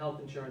education and health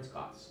insurance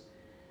costs.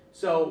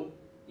 So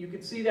you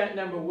could see that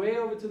number way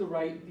over to the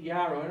right, the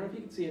arrow. I don't know if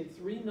you can see it.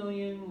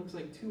 3,000,000, looks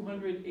like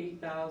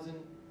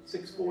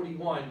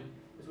 208,641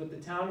 is what the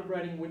town of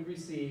Reading would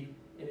receive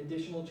in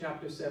additional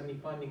Chapter 70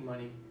 funding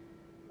money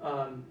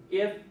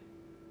if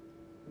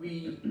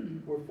we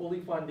were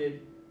fully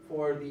funded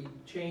for the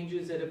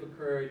changes that have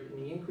occurred and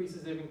the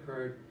increases that have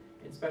occurred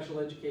in special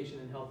education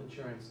and health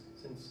insurance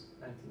since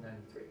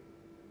 1993.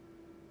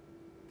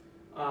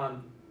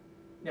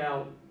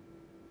 Now,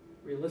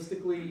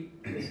 realistically,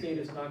 the state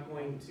is not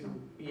going to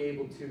be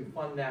able to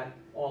fund that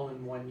all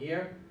in 1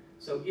 year.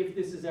 So if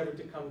this is ever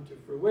to come to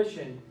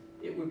fruition,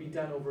 it would be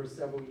done over a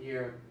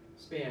several-year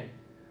span.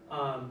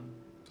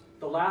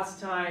 The last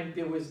time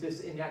there was this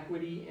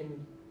inequity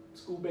in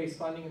school-based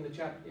funding in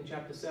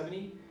Chapter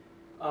 70,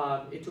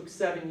 it took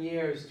 7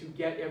 years to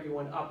get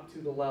everyone up to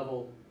the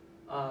level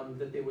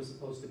that they were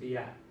supposed to be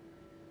at.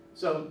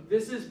 So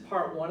this is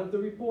Part 1 of the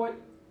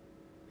report.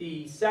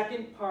 The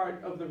second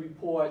part of the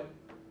report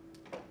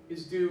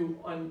is due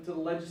to the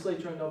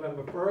legislature on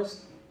November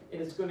 1st, and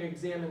it's going to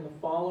examine the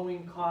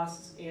following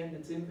costs and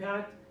its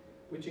impact,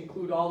 which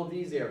include all of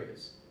these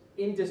areas.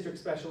 In-district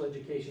special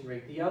education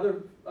rate. The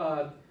other,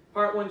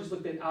 Part 1 just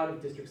looked at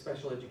out-of-district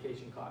special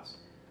education costs.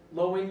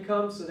 Low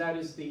income, so that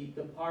is the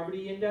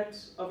poverty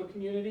index of a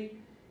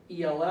community.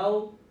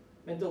 ELL,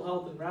 mental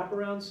health and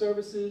wraparound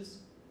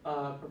services,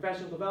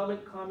 professional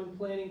development, common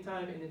planning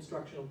time, and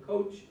instructional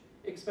coach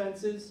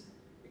expenses,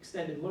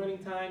 extended learning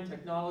time,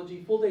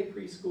 technology, full-day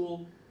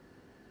preschool,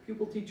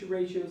 pupil-teacher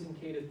ratios in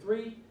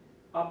K-3,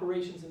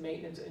 operations and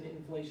maintenance, and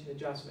inflation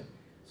adjustment.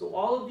 So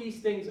all of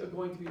these things are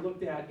going to be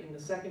looked at in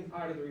the second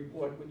part of the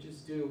report, which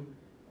is due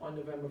on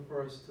November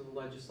 1st to the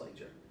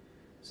legislature.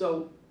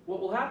 So what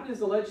will happen is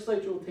the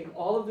legislature will take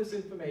all of this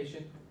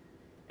information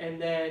and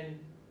then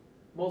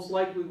most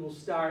likely will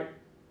start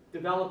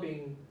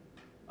developing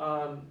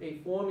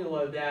a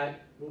formula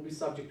that will be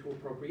subject to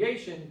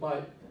appropriation,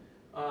 but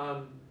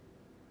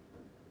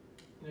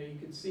you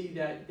can see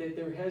that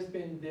there has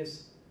been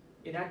this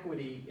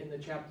inequity in the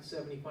Chapter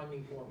 70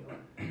 funding formula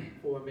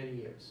for many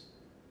years.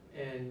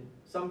 And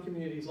some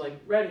communities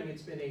like Reading,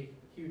 it's been a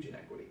huge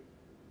inequity.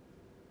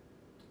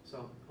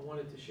 So I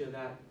wanted to share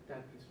that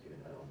piece of it.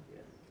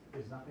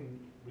 There's nothing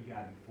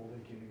regarding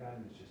full-day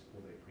kindergarten, it's just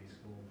full-day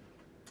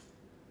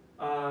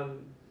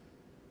preschool?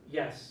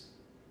 Yes,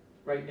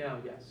 right now,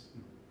 yes.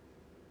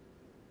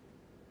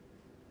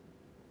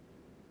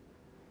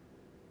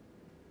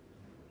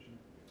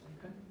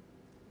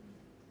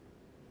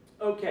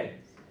 Okay,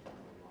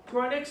 to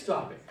our next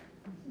topic,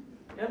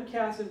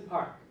 MCAS and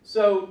Park.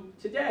 So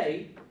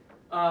today,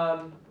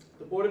 the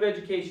Board of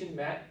Education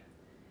met,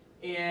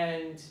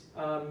 and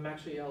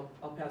actually I'll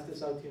pass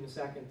this out to you in a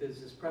second. There's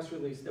this press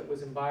release that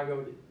was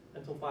embargoed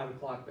until 5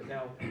 o'clock, but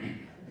now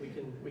we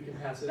can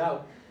pass it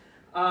out.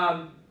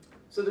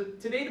 So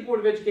today the Board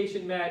of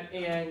Education met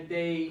and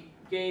they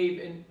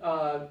gave,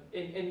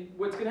 and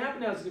what's gonna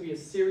happen now is gonna be a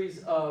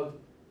series of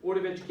Board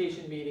of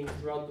Education meetings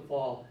throughout the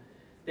fall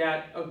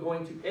that are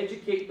going to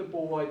educate the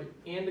board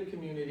and the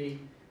community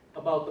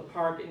about the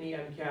park and the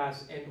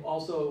MCAS, and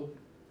also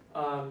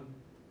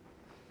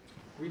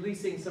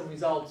releasing some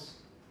results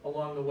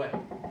along the way.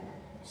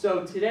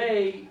 So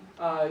today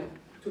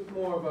took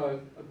more of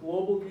a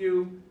global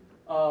view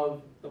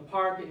of the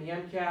park and the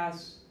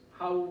MCAS,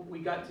 how we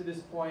got to this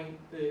point,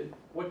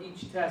 what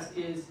each test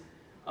is,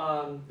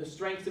 the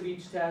strengths of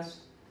each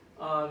test,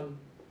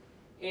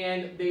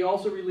 and they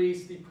also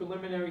released the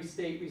preliminary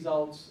state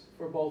results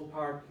for both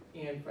park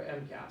and for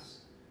MCAS.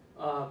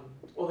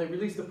 Well, they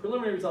released the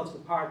preliminary results for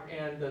park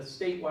and the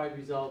statewide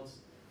results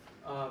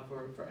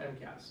for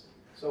MCAS.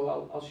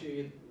 So I'll show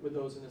you with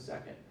those in a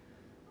second.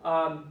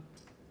 On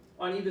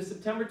either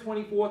September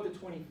 24th or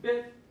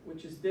 25th,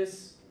 which is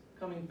this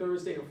coming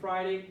Thursday or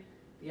Friday,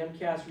 the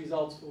MCAS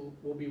results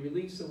will be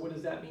released. So what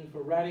does that mean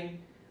for Reading?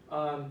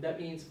 That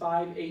means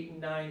 5, 8,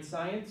 and 9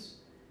 science,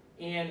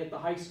 and at the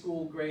high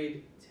school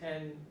grade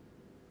 10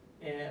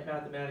 and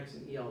mathematics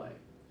and ELA.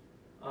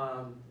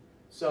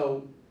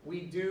 So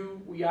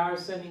we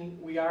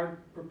are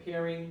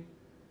preparing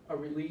a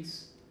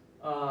release,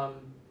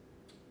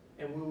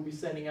 and we will be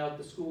sending out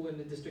the school and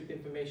the district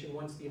information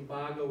once the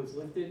embargo is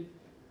lifted.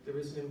 There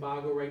is an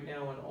embargo right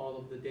now on all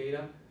of the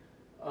data.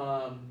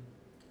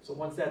 So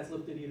once that's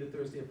lifted, either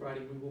Thursday or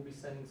Friday, we will be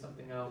sending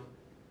something out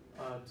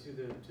to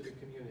the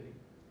community.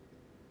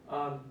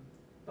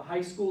 The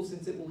high school,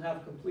 since it will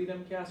have complete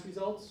MCAS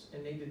results,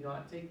 and they did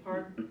not take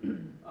part,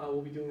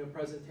 will be doing a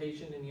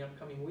presentation in the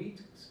upcoming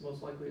weeks,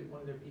 most likely at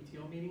one of their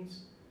PTO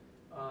meetings.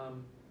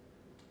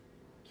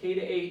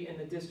 K-8 in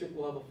the district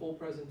will have a full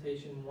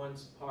presentation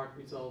once park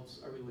results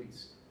are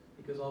released,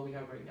 because all we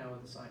have right now are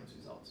the science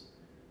results.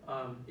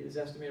 It is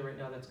estimated right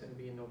now that's going to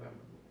be in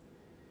November.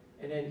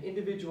 And then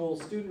individual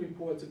student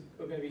reports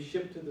are going to be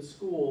shipped to the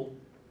school,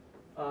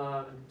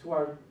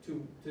 to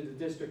the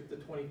district the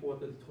 24th or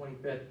the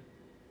 25th.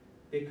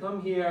 They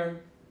come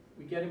here,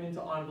 we get them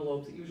into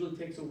envelopes. It usually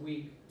takes a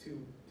week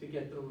to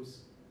get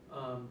those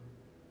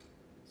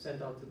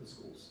sent out to the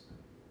schools.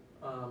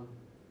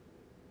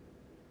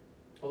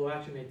 Although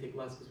actually it may take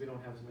less because we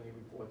don't have as many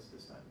reports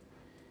this time.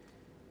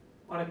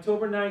 On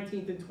October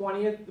 19th and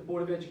 20th, the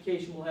Board of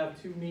Education will have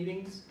 2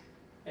 meetings,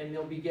 and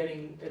they'll be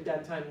getting, at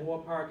that time, more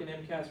park and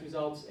MCAS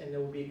results, and there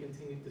will be a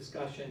continued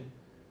discussion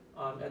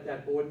at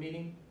that board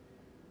meeting.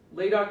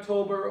 Late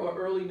October or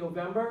early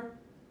November,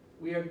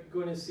 we are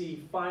going to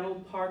see final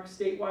park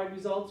statewide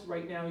results.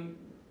 Right now,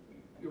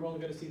 you're only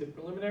going to see the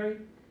preliminary,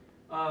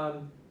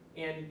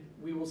 and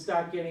we will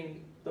start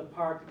getting the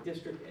park,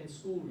 district, and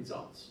school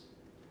results.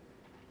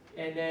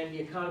 And then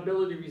the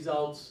accountability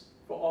results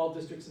for all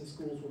districts and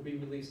schools will be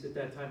released at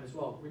that time as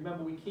well.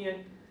 Remember,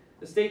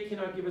 the state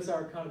cannot give us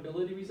our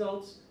accountability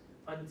results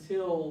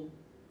until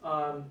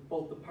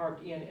both the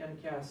park and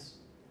MCAS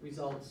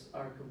results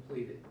are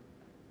completed.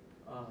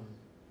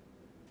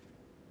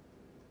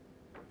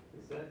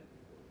 Is that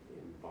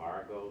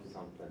embargo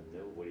something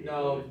new? What do you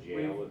No, go to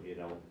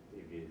jail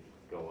if you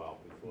go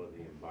out before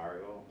the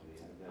embargo?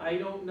 I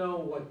don't know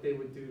what they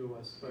would do to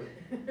us, but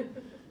I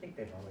think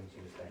they've always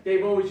used that.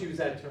 they've always used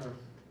that term.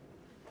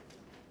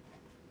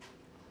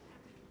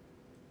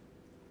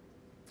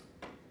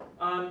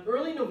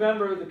 Early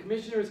November, the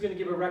commissioner is going to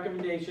give a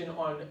recommendation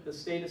on the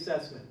state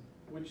assessment,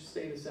 which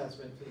state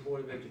assessment to the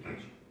Board of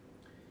Education.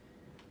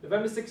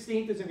 November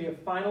 16th is going to be a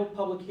final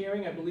public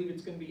hearing. I believe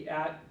it's going to be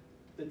at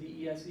the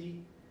DESE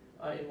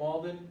in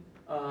Malden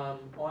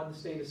on the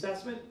state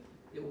assessment.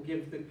 It will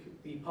give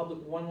the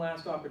public one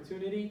last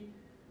opportunity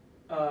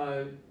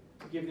to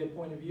give their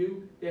point of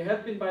view. There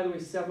have been, by the way,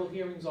 several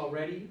hearings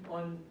already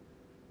on,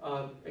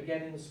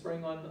 again in the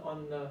spring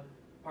on the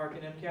park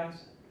and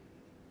MCAS.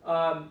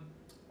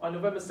 On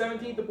November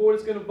 17th, the board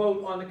is going to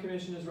vote on the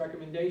commissioner's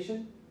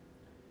recommendation.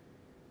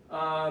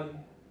 And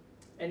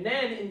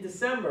then in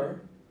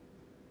December,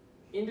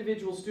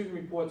 individual student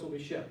reports will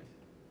be shipped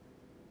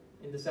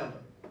in December.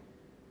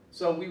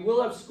 So we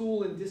will have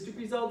school and district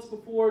results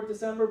before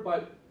December,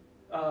 but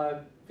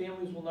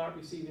families will not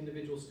receive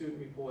individual student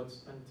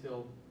reports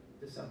until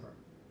December.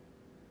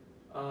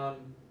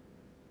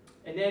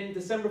 And then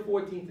December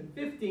 14th and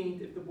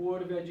 15th, if the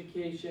Board of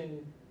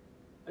Education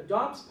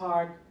adopts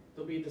park,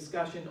 there'll be a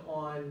discussion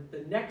on the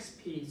next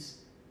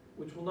piece,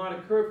 which will not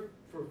occur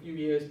for a few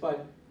years,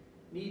 but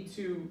need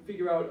to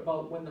figure out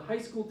about when the high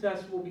school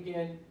test will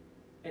begin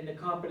and the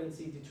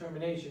competency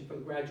determination for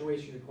the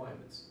graduation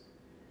requirements.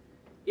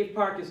 If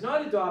park is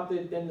not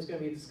adopted, then there's going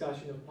to be a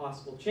discussion of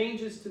possible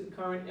changes to the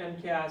current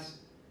MCAS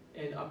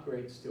and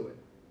upgrades to it.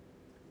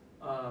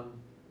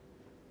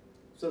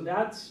 So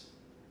that's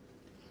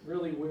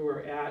really where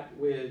we're at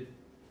with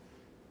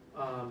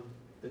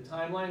the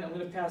timeline. I'm going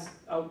to pass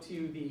out to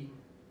you the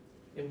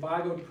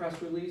embargoed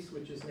press release,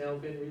 which has now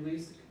been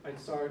released. I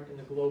saw it in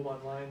the Globe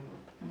Online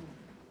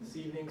this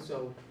evening,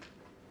 so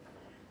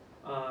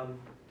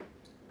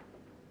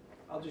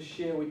I'll just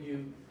share with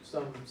you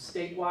some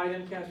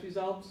statewide MCAS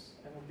results.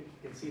 I don't think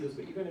you can see this,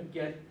 but you're gonna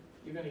get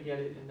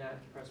it in that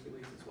press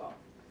release as well.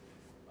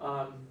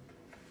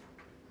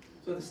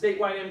 So the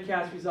statewide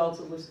MCAS results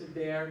are listed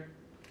there.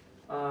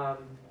 The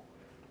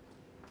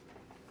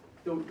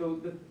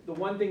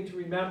one thing to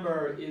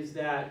remember is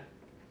that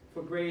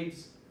for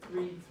grades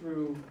 3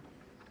 through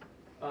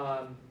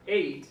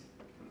 8,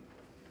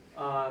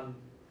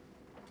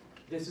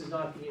 this is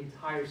not the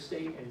entire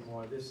state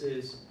anymore. This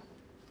is,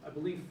 I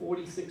believe,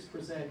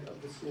 46%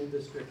 of the school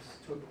districts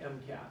took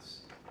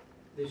MCAS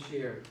this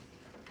year.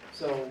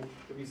 So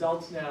the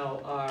results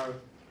now are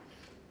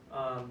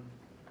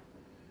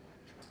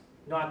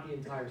not the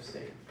entire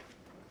state.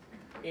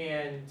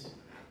 And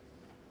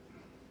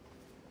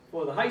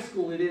for the high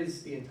school, it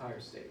is the entire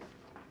state.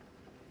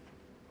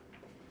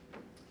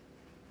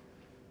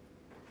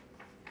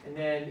 And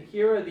then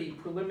here are the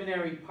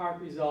preliminary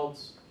PARCC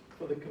results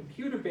for the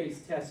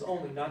computer-based tests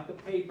only, not the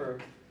paper,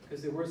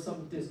 because there were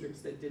some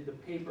districts that did the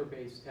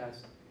paper-based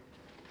test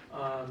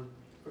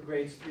for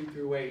grades 3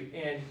 through 8.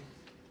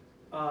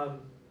 And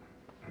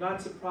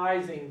not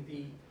surprising,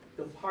 the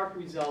PARCC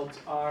results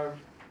are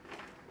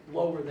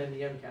lower than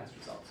the MCAS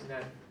results, and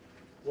that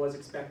was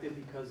expected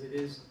because it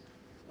is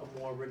a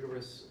more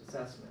rigorous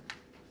assessment.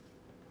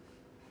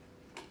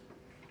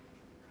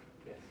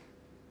 Yes.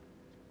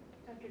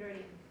 Dr.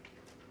 Doherty,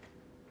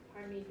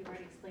 pardon me if you've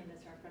already explained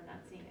this or if I'm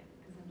not seeing it,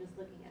 because I'm just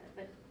looking at it,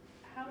 but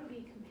how do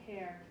we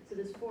compare, so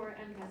there's 4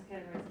 MCAS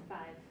categories and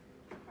 5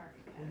 PARCC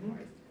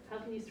categories. How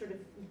can you sort of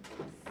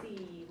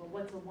see, well,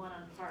 what's a 1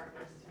 on PARCC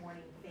versus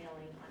warning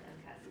failing on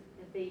MCAS?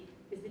 Is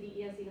the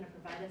DESE going to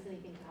provide us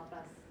anything to help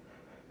us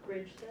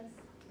bridge this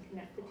and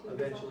connect the two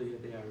results? Eventually,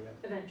 they are, yeah.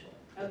 Eventually,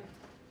 okay.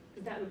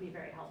 Because that would be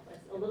very helpful.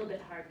 It's a little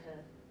bit hard to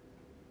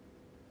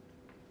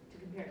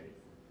compare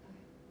these. Okay,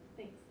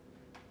 thanks.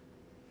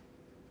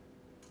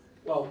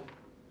 Well,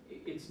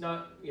 it's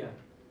not, yeah,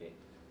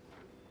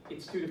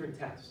 it's 2 different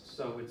tests,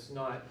 so it's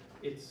not,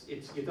 you're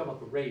talking about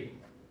the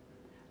rating.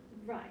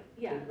 Right,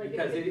 yeah. Like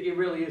Because it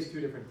really is 2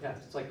 different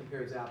tests. It's like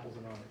compares apples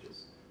and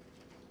oranges.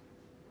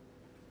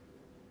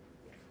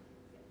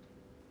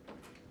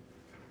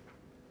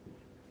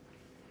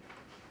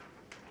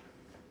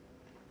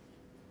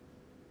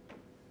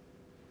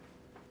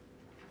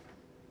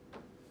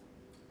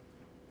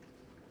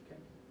 Okay.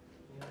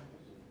 Yeah.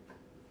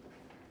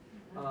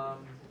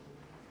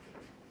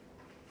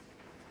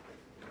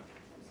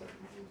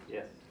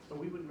 Yes. So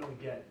we wouldn't really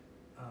get,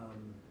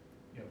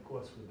 of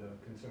course, with the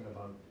concern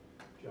about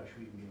Josh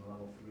Wheaton being a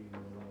level 3 in a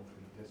level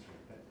 3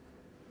 district, but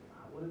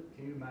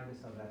can you remind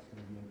us how that's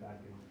going to be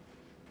impacted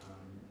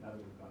now that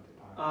we've gone to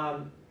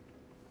PARCC?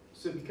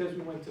 So because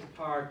we went to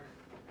PARCC,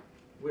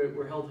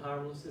 we're held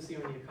harmless this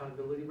year in the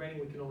accountability rating.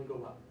 We can only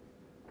go up.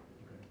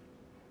 Okay.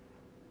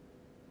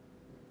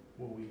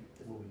 Will we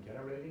get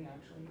a rating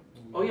actually?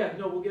 Oh yeah,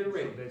 no, we'll get a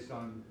rating. So based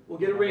on? We'll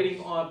get a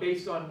rating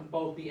based on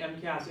both the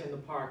MCAS and the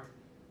PARCC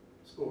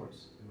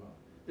scores.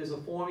 There's a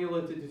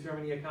formula to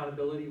determine the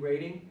accountability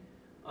rating.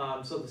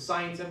 So the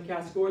science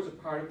MCAS scores are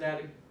part of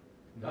that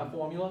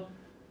formula.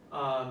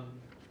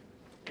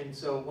 And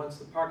so once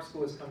the PARCC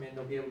scores come in,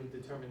 they'll be able to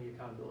determine the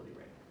accountability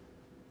rating.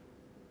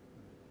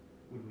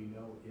 Would we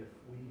know if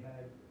we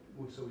had,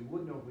 so we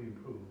would know if we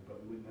improved,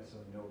 but we wouldn't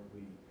necessarily know if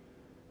we,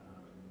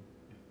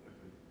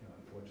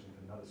 unfortunately,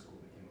 if another school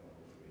became a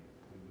level 3,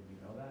 would we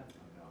know that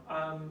or no?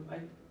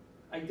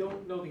 I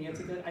don't know the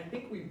answer to that. I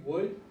think we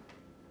would.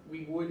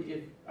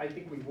 I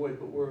think we would,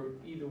 but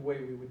either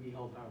way, we would be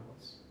held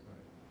harmless.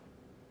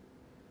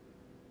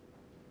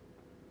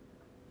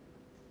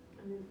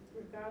 And then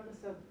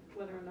regardless of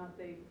whether or not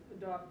they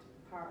adopt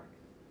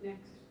PARCC,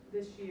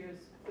 this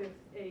year's 5th,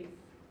 8th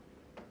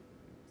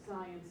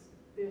science,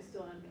 they're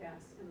still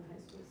MCAS and the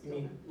high school is You still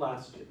mean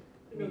last year?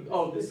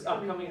 No, This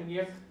upcoming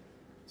year?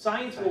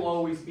 Science will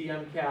always be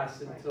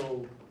MCAS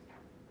until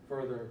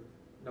further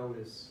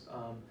notice.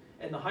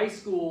 And the high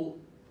school,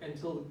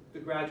 until the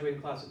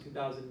graduating class of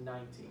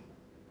 2019,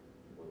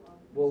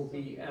 will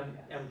be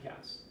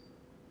MCAS.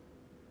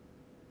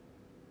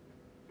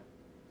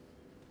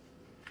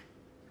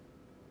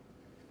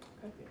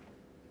 Okay.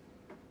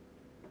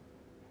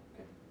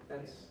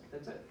 Okay,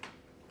 that's it.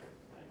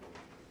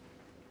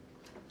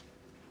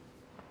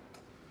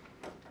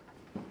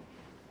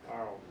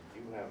 Carl,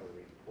 you have a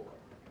report.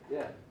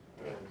 Yeah.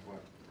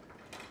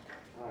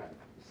 Alright,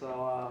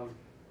 so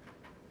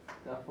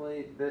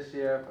definitely this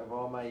year, of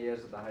all my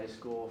years at the high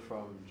school,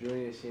 from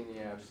junior to senior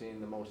year, I've seen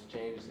the most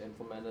changes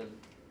implemented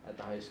at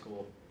the high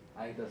school.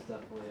 I think that's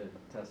definitely a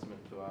testament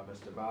to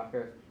Mr.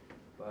 Barker.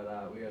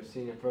 But we have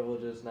senior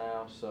privileges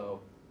now,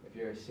 so if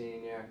you're a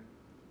senior,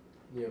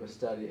 you have a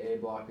study A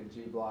block and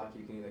G block,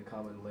 you can either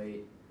come in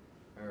late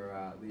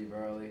or leave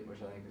early,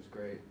 which I think is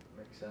great,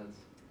 makes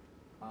sense.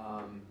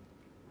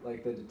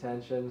 Like the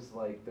detentions,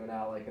 like they're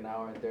now like an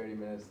hour and 30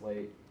 minutes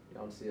late. You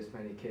don't see as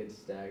many kids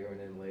staggering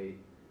in late.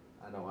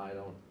 I know I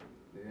don't,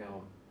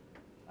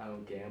 I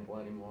don't gamble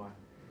anymore.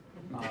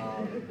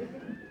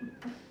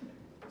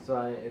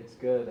 So it's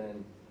good,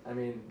 and I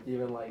mean,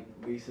 even like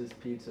Lisa's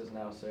Pizza's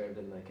now served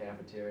in the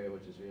cafeteria,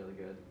 which is really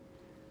good.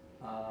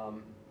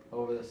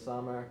 Over the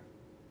summer,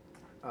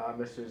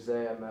 Mr.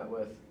 Zaya met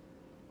with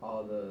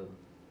all the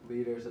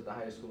leaders at the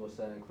high school,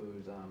 so that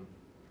includes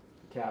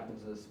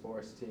captains of the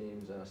sports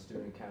teams,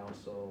 student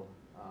council,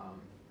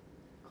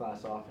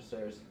 class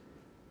officers,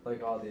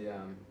 like all the,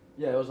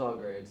 yeah, it was all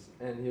grades.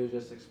 And he was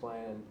just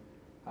explaining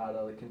how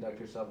to like, conduct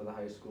yourself at the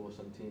high school,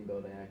 some team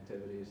building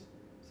activities,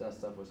 so that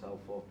stuff was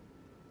helpful.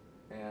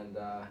 And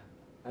I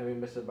mean,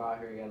 Mr.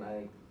 Bacher, again,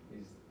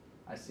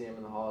 I see him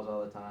in the halls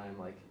all the time,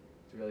 like,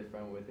 he's really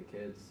friendly with the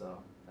kids, so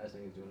I just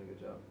think he's doing a good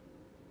job.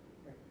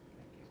 Great,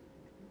 thank you.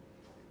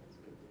 That's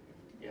good to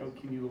hear. So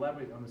Yes. can you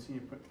elaborate on the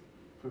senior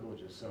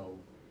privileges? So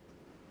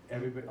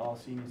everybody, all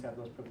seniors have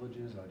those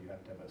privileges, or do you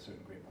have to have a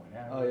certain grade point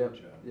Oh, yeah,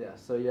 average? yeah,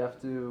 so you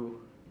have to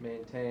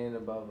maintain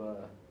above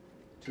a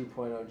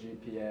 2.0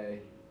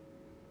 GPA.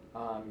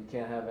 You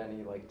can't have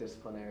any like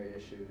disciplinary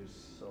issues,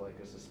 so like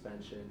a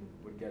suspension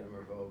would get them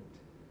revoked.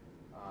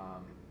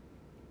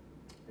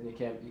 And you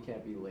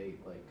can't be late,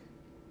 like,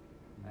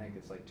 I think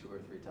it's like 2 or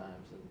 3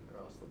 times, and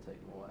or else they'll take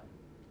them away.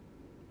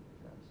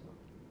 Yeah, so.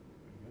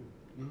 Very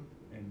good.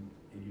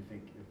 And you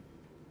think if,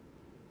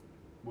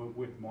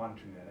 we're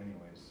monitoring that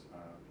anyways,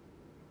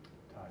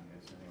 Todd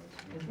is anyways,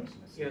 we're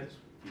interested to see Yes.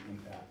 the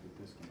impact that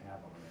this can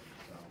have on it,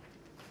 so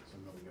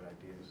some really good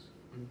ideas.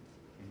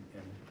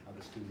 And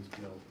other students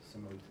feel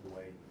similar to the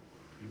way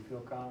you feel,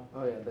 Kyle?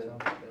 Oh yeah, they So?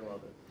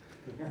 love it.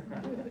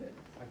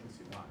 I can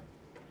see why.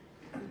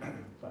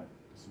 But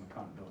there's some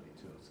accountability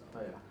too, so.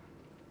 Oh yeah.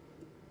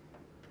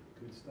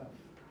 Good stuff.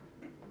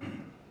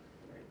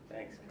 Great,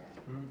 thanks,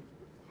 Carl.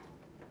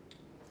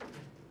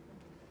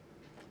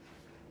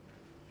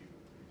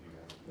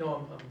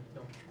 No, no.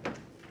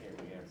 Here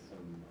we have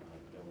some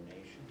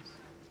donations.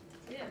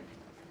 Yeah.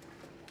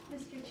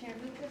 Mr. Chair,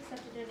 move to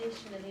accept a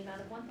donation in the amount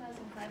of $1,500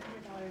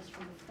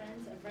 from the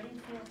Friends of Reading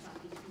Field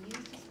Hockey to be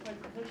used to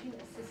support the coaching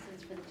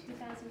assistants for the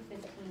 2015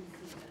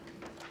 season.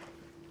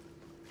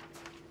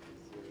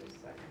 Is there a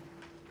second?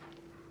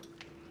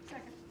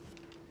 Second.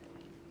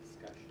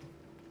 Discussion?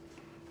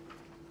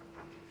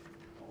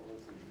 All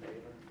those in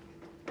favor?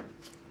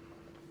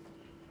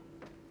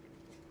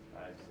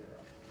 5-0.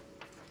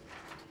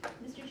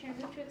 Mr. Chair,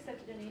 move to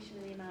accept a donation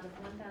in the amount of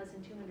 $1,250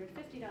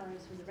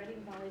 from the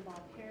Reading Volleyball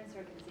Parents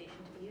Organization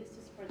to be used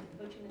to support the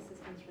coaching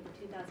assistants for the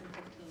 2015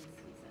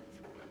 season.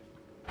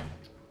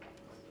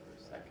 Is there a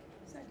second?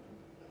 Second.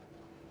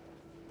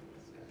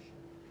 Discussion?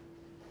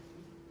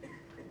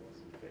 All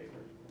those in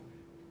favor?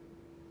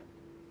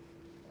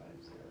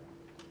 5-0.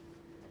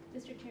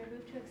 Mr. Chair,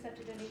 move to accept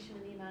a donation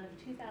in the amount of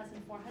 $2,400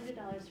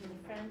 from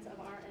the Friends of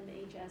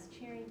RMHS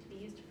Cheering to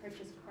be used to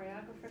purchase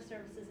choreographer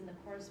services and the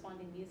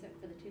corresponding music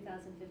for the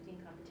 2015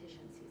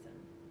 competition season.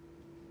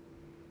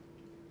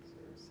 Is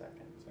there a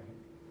second? Second.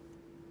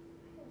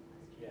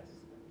 Yes.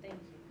 Thank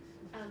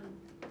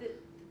you.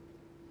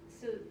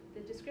 So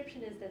the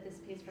description is that this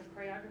pays for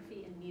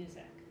choreography and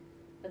music,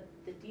 but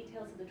the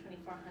details of the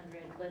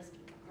 2400 list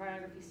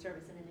choreography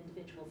service and an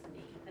individual's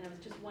need. And I was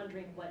just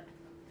wondering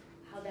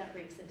how that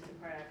breaks into the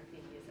choreography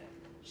and music.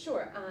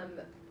 Sure,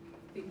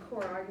 the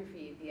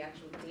choreography, the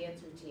actual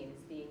dance routine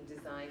is being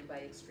designed by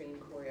Extreme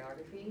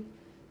Choreography.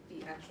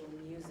 The actual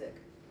music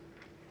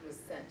was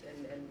sent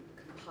and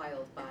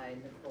compiled by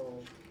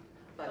Nicole,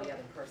 by the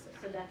other person.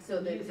 So that's So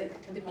the the music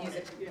the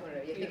music component.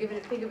 component, yeah,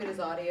 think of it as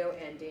audio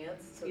and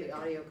dance, so the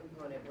audio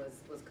component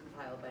was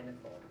compiled by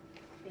Nicole.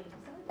 Thank you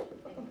so much.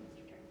 Thank you,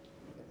 Mr. Chair.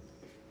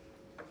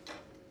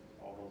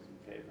 All those in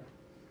favor?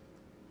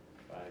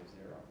 5-0.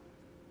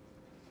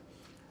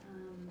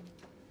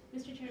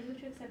 Mr. Chair, move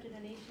to accept a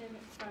donation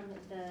from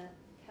the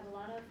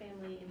Catalano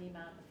family in the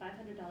amount of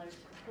 $500 to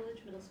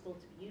Coolidge Middle School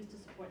to be used to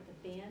support the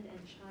band and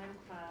chime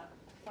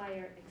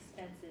choir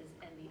expenses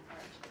and the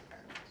art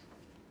department.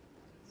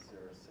 Is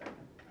there a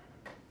second?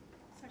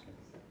 Second.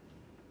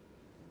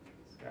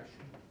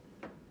 Discussion?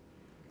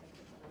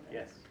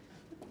 Yes.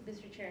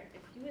 Mr. Chair,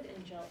 if you would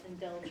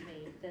indulge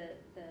me, the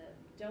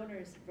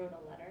donors wrote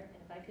a letter, and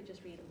if I could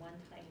just read one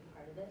tiny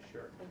part of it.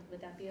 Sure.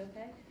 Would that be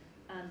okay?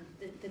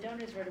 The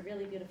donors wrote a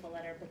really beautiful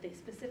letter, but they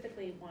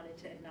specifically wanted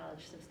to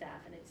acknowledge some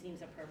staff, and it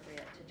seems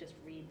appropriate to just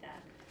read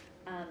that.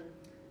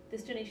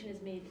 This donation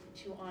is made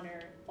to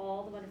honor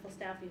all the wonderful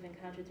staff we've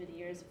encountered through the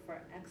years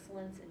for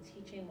excellence in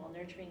teaching while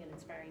nurturing and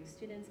inspiring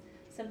students.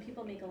 Some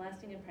people make a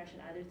lasting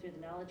impression either through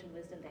the knowledge and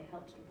wisdom they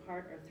helped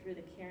impart or through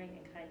the caring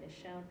and kindness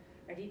shown.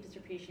 Our deepest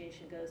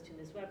appreciation goes to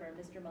Ms. Weber,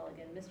 Mr.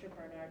 Mulligan, Mr.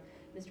 Bernard,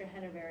 Mr.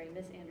 Henneberry,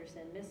 Ms.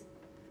 Anderson,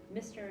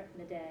 Mr.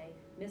 Naday,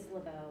 Ms.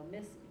 LeBeau,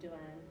 Ms.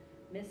 Duan,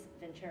 Ms.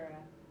 Ventura,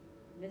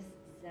 Ms.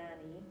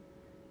 Zani,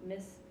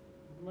 Ms.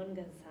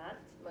 Mungasat.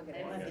 Thank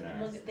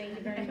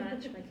you very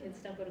much. My kids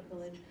don't go to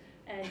college.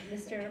 And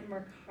Mr.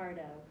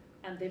 Mercado.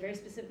 They very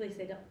specifically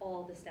say to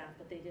all the staff,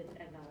 but they didn't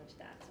acknowledge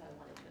that, so I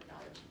wanted to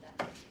acknowledge that.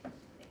 Thank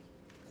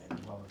you.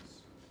 As well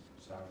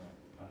as Sarah,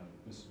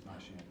 Mrs.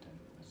 Marshampton,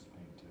 Mrs.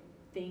 Payne too.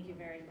 Thank you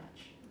very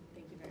much.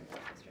 Thank you very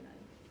much, Mr.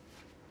 Knight.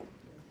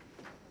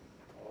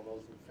 All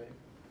those in favor?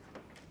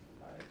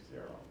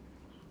 5-0.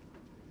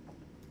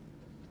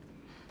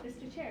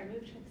 Mr. Chair,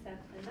 move to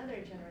accept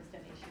another generous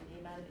donation in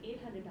the amount of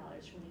 $800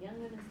 from the Young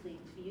Women's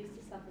League to be used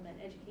to supplement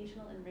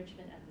educational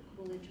enrichment at the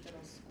Coolidge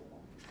Middle School.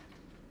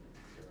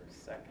 Is there a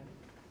second?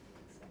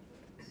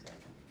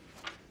 Second.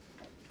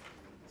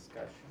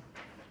 Discussion.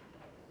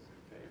 Those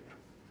in favor?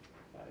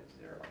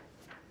 5-0.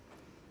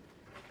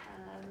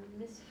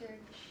 Mr.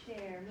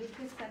 Chair, move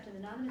to accept an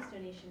anonymous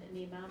donation in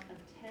the amount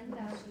of $10,000.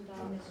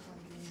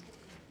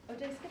 Oh,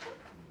 did I skip it?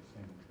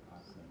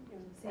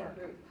 Same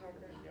group,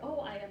 Parker. Oh,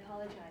 I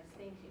apologize,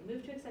 thank you.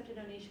 Move to accept a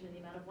donation in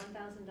the amount of $1,000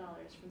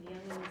 from the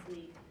Young Women's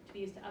League to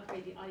be used to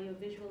upgrade the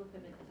audio-visual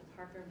equipment at the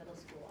Parker Middle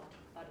School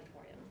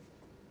auditorium.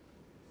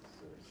 Is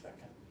there a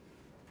second?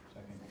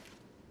 Second.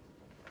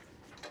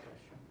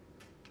 Discussion.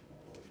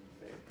 All those in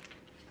favor?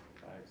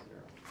 5-0.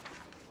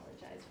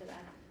 Apologize for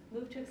that.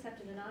 Move to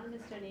accept an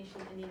anonymous donation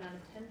in the amount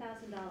of $10,000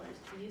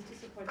 to be used to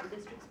support the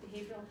district's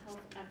behavioral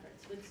health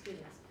efforts with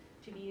students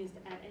to be used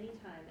at any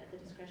time at the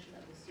discretion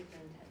of the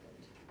superintendent.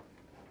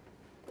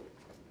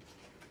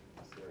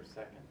 Is there a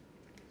second?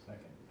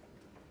 Second.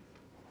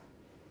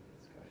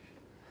 Discussion.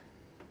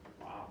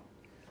 Wow.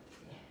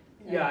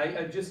 Yeah,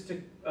 I just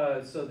to,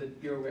 so that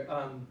you're aware,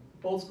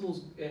 both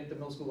schools at the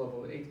middle school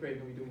level, 8th grade,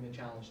 will be doing the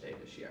challenge day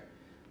this year.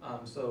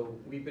 So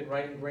we've been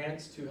writing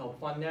grants to help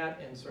fund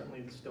that, and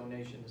certainly this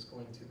donation is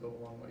going to go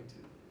a long way to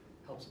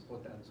help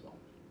support that as well.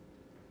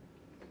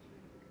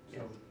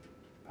 So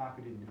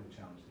Parker didn't do the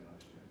challenge day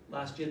last year.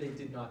 Last year they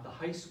did not. The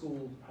high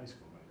school, High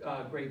school,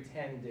 right? grade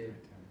 10 did. Grade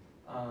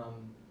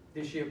 10.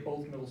 This year,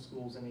 both middle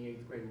schools and the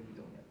 8th grade will be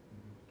doing it.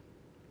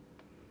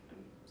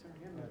 Sorry,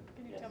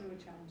 can you Yes. tell me what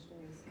challenge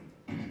day is?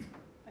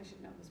 I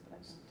should know this, but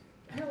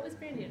I don't. No, it was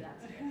brand new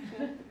last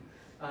year.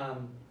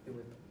 There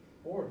were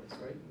 4 of us,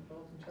 right,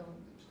 involved in Challenge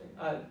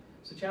Day?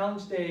 So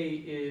Challenge Day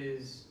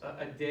is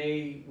a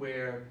day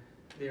where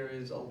there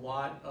is a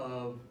lot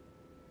of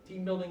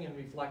team building and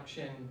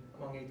reflection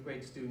among 8th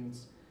grade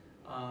students.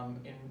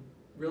 And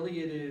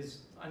really it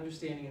is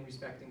understanding and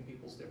respecting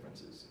people's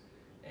differences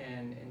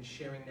and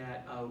sharing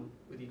that out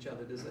with each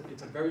other.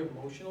 It's a very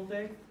emotional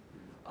day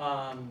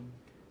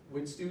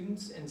with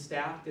students and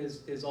staff.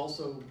 There's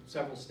also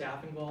several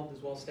staff involved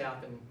as well,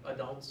 staff and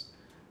adults.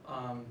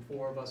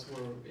 4 of us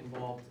were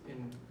involved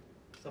in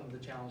some of the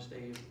Challenge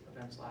Day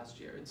events last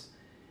year.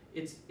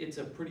 It's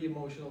a pretty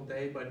emotional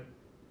day, but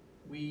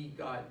we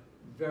got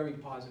very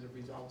positive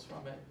results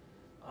from it,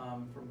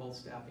 from both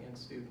staff and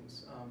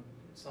students.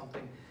 It's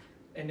something,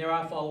 and there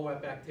are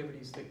follow-up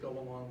activities that go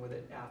along with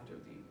it after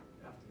the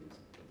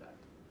event.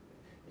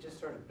 It's just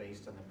sort of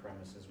based on the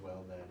premise as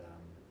well that,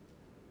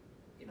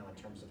 you know, in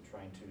terms of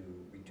trying to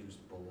reduce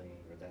bullying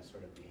or that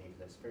sort of behavior,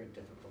 that's very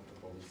difficult to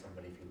bully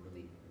somebody if you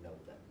really know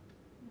them,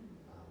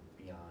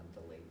 beyond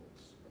the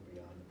labels or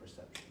beyond the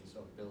perception.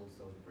 So it builds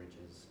those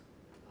bridges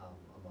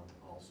among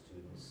all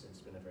students.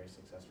 It's been a very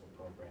successful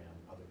program.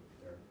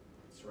 There are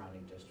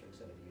surrounding districts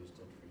that have used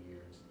it for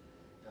years.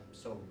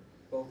 So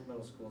both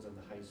middle schools and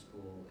the high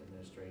school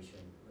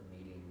administration were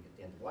meeting at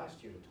the end of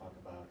last year to talk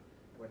about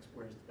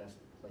where's the best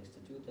place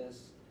to do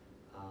this.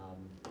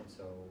 And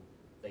so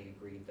they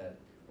agreed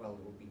that, well,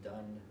 it will be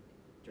done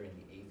during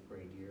the 8th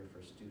grade year for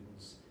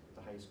students.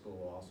 The high school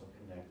will also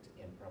connect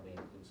and probably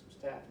include some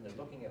staff, and they're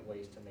looking at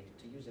ways to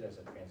use it as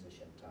a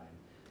transition time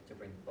to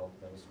bring both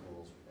middle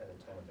schools at a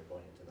time when they're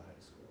going into the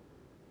high school.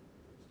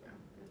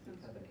 So,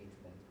 kind of an 8th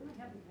and 9th grade. I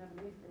haven't had an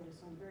 8th grader,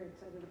 so I'm very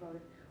excited about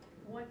it.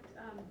 What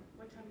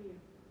time of year?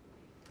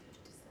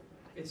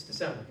 It's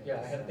December,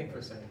 yeah, I had to think for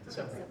a second,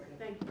 December.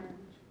 Thank you very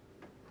much.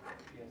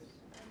 Yes.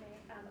 Okay,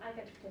 I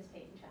got to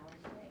participate in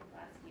Challenge Day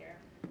last year,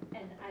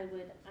 and I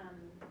would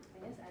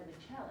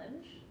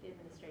challenge the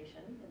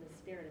administration in the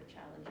spirit of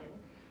challenging,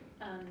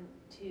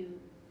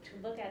 to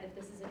look at if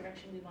this is a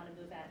direction we want to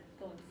move at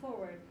going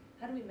forward.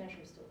 How do we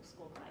measure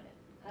school climate?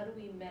 How do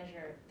we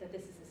measure that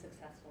this is a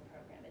successful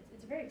program?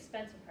 It's a very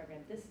expensive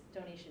program. This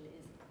donation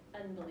is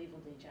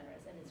unbelievably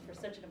generous, and it's for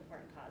such an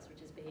important cause,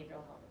 which is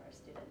behavioral health of our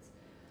students.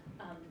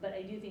 But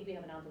I do think we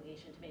have an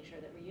obligation to make sure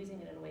that we're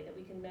using it in a way that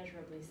we can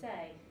measurably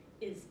say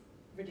is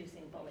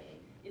reducing bullying,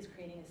 is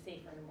creating a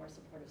safer and a more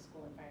supportive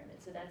school environment.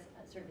 So that's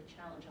sort of a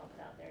challenge I'll put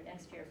out there.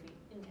 Next year, if we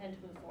intend to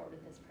move forward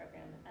with this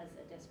program as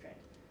a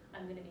district,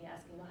 I'm going to be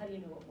asking, well, how do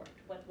you know what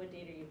worked? What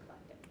data are you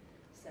collecting?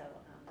 So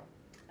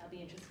I'll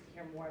be interested to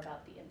hear more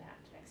about the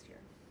impact next year.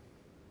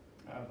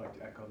 I'd like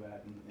to echo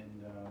that, and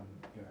you know,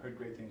 heard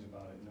great things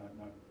about it.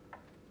 Not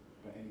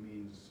by any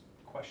means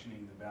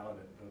questioning the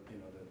you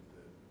know, the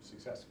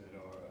success of it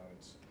or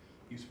its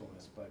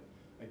usefulness, but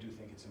I do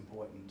think it's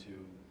important to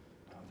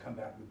come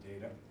back with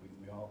data.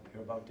 We all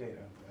hear about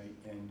data, right?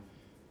 And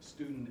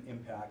student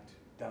impact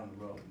down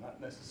the road, not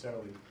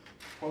necessarily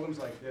programs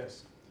like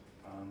this.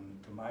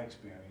 From my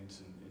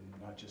experience,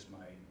 and not just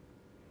my,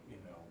 you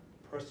know,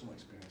 personal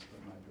experience, but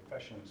my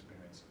professional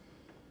experience,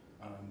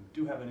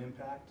 do have an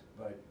impact,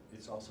 but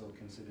it's also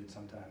considered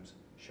sometimes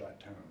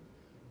short-term.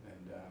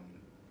 And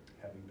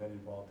having been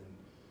involved in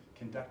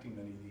conducting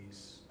many of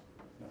these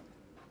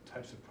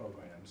types of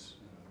programs,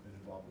 been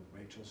involved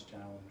with Rachel's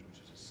Challenge,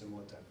 which is a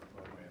similar type of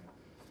program.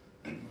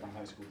 In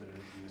high school did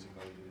it years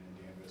ago, we did it in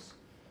Danvers.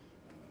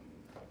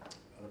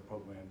 other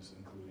programs,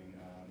 including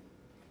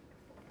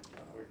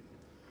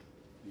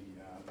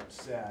the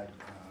SAD,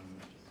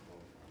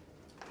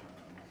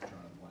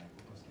 drawing a blank,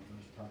 what was I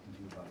was talking to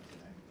you about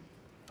today?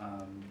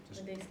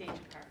 Just When they stage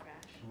a car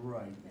crash.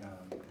 Right,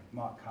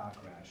 mock car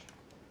crash.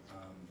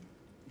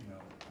 You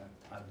know,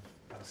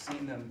 I've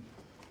seen them,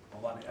 a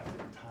lot of effort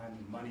and time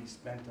and money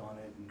spent on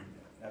it, and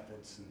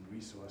efforts and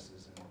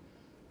resources, and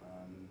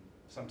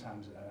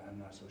sometimes I'm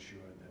not so sure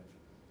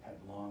they've had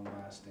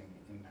long-lasting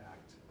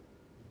impact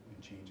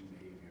in changing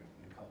behavior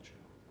and culture.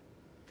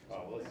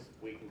 Well,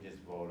 we can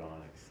just vote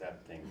on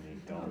accepting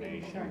the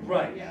donation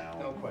Right, now.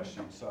 no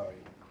question, sorry.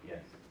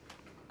 Yes.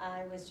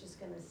 I was just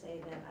gonna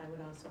say that I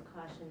would also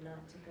caution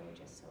not to go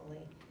just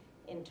solely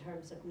in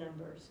terms of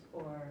numbers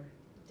or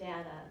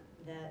data,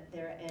 that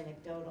there are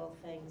anecdotal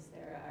things,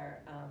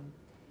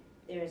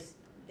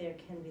 there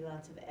can be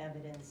lots of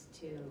evidence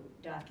to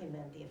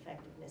document the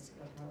effectiveness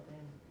of a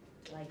program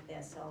like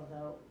this,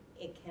 although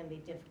it can be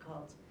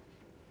difficult.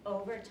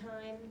 Over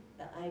time,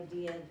 the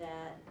idea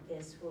that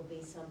this will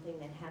be something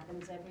that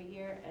happens every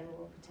year and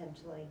will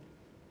potentially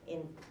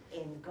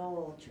in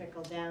goal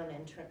trickle down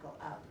and trickle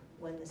up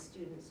when the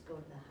students go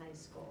to the high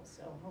school.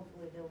 So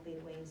hopefully there'll be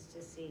ways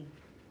to see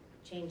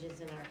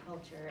changes in our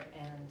culture,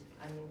 and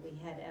I mean, we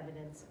had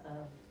evidence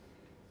of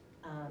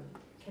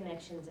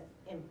connections,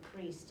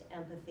 increased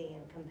empathy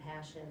and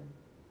compassion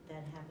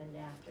that happened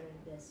after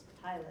this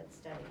pilot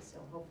study, so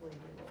hopefully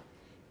we will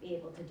be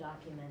able to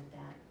document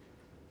that.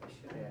 I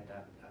should add,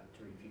 not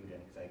to refute it,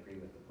 because I agree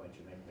with the point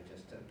you make, but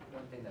just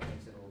one thing that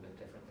makes it a little bit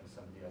different than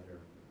some of the other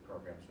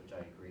programs, which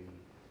I agree,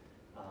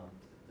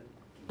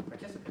 the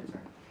participants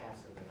aren't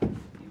passive and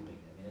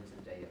viewing. I mean, it's a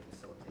day of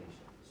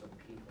facilitation, so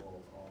people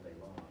all day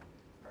long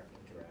are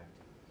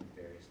interacting in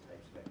various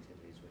types of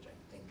activities, which I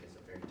think is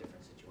a very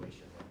different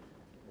situation than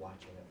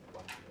watching a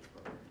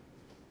program.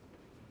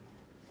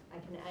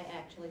 I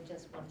actually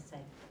just want to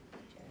say,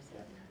 Chair,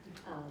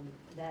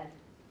 that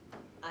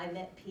I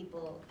met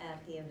people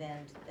at the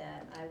event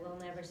that I will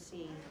never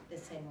see the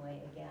same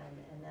way again,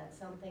 and that's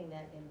something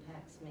that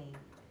impacts me.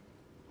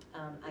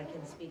 I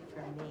can speak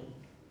for me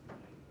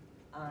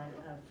on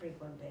a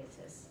frequent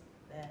basis,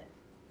 that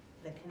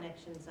the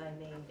connections I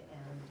made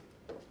and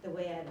the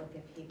way I look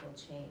at people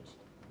changed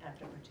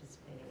after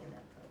participating in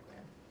that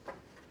program.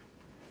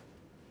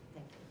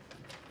 Thank you.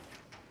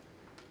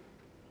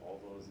 All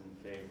those in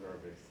favor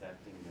of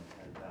accepting the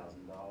 $10,000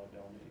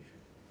 donation?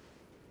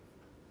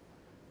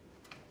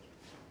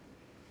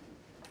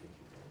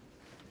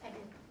 I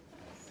did.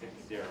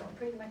 6-0.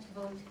 Pretty much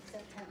vote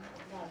September.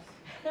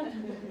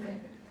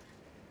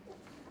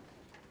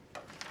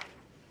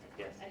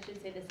 Yes. I should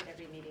say this at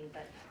every meeting,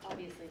 but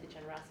obviously the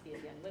generosity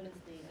of Young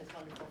Women's League, this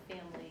wonderful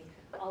family,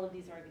 all of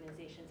these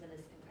organizations, and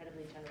this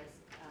incredibly generous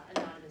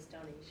anonymous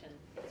donation,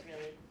 it's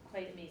really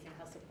quite amazing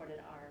how supported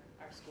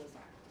our schools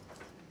are.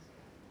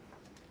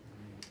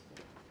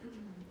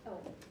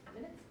 Oh,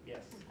 minutes?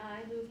 Yes.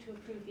 I move to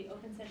approve the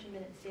open session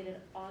minutes dated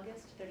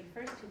August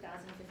 31st,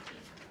 2015.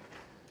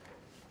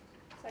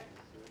 Second.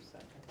 Is there a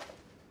second?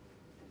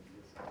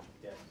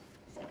 Yes.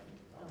 Second.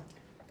 Oh.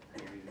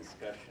 Any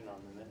discussion on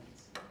the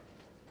minutes?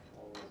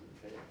 All those in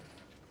favor?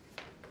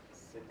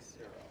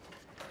 6-0.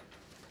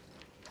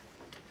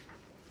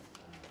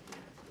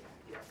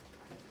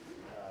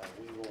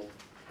 We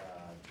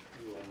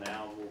will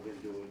now move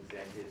into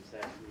executive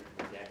session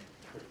to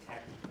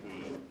protect the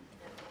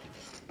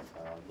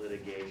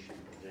litigation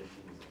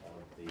positions of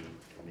the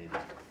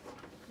committee.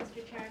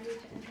 Mr. Chair, I move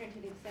to enter into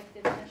the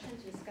executive session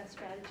to discuss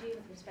strategy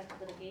with respect to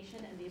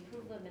litigation and the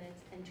approval of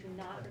minutes, and to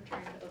not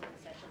return to open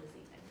session this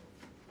evening.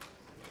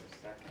 Is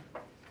there a second?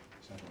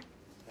 Second.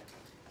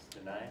 Second. Mr.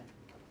 Nye?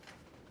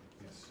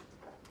 Yes.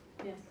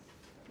 Yes.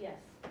 Yes.